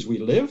places we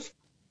live.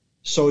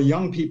 So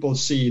young people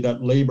see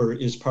that labor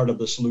is part of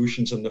the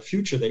solutions and the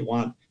future they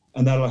want,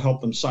 and that'll help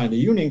them sign the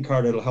union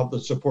card. It'll help them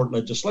support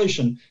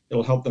legislation.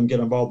 It'll help them get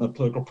involved in the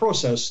political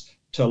process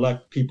to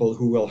elect people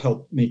who will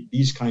help make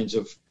these kinds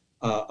of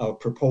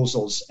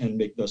proposals and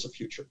make this a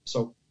future.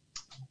 So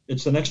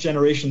it's the next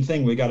generation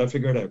thing. We got to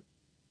figure it out.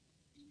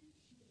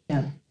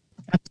 Yeah,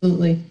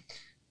 absolutely.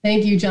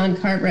 Thank you, John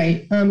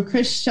Cartwright.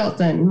 Chris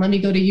Shelton, let me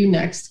go to you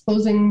next.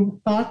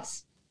 Closing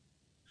thoughts?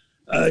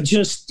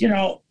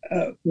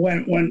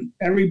 When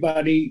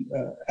everybody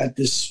at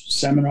this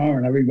seminar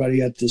and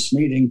everybody at this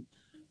meeting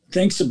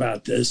thinks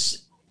about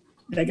this,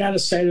 they got to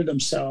say to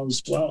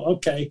themselves, well,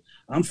 okay,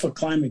 I'm for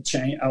climate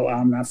change. Oh,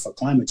 I'm not for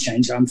climate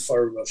change. I'm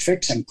for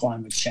fixing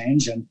climate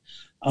change, and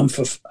I'm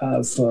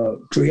for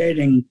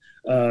creating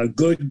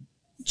good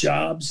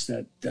jobs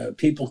that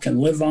people can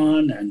live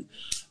on, and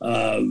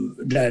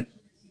that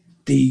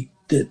the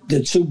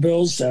two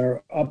bills that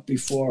are up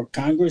before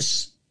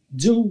Congress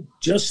do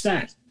just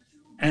that.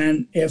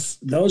 And if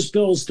those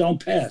bills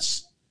don't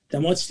pass,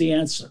 then what's the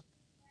answer?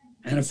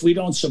 And if we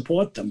don't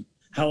support them,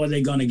 how are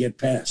they going to get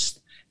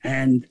passed?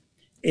 And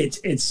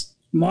it's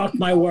mark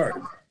my word,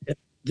 if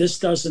this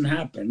doesn't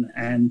happen,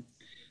 and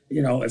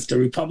if the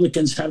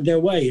Republicans have their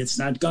way, it's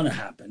not going to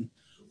happen.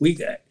 We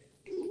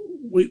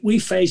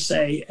face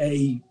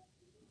a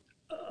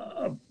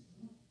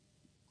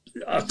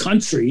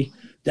country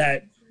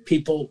that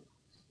people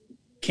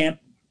can't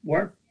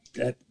work,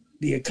 that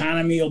the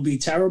economy will be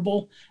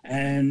terrible,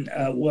 and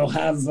we'll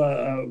have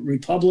a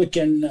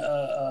Republican,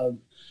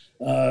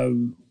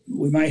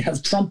 we might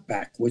have Trump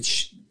back,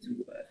 which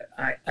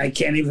I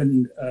can't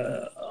even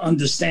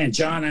understand.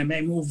 John, I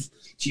may move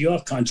to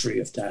your country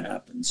if that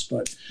happens,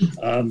 but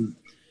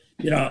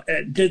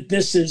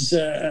this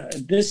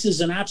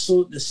is an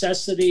absolute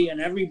necessity, and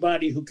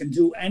everybody who can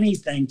do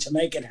anything to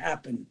make it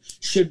happen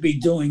should be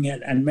doing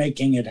it and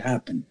making it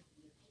happen.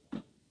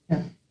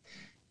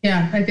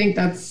 Yeah, I think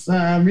that's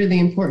really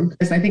important,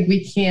 because I think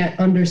we can't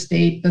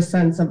understate the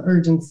sense of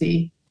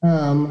urgency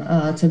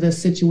to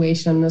this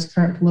situation, this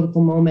current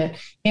political moment,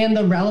 and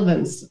the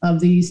relevance of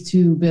these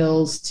two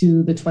bills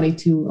to the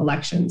 22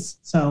 elections.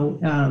 So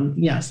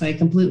yes, I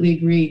completely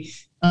agree.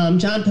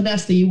 John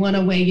Podesta, you want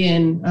to weigh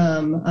in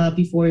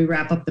before we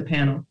wrap up the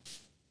panel?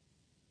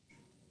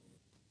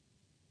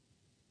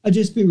 I'll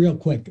just be real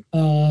quick.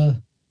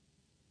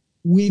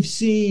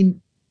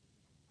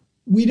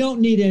 We don't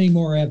need any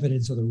more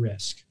evidence of the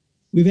risk.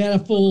 We've had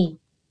a full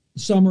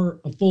summer,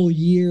 a full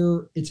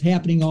year. It's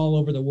happening all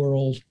over the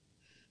world.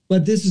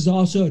 But this is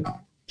also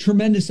a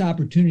tremendous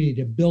opportunity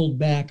to build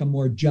back a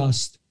more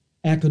just,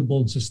 equitable,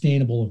 and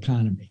sustainable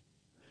economy.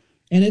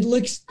 And it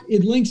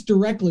links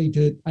directly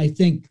to, I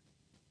think,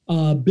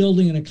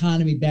 building an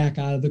economy back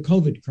out of the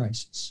COVID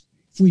crisis.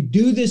 If we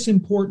do this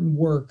important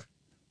work,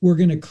 we're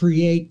going to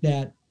create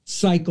that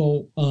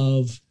cycle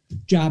of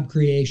job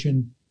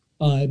creation.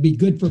 It'll be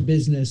good for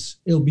business.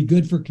 It'll be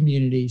good for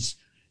communities.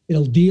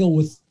 It'll deal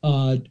with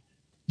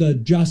the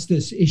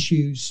justice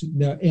issues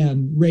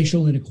and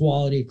racial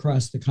inequality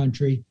across the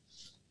country.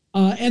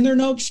 And there are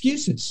no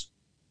excuses.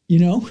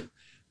 The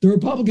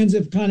Republicans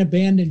have kind of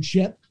abandoned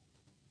ship.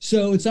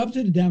 So it's up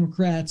to the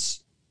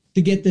Democrats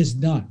to get this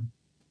done.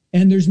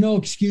 And there's no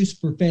excuse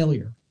for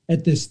failure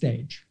at this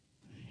stage.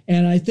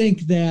 And I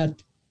think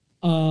that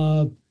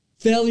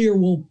failure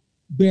will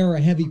bear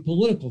a heavy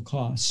political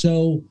cost.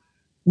 So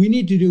we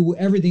need to do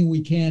everything we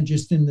can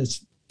just in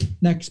this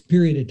next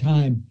period of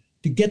time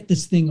to get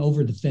this thing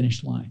over the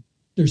finish line.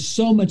 There's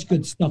so much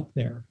good stuff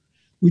there.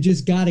 We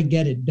just got to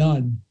get it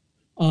done.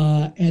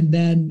 And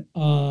then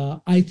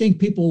I think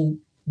people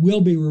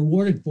will be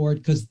rewarded for it,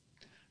 because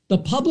the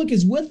public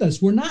is with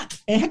us. We're not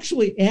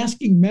actually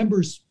asking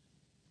members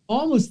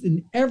almost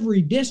in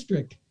every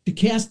district to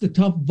cast a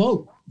tough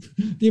vote.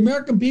 The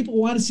American people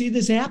want to see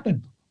this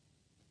happen.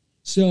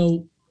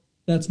 So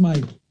that's my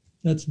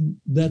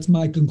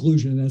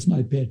conclusion. That's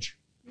my pitch.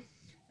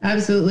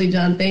 Absolutely,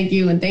 John. Thank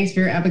you. And thanks for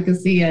your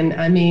advocacy. And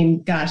I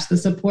mean, gosh, the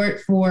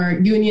support for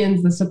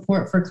unions, the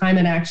support for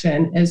climate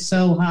action is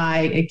so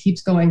high. It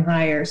keeps going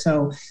higher.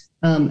 So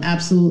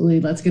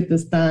absolutely, let's get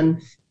this done.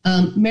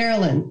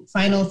 Marilyn,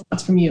 final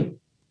thoughts from you.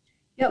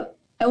 Yep.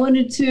 I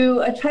wanted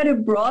to try to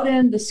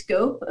broaden the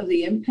scope of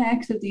the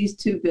impacts of these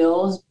two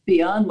bills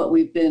beyond what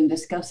we've been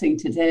discussing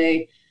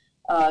today.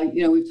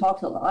 We've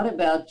talked a lot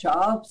about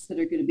jobs that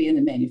are going to be in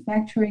the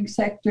manufacturing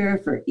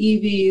sector, for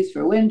EVs,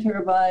 for wind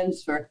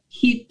turbines, for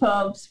heat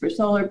pumps, for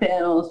solar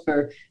panels,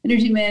 for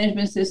energy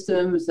management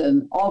systems,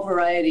 and all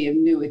variety of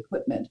new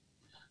equipment.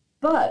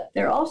 But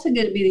there are also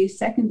going to be these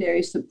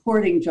secondary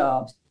supporting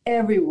jobs.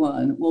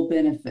 Everyone will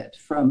benefit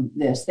from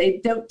this.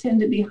 They don't tend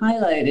to be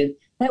highlighted.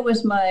 That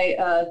was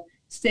my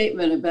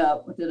statement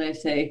about, what did I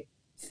say?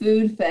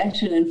 Food,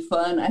 fashion, and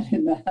fun. I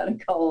didn't know how to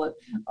call it.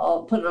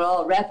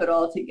 I'll wrap it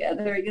all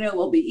together.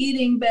 We'll be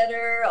eating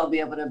better. I'll be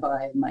able to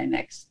buy my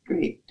next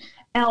great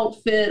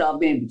outfit. I'll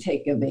maybe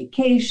take a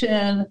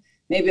vacation.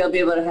 Maybe I'll be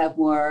able to have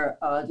more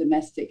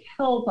domestic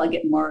help.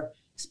 I'll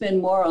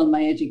spend more on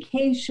my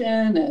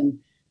education and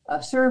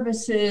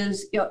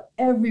services.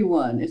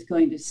 Everyone is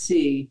going to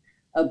see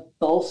a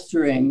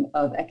bolstering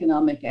of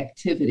economic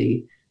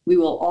activity. We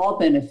will all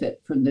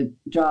benefit from the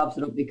jobs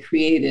that will be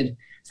created.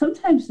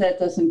 Sometimes that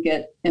doesn't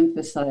get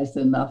emphasized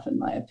enough, in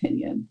my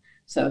opinion.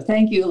 So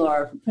thank you,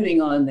 Lara, for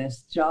putting on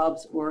this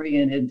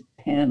jobs-oriented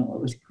panel.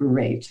 It was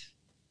great.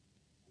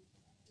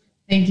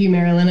 Thank you,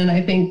 Marilyn. And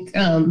I think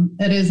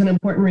that is an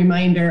important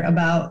reminder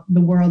about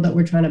the world that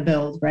we're trying to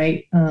build,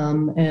 right?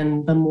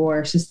 And the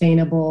more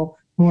sustainable,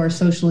 more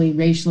socially,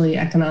 racially,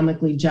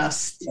 economically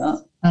just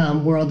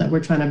world that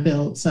we're trying to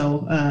build.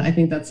 So I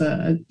think that's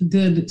a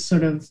good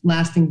sort of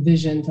lasting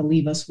vision to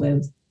leave us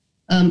with.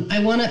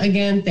 I want to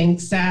again thank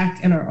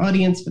Zach and our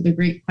audience for the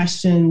great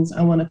questions.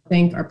 I want to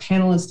thank our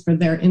panelists for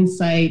their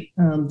insight,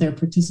 their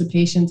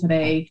participation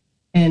today,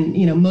 and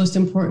most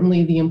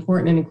importantly, the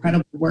important and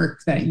incredible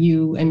work that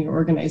you and your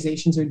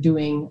organizations are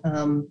doing.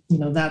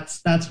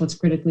 That's what's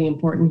critically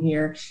important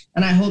here.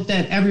 And I hope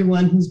that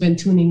everyone who's been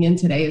tuning in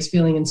today is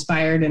feeling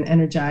inspired and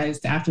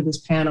energized after this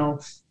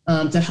panel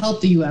to help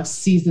the U.S.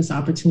 seize this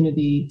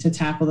opportunity to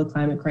tackle the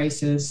climate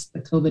crisis, the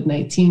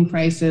COVID-19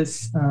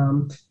 crisis,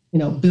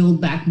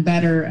 build back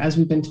better, as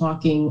we've been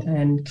talking,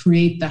 and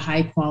create the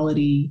high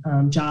quality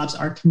jobs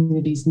our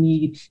communities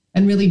need,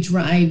 and really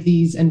drive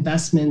these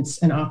investments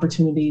and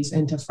opportunities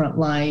into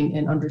frontline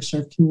and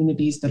underserved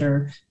communities that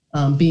are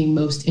being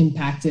most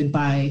impacted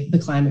by the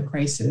climate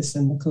crisis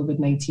and the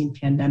COVID-19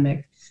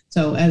 pandemic.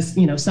 So as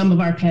some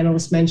of our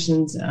panelists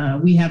mentioned,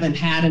 we haven't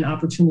had an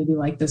opportunity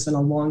like this in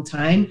a long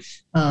time.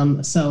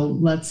 So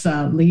let's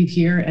leave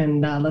here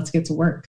and let's get to work.